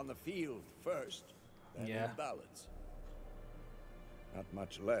 On the field first, then in ballads. Not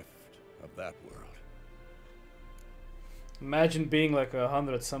much left of that world. Imagine being like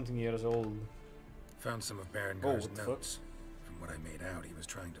 100-something years old. Found some of Berengar's notes. From what I made out, he was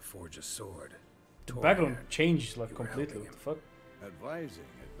trying to forge a sword. The background changed like completely. What the fuck? Advising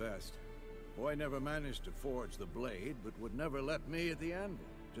at best. Boy never managed to forge the blade, but would never let me at the anvil.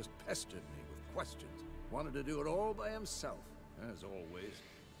 Just pestered me with questions. Wanted to do it all by himself, as always.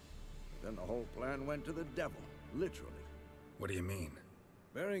 Then the whole plan went to the devil, literally. What do you mean?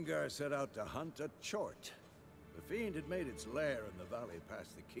 Berengar set out to hunt a chort. The fiend had made its lair in the valley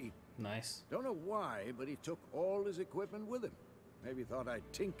past the keep. Nice. Don't know why, but he took all his equipment with him. Maybe thought I'd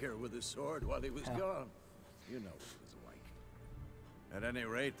tinker with his sword while he was gone. You know what it was like. At any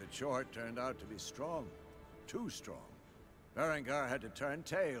rate, the chort turned out to be strong. Too strong. Berengar had to turn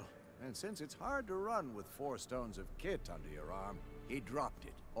tail. And since it's hard to run with 4 stones of kit under your arm, he dropped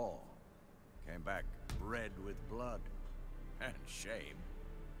it all. Came back red with blood. And shame.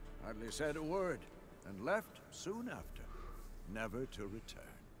 Hardly said a word. And left soon after. Never to return.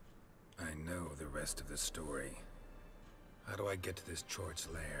 I know the rest of the story. How do I get to this chort's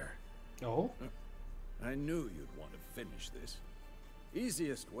lair? Oh? I knew you'd want to finish this.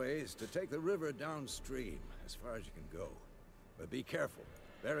 Easiest way is to take the river downstream, as far as you can go. But be careful.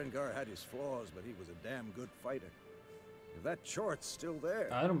 Berengar had his flaws, but he was a damn good fighter. If that chort's still there,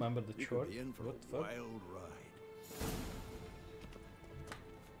 I remember the you chort. could be in for a wild ride.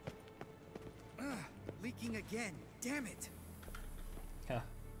 Leaking again. Damn it.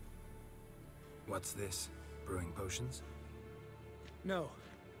 What's this? Brewing potions? No.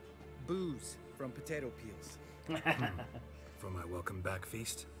 Booze from potato peels. For my welcome back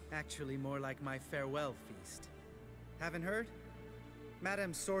feast? Actually, more like my farewell feast. Haven't heard?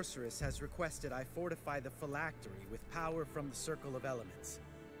 Madame Sorceress has requested I fortify the phylactery with power from the Circle of Elements.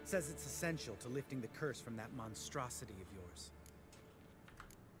 Says it's essential to lifting the curse from that monstrosity of yours.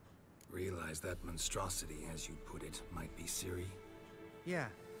 Realize that monstrosity, as you put it, might be Ciri? Yeah,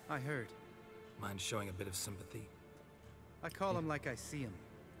 I heard. Mind showing a bit of sympathy? I call him like I see him.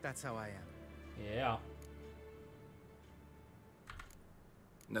 That's how I am. Yeah.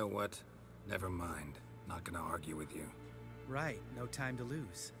 Know what? Never mind. Not gonna argue with you. Right, no time to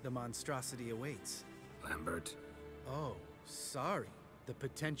lose. The monstrosity awaits. Lambert. Oh, sorry. The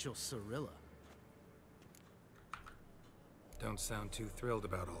potential Cirilla. Don't sound too thrilled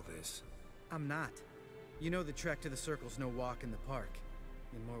about all this. I'm not. You know the trek to the Circle's no walk in the park.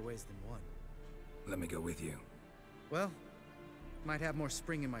 In more ways than one. Let me go with you. Well, might have more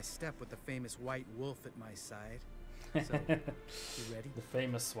spring in my step with the famous white wolf at my side. So, you ready? The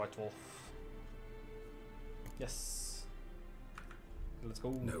famous white wolf. Yes. Let's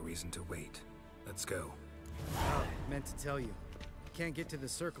go. No reason to wait. Let's go. Oh, meant to tell you. Can't get to the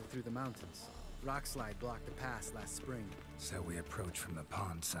Circle through the mountains. Rockslide blocked the pass last spring. So we approach from the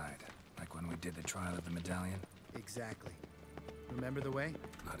pond side, like when we did the trial of the medallion? Exactly. Remember the way?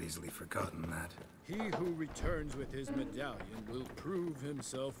 Not easily forgotten, that. He who returns with his medallion will prove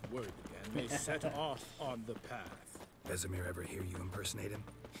himself worthy and may set off on the path. Vesemir ever hear you impersonate him?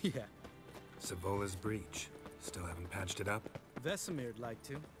 Yeah. Savola's breach. Still haven't patched it up? Vesemir'd like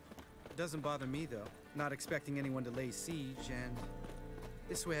to. Doesn't bother me, though. Not expecting anyone to lay siege, and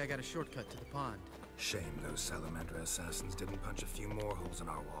this way I got a shortcut to the pond. Shame those Salamandra assassins didn't punch a few more holes in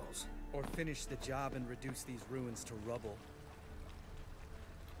our walls. Or finish the job and reduce these ruins to rubble.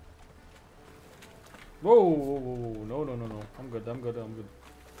 Whoa, whoa, whoa, whoa. No, no, no, no. I'm good, I'm good, I'm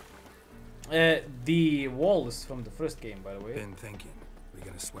good. The wall is from the first game, by the way. Been thinking. We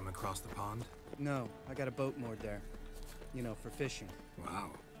gonna swim across the pond? No, I got a boat moored there. You know, for fishing.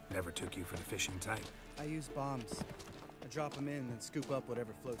 Wow. Never took you for the fishing type. I use bombs. I drop them in and scoop up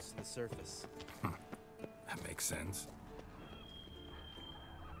whatever floats to the surface. That makes sense.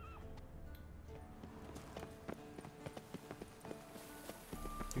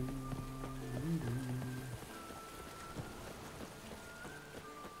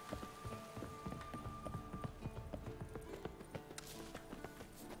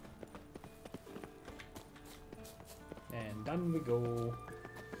 And down we go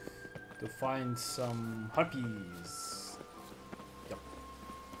to find some harpies. Yep.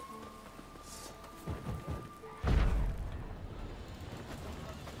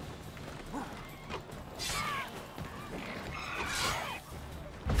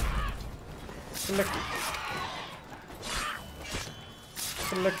 Select.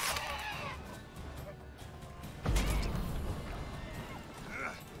 Select.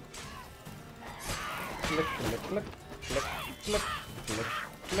 Click, click, click, click, click, click,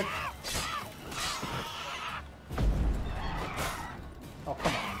 click. Oh,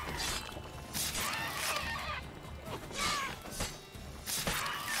 come on.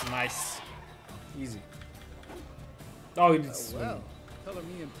 Nice. Easy. Oh, it's well. Color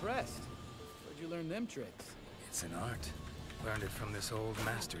me impressed. Where'd you learn them tricks? It's an art. Learned it from this old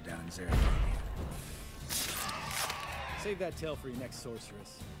master down in Zara. Save that tale for your next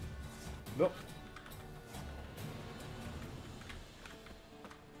sorceress. Nope.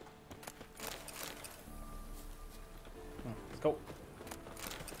 Let's go.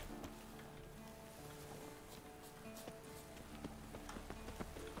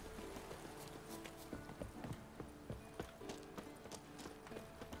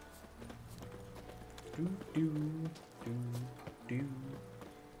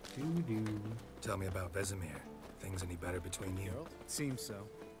 Tell me about Vesemir. Things any better between you? Seems so.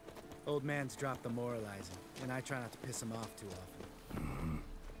 Old man's dropped the moralizing, and I try not to piss him off too often.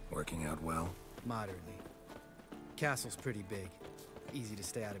 Working out well? Moderately. Castle's pretty big. Easy to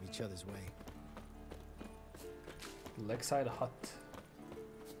stay out of each other's way. Lakeside hut.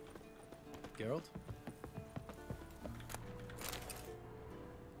 Geralt?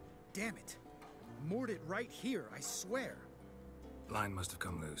 Damn it! Moored it right here, I swear. Line must have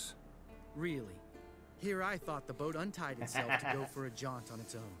come loose. Really? Here I thought the boat untied itself to go for a jaunt on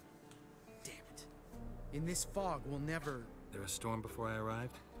its own. Damn it. In this fog, we'll never... There a storm before I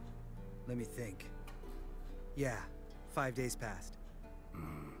arrived? Let me think. Yeah, 5 days passed.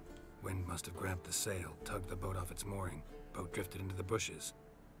 Wind must have grabbed the sail, tugged the boat off its mooring. Boat drifted into the bushes.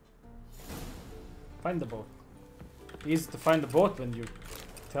 Find the boat. Easy to find the boat when you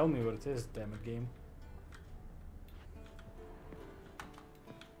tell me where it is, damn it, game.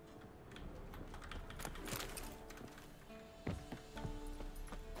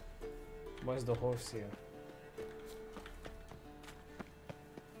 Why is the horse here?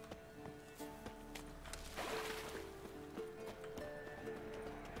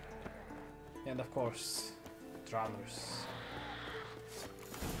 And of course, travelers.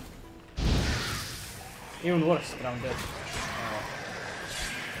 Even worse, drowned dead.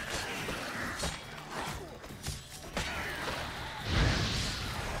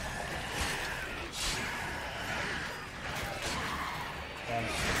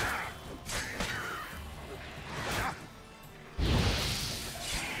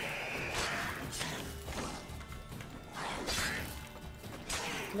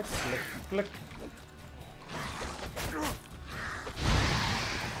 Click, click, click.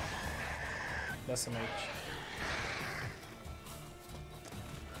 That's an H.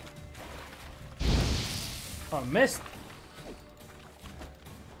 Oh, missed.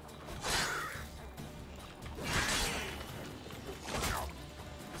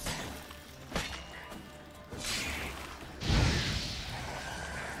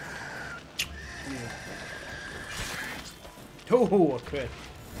 Oh, a crit.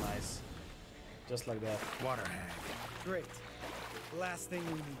 Nice. Just like that. Water hag. Great. Last thing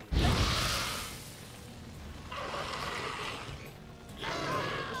we needed.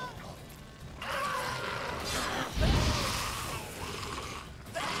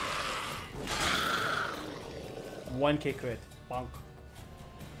 One K crit. Bonk.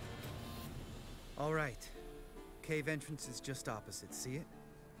 All right. Cave entrance is just opposite. See it?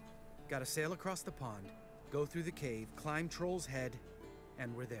 Gotta sail across the pond, go through the cave, climb Troll's Head,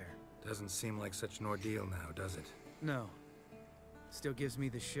 and we're there. Doesn't seem like such an ordeal now, does it? No. Still gives me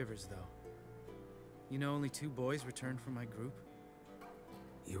the shivers, though. You know, only 2 boys returned from my group?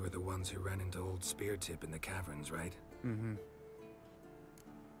 You were the ones who ran into old Speartip in the caverns, right? Mm-hmm.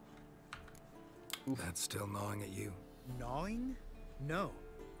 That's still gnawing at you? Gnawing? No.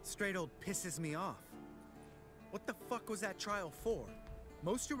 Straight old pisses me off. What the fuck was that trial for?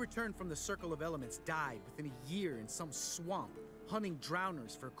 Most who returned from the Circle of Elements died within a year in some swamp, hunting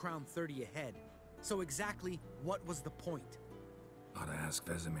drowners for Crown 30 a head. So exactly what was the point? Ought to ask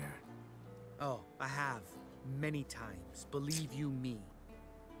Vesemir. Oh, I have. Many times, believe you me.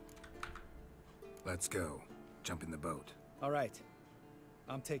 Let's go. Jump in the boat. All right.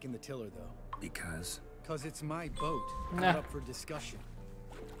 I'm taking the tiller, though. Because? Because it's my boat. Not up for discussion.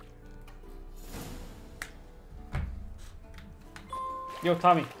 Yo,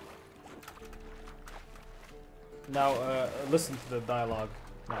 Tommy. Now, listen to the dialogue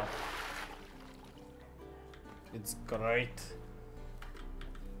now. It's great.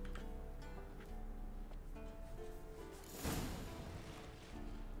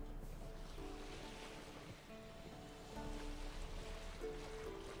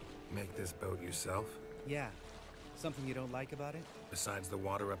 Make this boat yourself? Yeah. Something you don't like about it? Besides the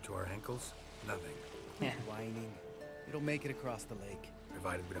water up to our ankles? Nothing. Whining. It'll make it across the lake.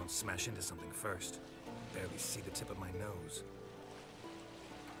 Provided we don't smash into something first. Barely see the tip of my nose.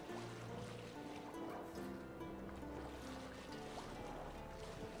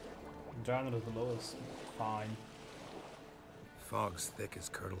 Drowned at the lowest. Fine. Fog's thick as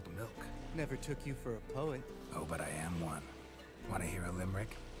curdled milk. Never took you for a poet. Oh, but I am one. Want to hear a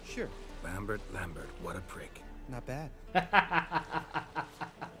limerick? Sure. Lambert, Lambert, what a prick. Not bad.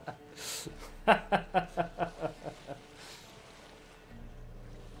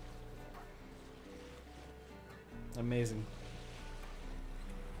 Amazing.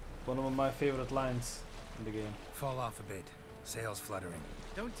 One of my favorite lines in the game. Fall off a bit. Sails fluttering.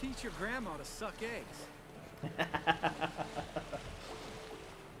 Don't teach your grandma to suck eggs.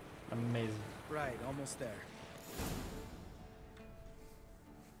 Amazing. Right, almost there.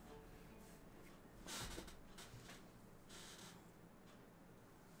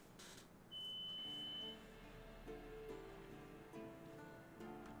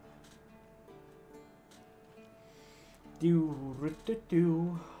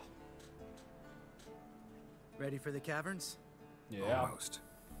 Do. Ready for the caverns? Yeah. Almost.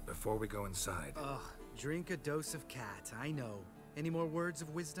 Before we go inside. Ugh, drink a dose of cat, I know. Any more words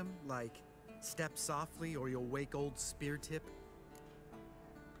of wisdom? Like, step softly or you'll wake old Spear Tip?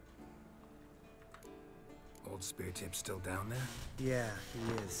 Old Spear Tip's still down there? Yeah, he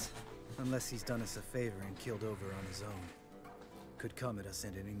is. Unless he's done us a favor and keeled over on his own. Could come at us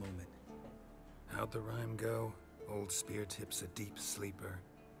at any moment. How'd the rhyme go? Old Spear Tip's a deep sleeper.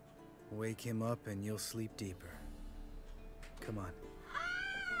 Wake him up and you'll sleep deeper. Come on.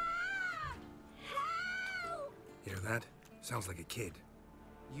 Hear that? Sounds like a kid.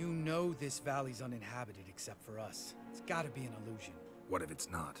 You know this valley's uninhabited except for us. It's gotta be an illusion. What if it's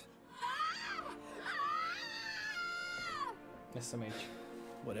not? SMH.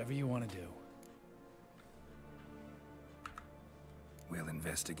 Whatever you want to do. We'll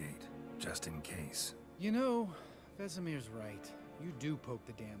investigate, just in case. You know, Vesemir's right. You do poke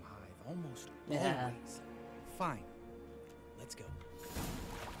the damn hive, almost always. Fine. Let's go.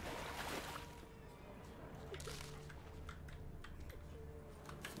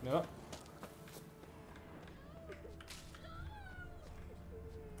 Yep.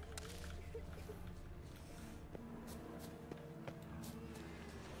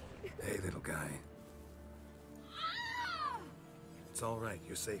 Hey, little guy. It's all right.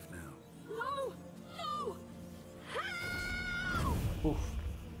 You're safe now. No! No! Oof.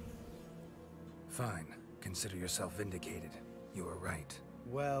 Fine. Consider yourself vindicated. You were right.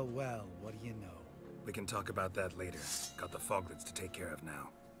 Well, well, what do you know? We can talk about that later. Got the foglets to take care of now.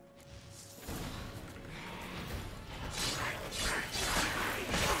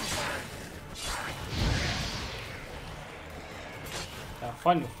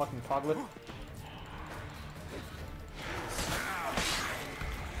 Fun, you fucking foglet.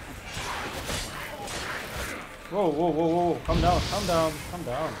 Whoa, whoa, whoa, whoa. Calm down, calm down, calm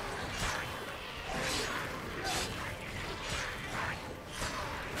down.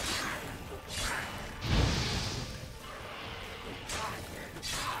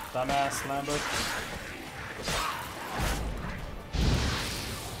 Dumbass Lambert.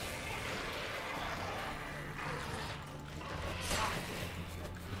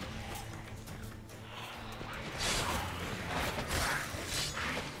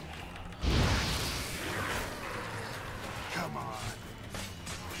 Come on.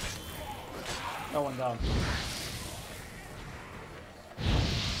 No one down.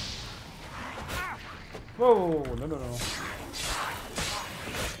 Whoa, no, no, no.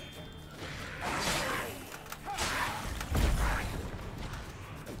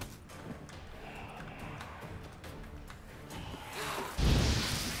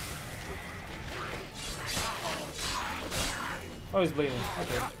 Oh, he's bleeding.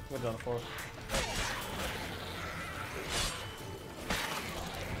 Okay, we're done for.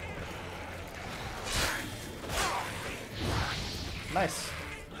 Nice.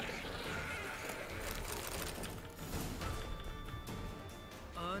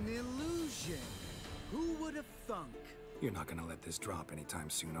 An illusion. Who would have thunk? You're not gonna let this drop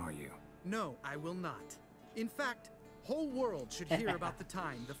anytime soon, are you? No, I will not. In fact, whole world should hear about the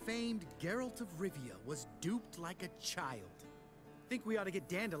time the famed Geralt of Rivia was duped like a child. Think we ought to get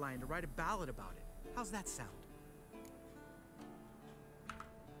Dandelion to write a ballad about it. How's that sound?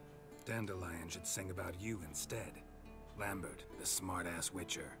 Dandelion should sing about you instead. Lambert, the smart-ass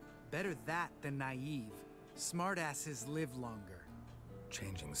witcher. Better that than naive. Smartasses live longer.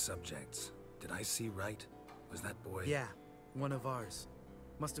 Changing subjects. Did I see right? Was that boy? Yeah, one of ours.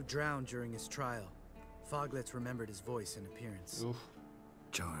 Must have drowned during his trial. Foglets remembered his voice and appearance. Oof.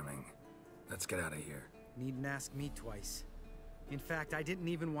 Charming. Let's get out of here. Needn't ask me twice. In fact, I didn't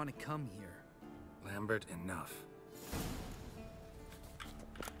even want to come here. Lambert, enough.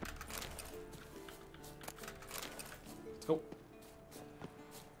 Let's go.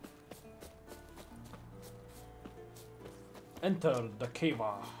 Enter the cave.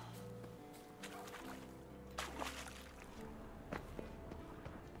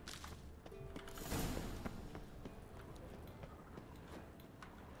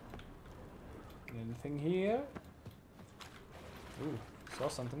 Anything here? Ooh, saw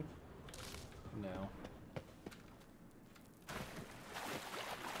something. No.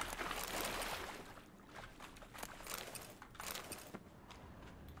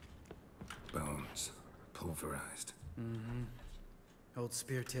 Bones. Pulverized. Mm-hmm. Old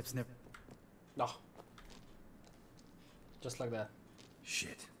spear tips never... No. Just like that.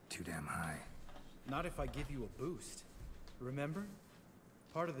 Shit. Too damn high. Not if I give you a boost. Remember?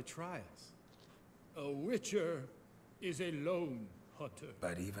 Part of the trials. A witcher is a lone hunter.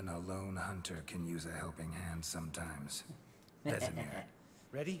 But even a lone hunter can use a helping hand sometimes. Vesemir.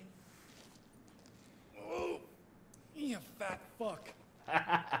 Ready? Oh, you fat fuck.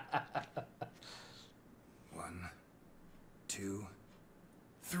 1, 2,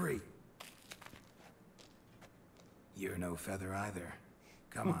 3. You're no feather either.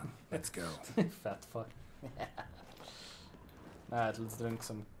 Come on, let's go. Fat fuck. Alright, let's drink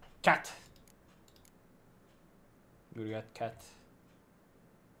some cat. We got cat.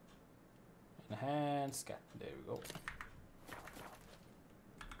 Enhance cat. There we go.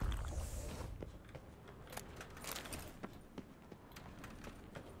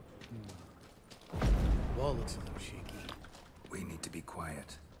 Wall looks a little shaky. We need to be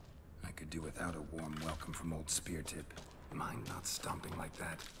quiet. I could do without a warm welcome from old Speartip. Mind not stomping like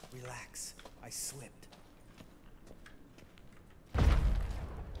that. Relax. I slipped.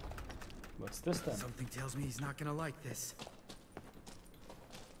 What's this then? Something tells me he's not gonna like this.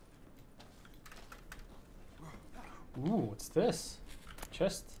 Ooh, what's this?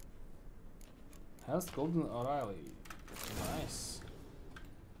 Chest. Has golden O'Reilly. Nice.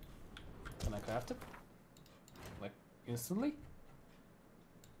 Can I craft it? Like, instantly?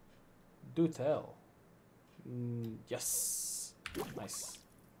 Do tell. Yes. Nice.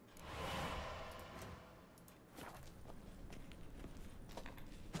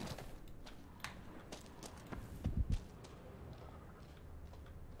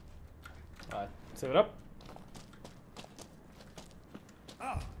 Alright, save it up.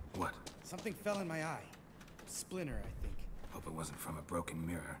 Ah! What? Something fell in my eye. Splinter, I think. Hope it wasn't from a broken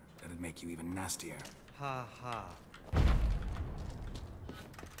mirror. That'd make you even nastier. Ha ha.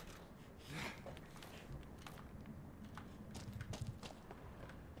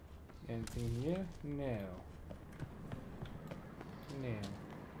 Anything here? No. No.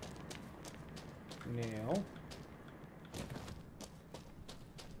 No.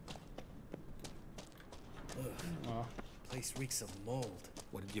 Oh. Place reeks of mold.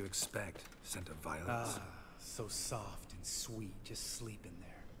 What did you expect? Scent of violets? Ah, so soft and sweet, just sleeping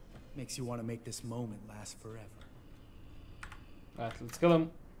there. Makes you want to make this moment last forever. Alright, let's kill him.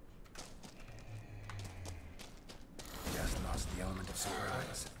 Just lost the element of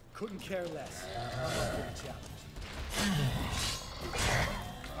surprise. Couldn't care less. I'm up for the challenge.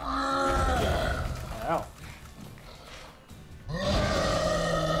 Ow.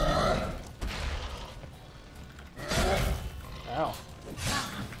 Ow.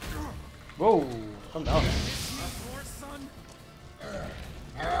 Whoa, come down.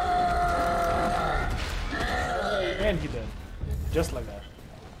 And he did. Just like that.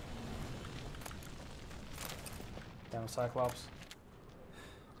 Damn Cyclops.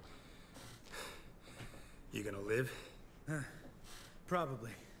 You gonna live?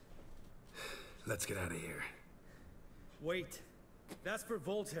 Probably. Let's get out of here. Wait. That's for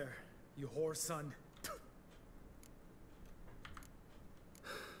Voltaire, you whore son.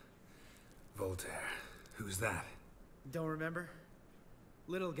 Voltaire. Who's that? Don't remember?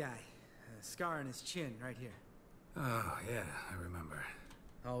 Little guy. A scar on his chin, right here. Oh, yeah, I remember.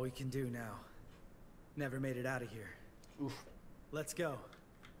 All we can do now. Never made it out of here. Oof. Let's go.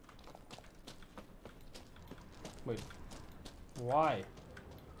 Wait. Why?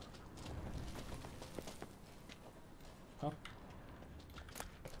 Huh?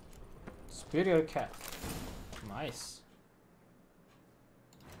 Superior cat. Nice.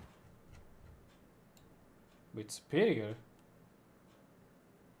 Wait, superior?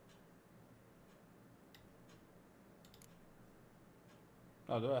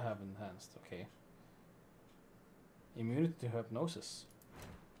 Oh, do I have enhanced? Okay. Immunity to hypnosis.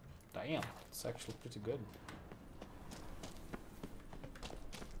 Damn, it's actually pretty good.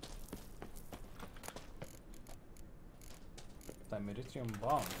 Dimeritium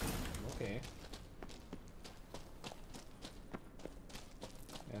bomb. Okay.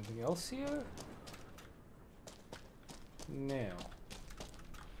 Anything else here? No.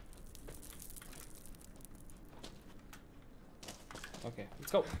 Okay,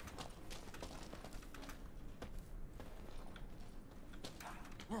 let's go.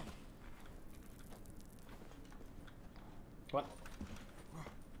 What?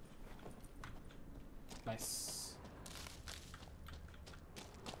 Nice.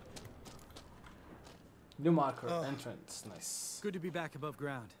 New marker, entrance. Nice. Good to be back above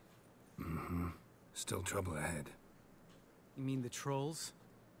ground. Mm-hmm. Still trouble ahead. You mean the trolls?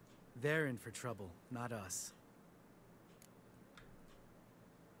 They're in for trouble, not us.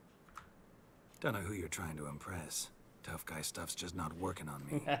 Don't know who you're trying to impress. Tough guy stuff's just not working on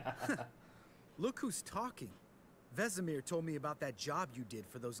me. Look who's talking. Vesemir told me about that job you did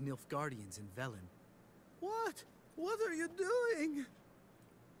for those Nilfgaardians in Velen. What? What are you doing?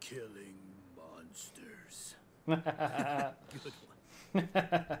 Killing monsters. Good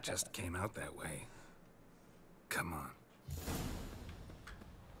one. Just came out that way. Come on.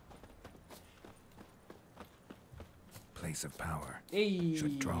 Place of power. Hey.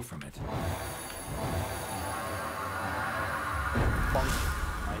 Should draw from it.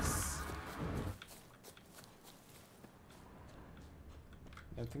 Nice.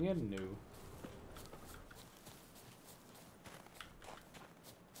 Anything I knew.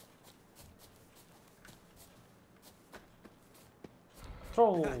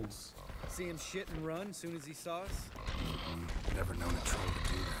 Trolls. See him shit and run as soon as he saw us? Never known a troll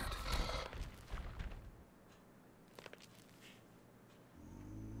to do that.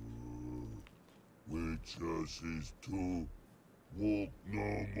 Witches is to walk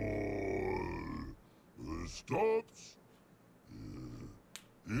no more. Stops.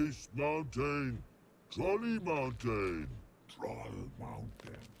 East Mountain, Trolley Mountain. Troll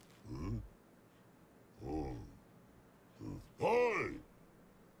Mountain. Huh? Oh. Hi!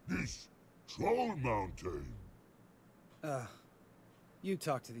 This Troll Mountain. You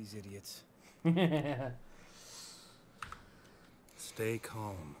talk to these idiots. Stay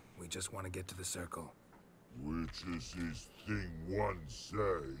calm. We just want to get to the circle. Witches is thing one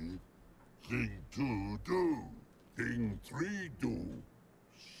say, thing two do, thing three do,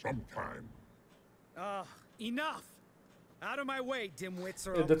 sometime. Enough! Out of my way, dimwits,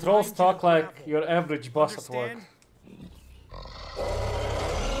 or The trolls talk like your average boss at work.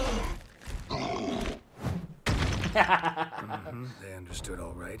 They understood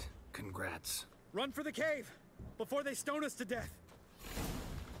all right. Congrats. Run for the cave before they stone us to death.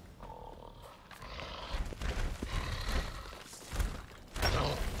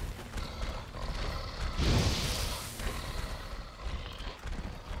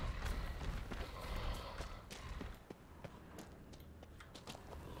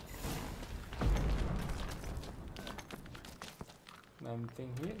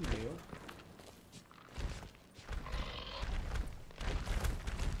 Anything here new?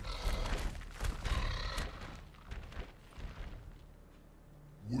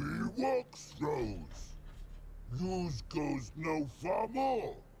 We walks roads. News goes no far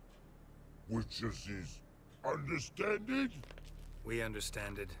more. Witches is understand it? We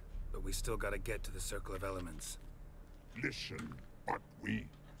understand it, but we still gotta get to the Circle of Elements. Listen, but we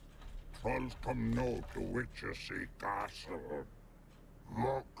trolls come no to Witches castle.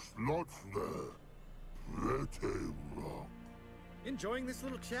 Rocks not there. Pretty rock. Enjoying this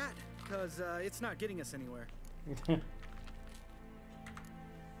little chat, cause it's not getting us anywhere.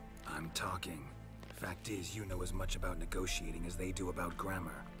 I'm talking. Fact is, you know as much about negotiating as they do about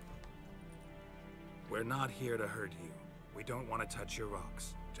grammar. We're not here to hurt you. We don't want to touch your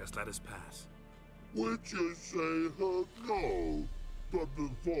rocks. Just let us pass. Witches say hurt no. but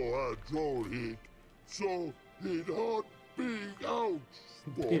before a troll hit, so he'd hot big ouch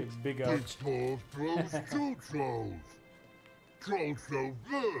spot. Big The ouch. dwarf throws two trolls. Trolls throw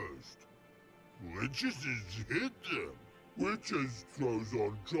first. Witches hit them. Witches throws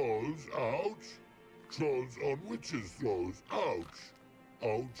on trolls, ouch. Trolls on witches throws, ouch.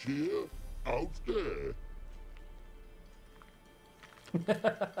 Ouch here, ouch there.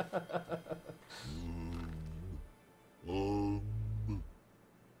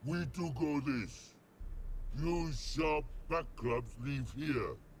 We do go this. Use sharp back clubs leave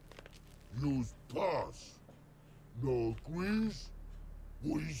here. Use pass. No agrees,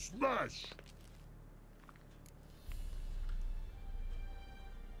 we smash.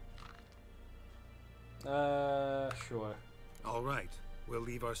 Sure. All right, we'll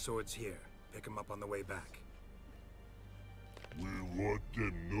leave our swords here. Pick them up on the way back. We want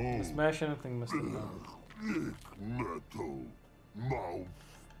them know. Smash anything, Mr. No. Thick metal. Mouth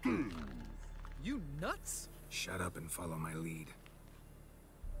stings. You nuts? Shut up and follow my lead.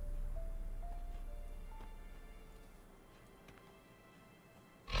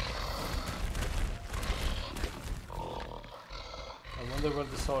 I wonder where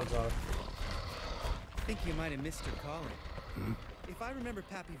the swords are. I think you might have missed your calling. If I remember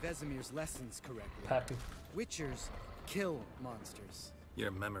Pappy Vesemir's lessons correctly, Pappy. Witchers kill monsters.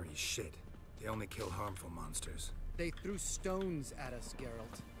 Your memory's shit. They only kill harmful monsters. They threw stones at us,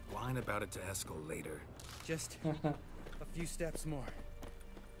 Geralt. Whine about it to Eskel later. Just a few steps more,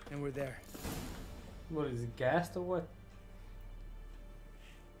 and we're there. What is it, gassed or what?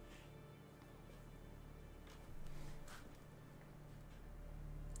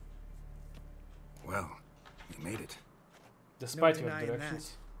 Well, you made it. Despite No your denying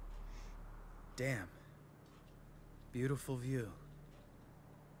directions. that. Damn. Beautiful view.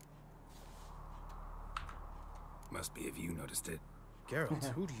 Must be if you noticed it. Geralt,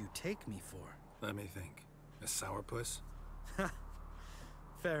 who do you take me for? Let me think. A sourpuss?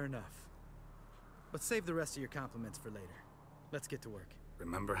 Fair enough. But save the rest of your compliments for later. Let's get to work.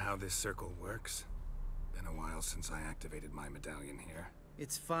 Remember how this circle works? Been a while since I activated my medallion here.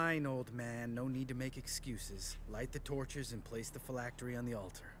 It's fine, old man. No need to make excuses. Light the torches and place the phylactery on the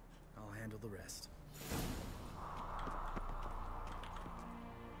altar. I'll handle the rest.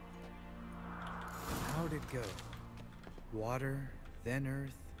 How'd it go? Water, then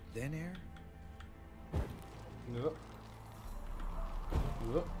earth, then air? Yep.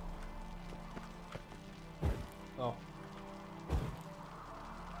 Yep. Oh.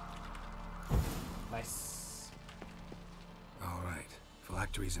 Nice. All right.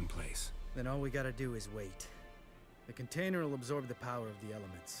 Phylactery's in place. Then all we gotta do is wait. The container will absorb the power of the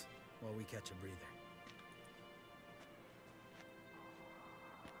elements, while we catch a breather.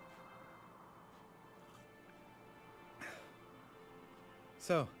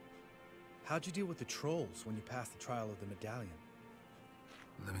 So, how'd you deal with the trolls when you passed the trial of the medallion?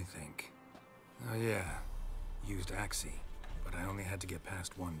 Let me think. Oh yeah. Used Axie, but I only had to get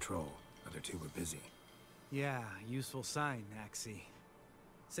past one troll. Other two were busy. Yeah, useful sign, Axie.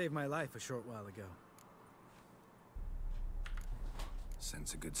 Saved my life a short while ago.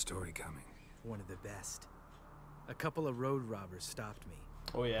 Sense a good story coming. One of the best. A couple of road robbers stopped me.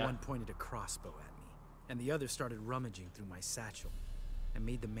 Oh yeah? One pointed a crossbow at me, and the other started rummaging through my satchel, and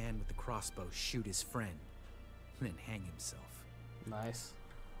made the man with the crossbow shoot his friend, and then hang himself. Nice.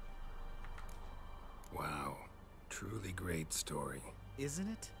 Wow. Truly great story. Isn't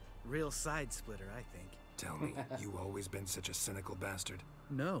it? Real side splitter, I think. Tell me, you always been such a cynical bastard?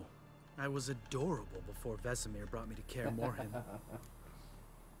 No. I was adorable before Vesemir brought me to Kaer Morhen.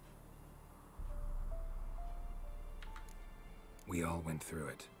 We all went through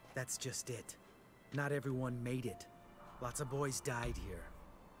it. That's just it. Not everyone made it. Lots of boys died here.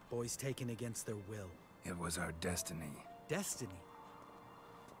 Boys taken against their will. It was our destiny. Destiny?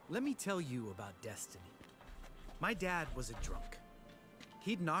 Let me tell you about destiny. My dad was a drunk.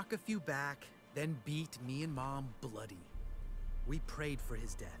 He'd knock a few back, then beat me and Mom bloody. We prayed for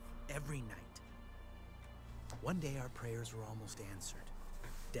his death every night. One day our prayers were almost answered.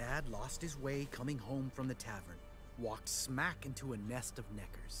 Dad lost his way coming home from the tavern, walked smack into a nest of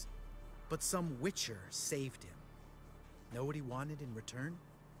neckers. But some witcher saved him. Know what he wanted in return?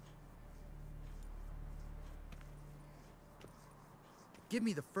 Give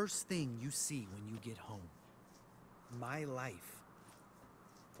me the first thing you see when you get home. My life.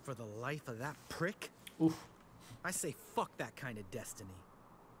 For the life of that prick? Oof. I say fuck that kind of destiny.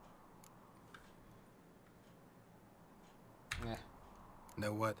 Yeah.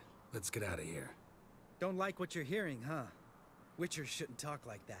 Know what? Let's get out of here. Don't like what you're hearing, huh? Witchers shouldn't talk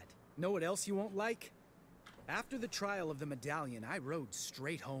like that. Know what else you won't like? After the trial of the medallion, I rode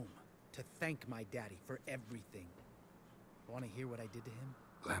straight home to thank my daddy for everything. Want to hear what I did to him?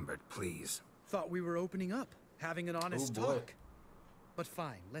 Lambert, please. Thought we were opening up, having an honest Oh, boy. talk. But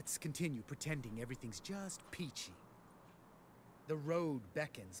fine, let's continue pretending everything's just peachy. The road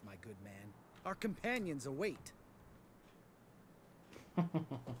beckons, my good man. Our companions await.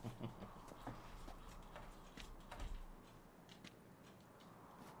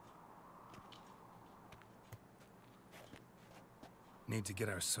 Need to get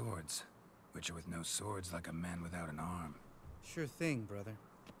our swords. Witcher with no swords like a man without an arm. Sure thing, brother.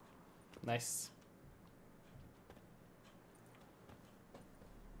 Nice.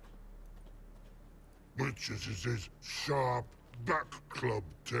 Witches is his sharp back club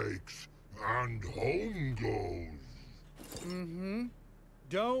takes, and home goes. Mm-hmm.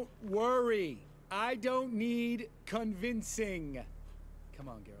 Don't worry. I don't need convincing. Come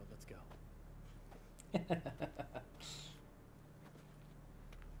on, Geralt, let's go.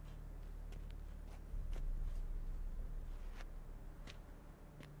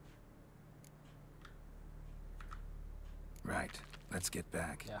 Right. Let's get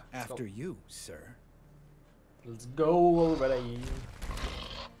back. Yeah. After you, sir. Let's go already.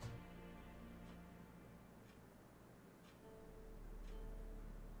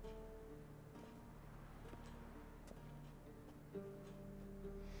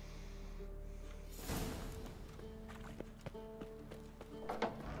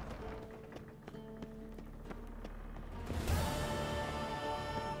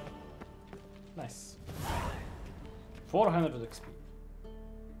 Nice. 400 XP.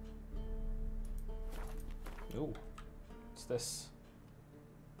 Ooh. What's this?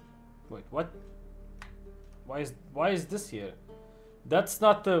 Wait, what? Why is this here? That's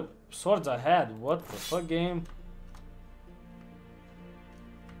not the swords I had. What the fuck, game?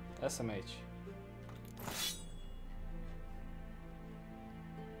 SMH.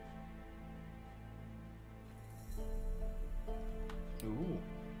 Ooh.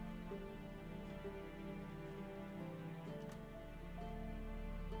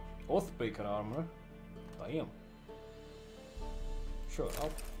 Oathbreaker armor. Damn. Sure,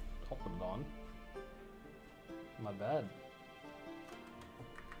 I'll put it on. Not bad.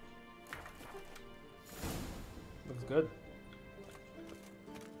 Looks good.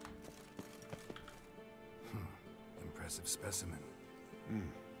 Impressive specimen.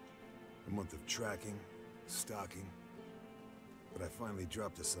 A month of tracking, stalking. But I finally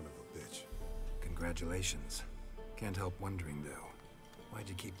dropped the son of a bitch. Congratulations. Can't help wondering, though. Why'd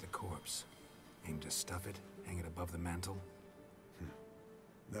you keep the corpse? Aim to stuff it? Hang it above the mantle?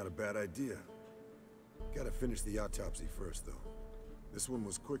 Not a bad idea. Gotta finish the autopsy first, though. This one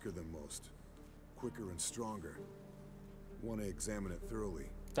was quicker than most. Quicker and stronger. Want to examine it thoroughly.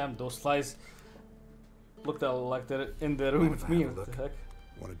 Damn, those flies looked like they're in the room with me. What the heck?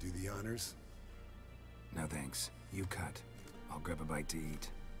 Want to do the honors? No thanks. You cut. I'll grab a bite to eat.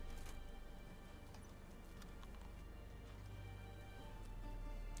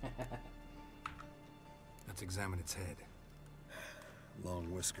 Let's examine its head.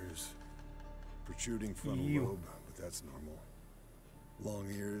 Long whiskers. Protruding frontal Ew. lobe, but that's normal. Long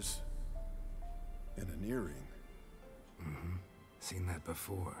ears. And an earring. Seen that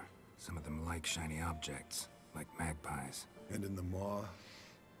before. Some of them like shiny objects, like magpies. And in the maw,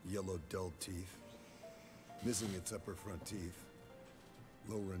 yellow dull teeth. Missing its upper front teeth.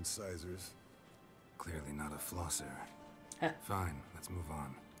 Lower incisors. Clearly not a flosser. Fine, let's move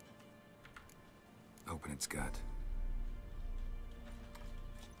on. Open its gut.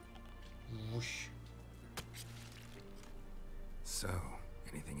 Whoosh. So,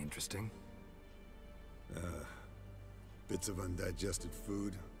 anything interesting? Bits of undigested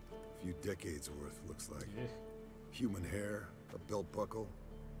food. A few decades worth, looks like. Human hair, a belt buckle,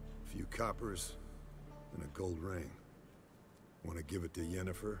 a few coppers, and a gold ring. Want to give it to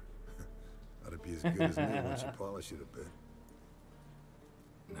Yennefer? Ought to be as good as new once you polish it a bit.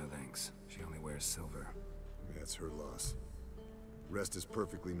 No thanks. She only wears silver. That's her loss. Rest is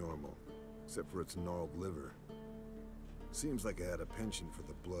perfectly normal, except for its gnarled liver. Seems like I had a penchant for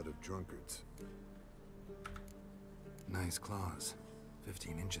the blood of drunkards. Nice claws.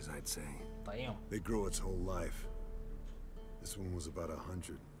 15 inches, I'd say. Damn. They grow its whole life. This one was about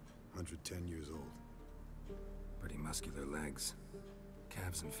 100, 110 years old. Pretty muscular legs.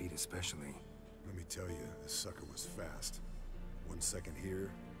 Calves and feet especially. Let me tell you, this sucker was fast. 1 second here,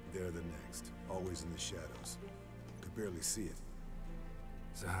 there the next. Always in the shadows. Could barely see it.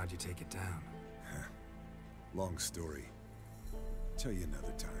 So how'd you take it down? Long story. Tell you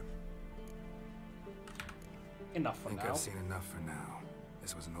another time. Enough for Think now. I've seen enough for now.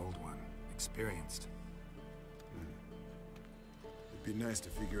 This was an old one. Experienced. Be nice to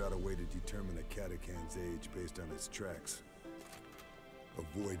figure out a way to determine a catacan's age based on its tracks.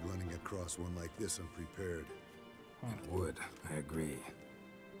 Avoid running across one like this unprepared. It would, I agree.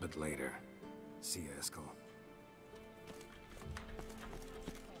 But later. See you, Eskel.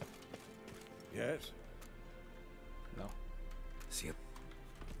 Yes? No. See you.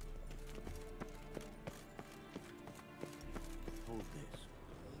 Hold this.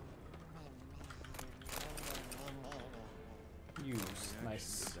 Use.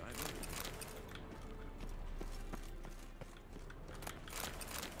 Nice.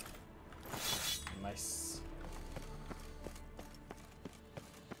 Nice.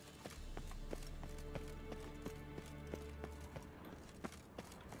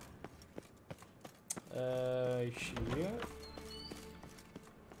 Here?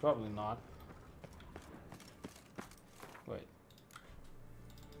 Probably not. Wait.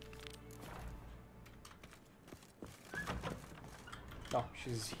 No,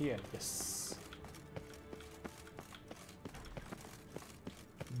 she's here. Yes.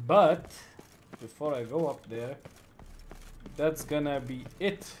 But before I go up there, that's gonna be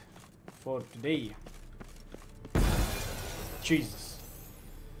it for today. Jesus.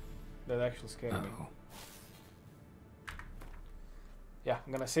 That actually scared me. Yeah,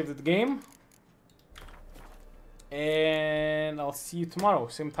 I'm gonna save the game. And I'll see you tomorrow,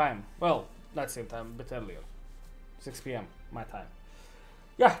 same time. Well, not same time, a bit earlier. 6 p.m. my time.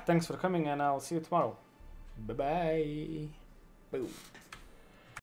 Yeah, thanks for coming and I'll see you tomorrow. Bye-bye. Boom.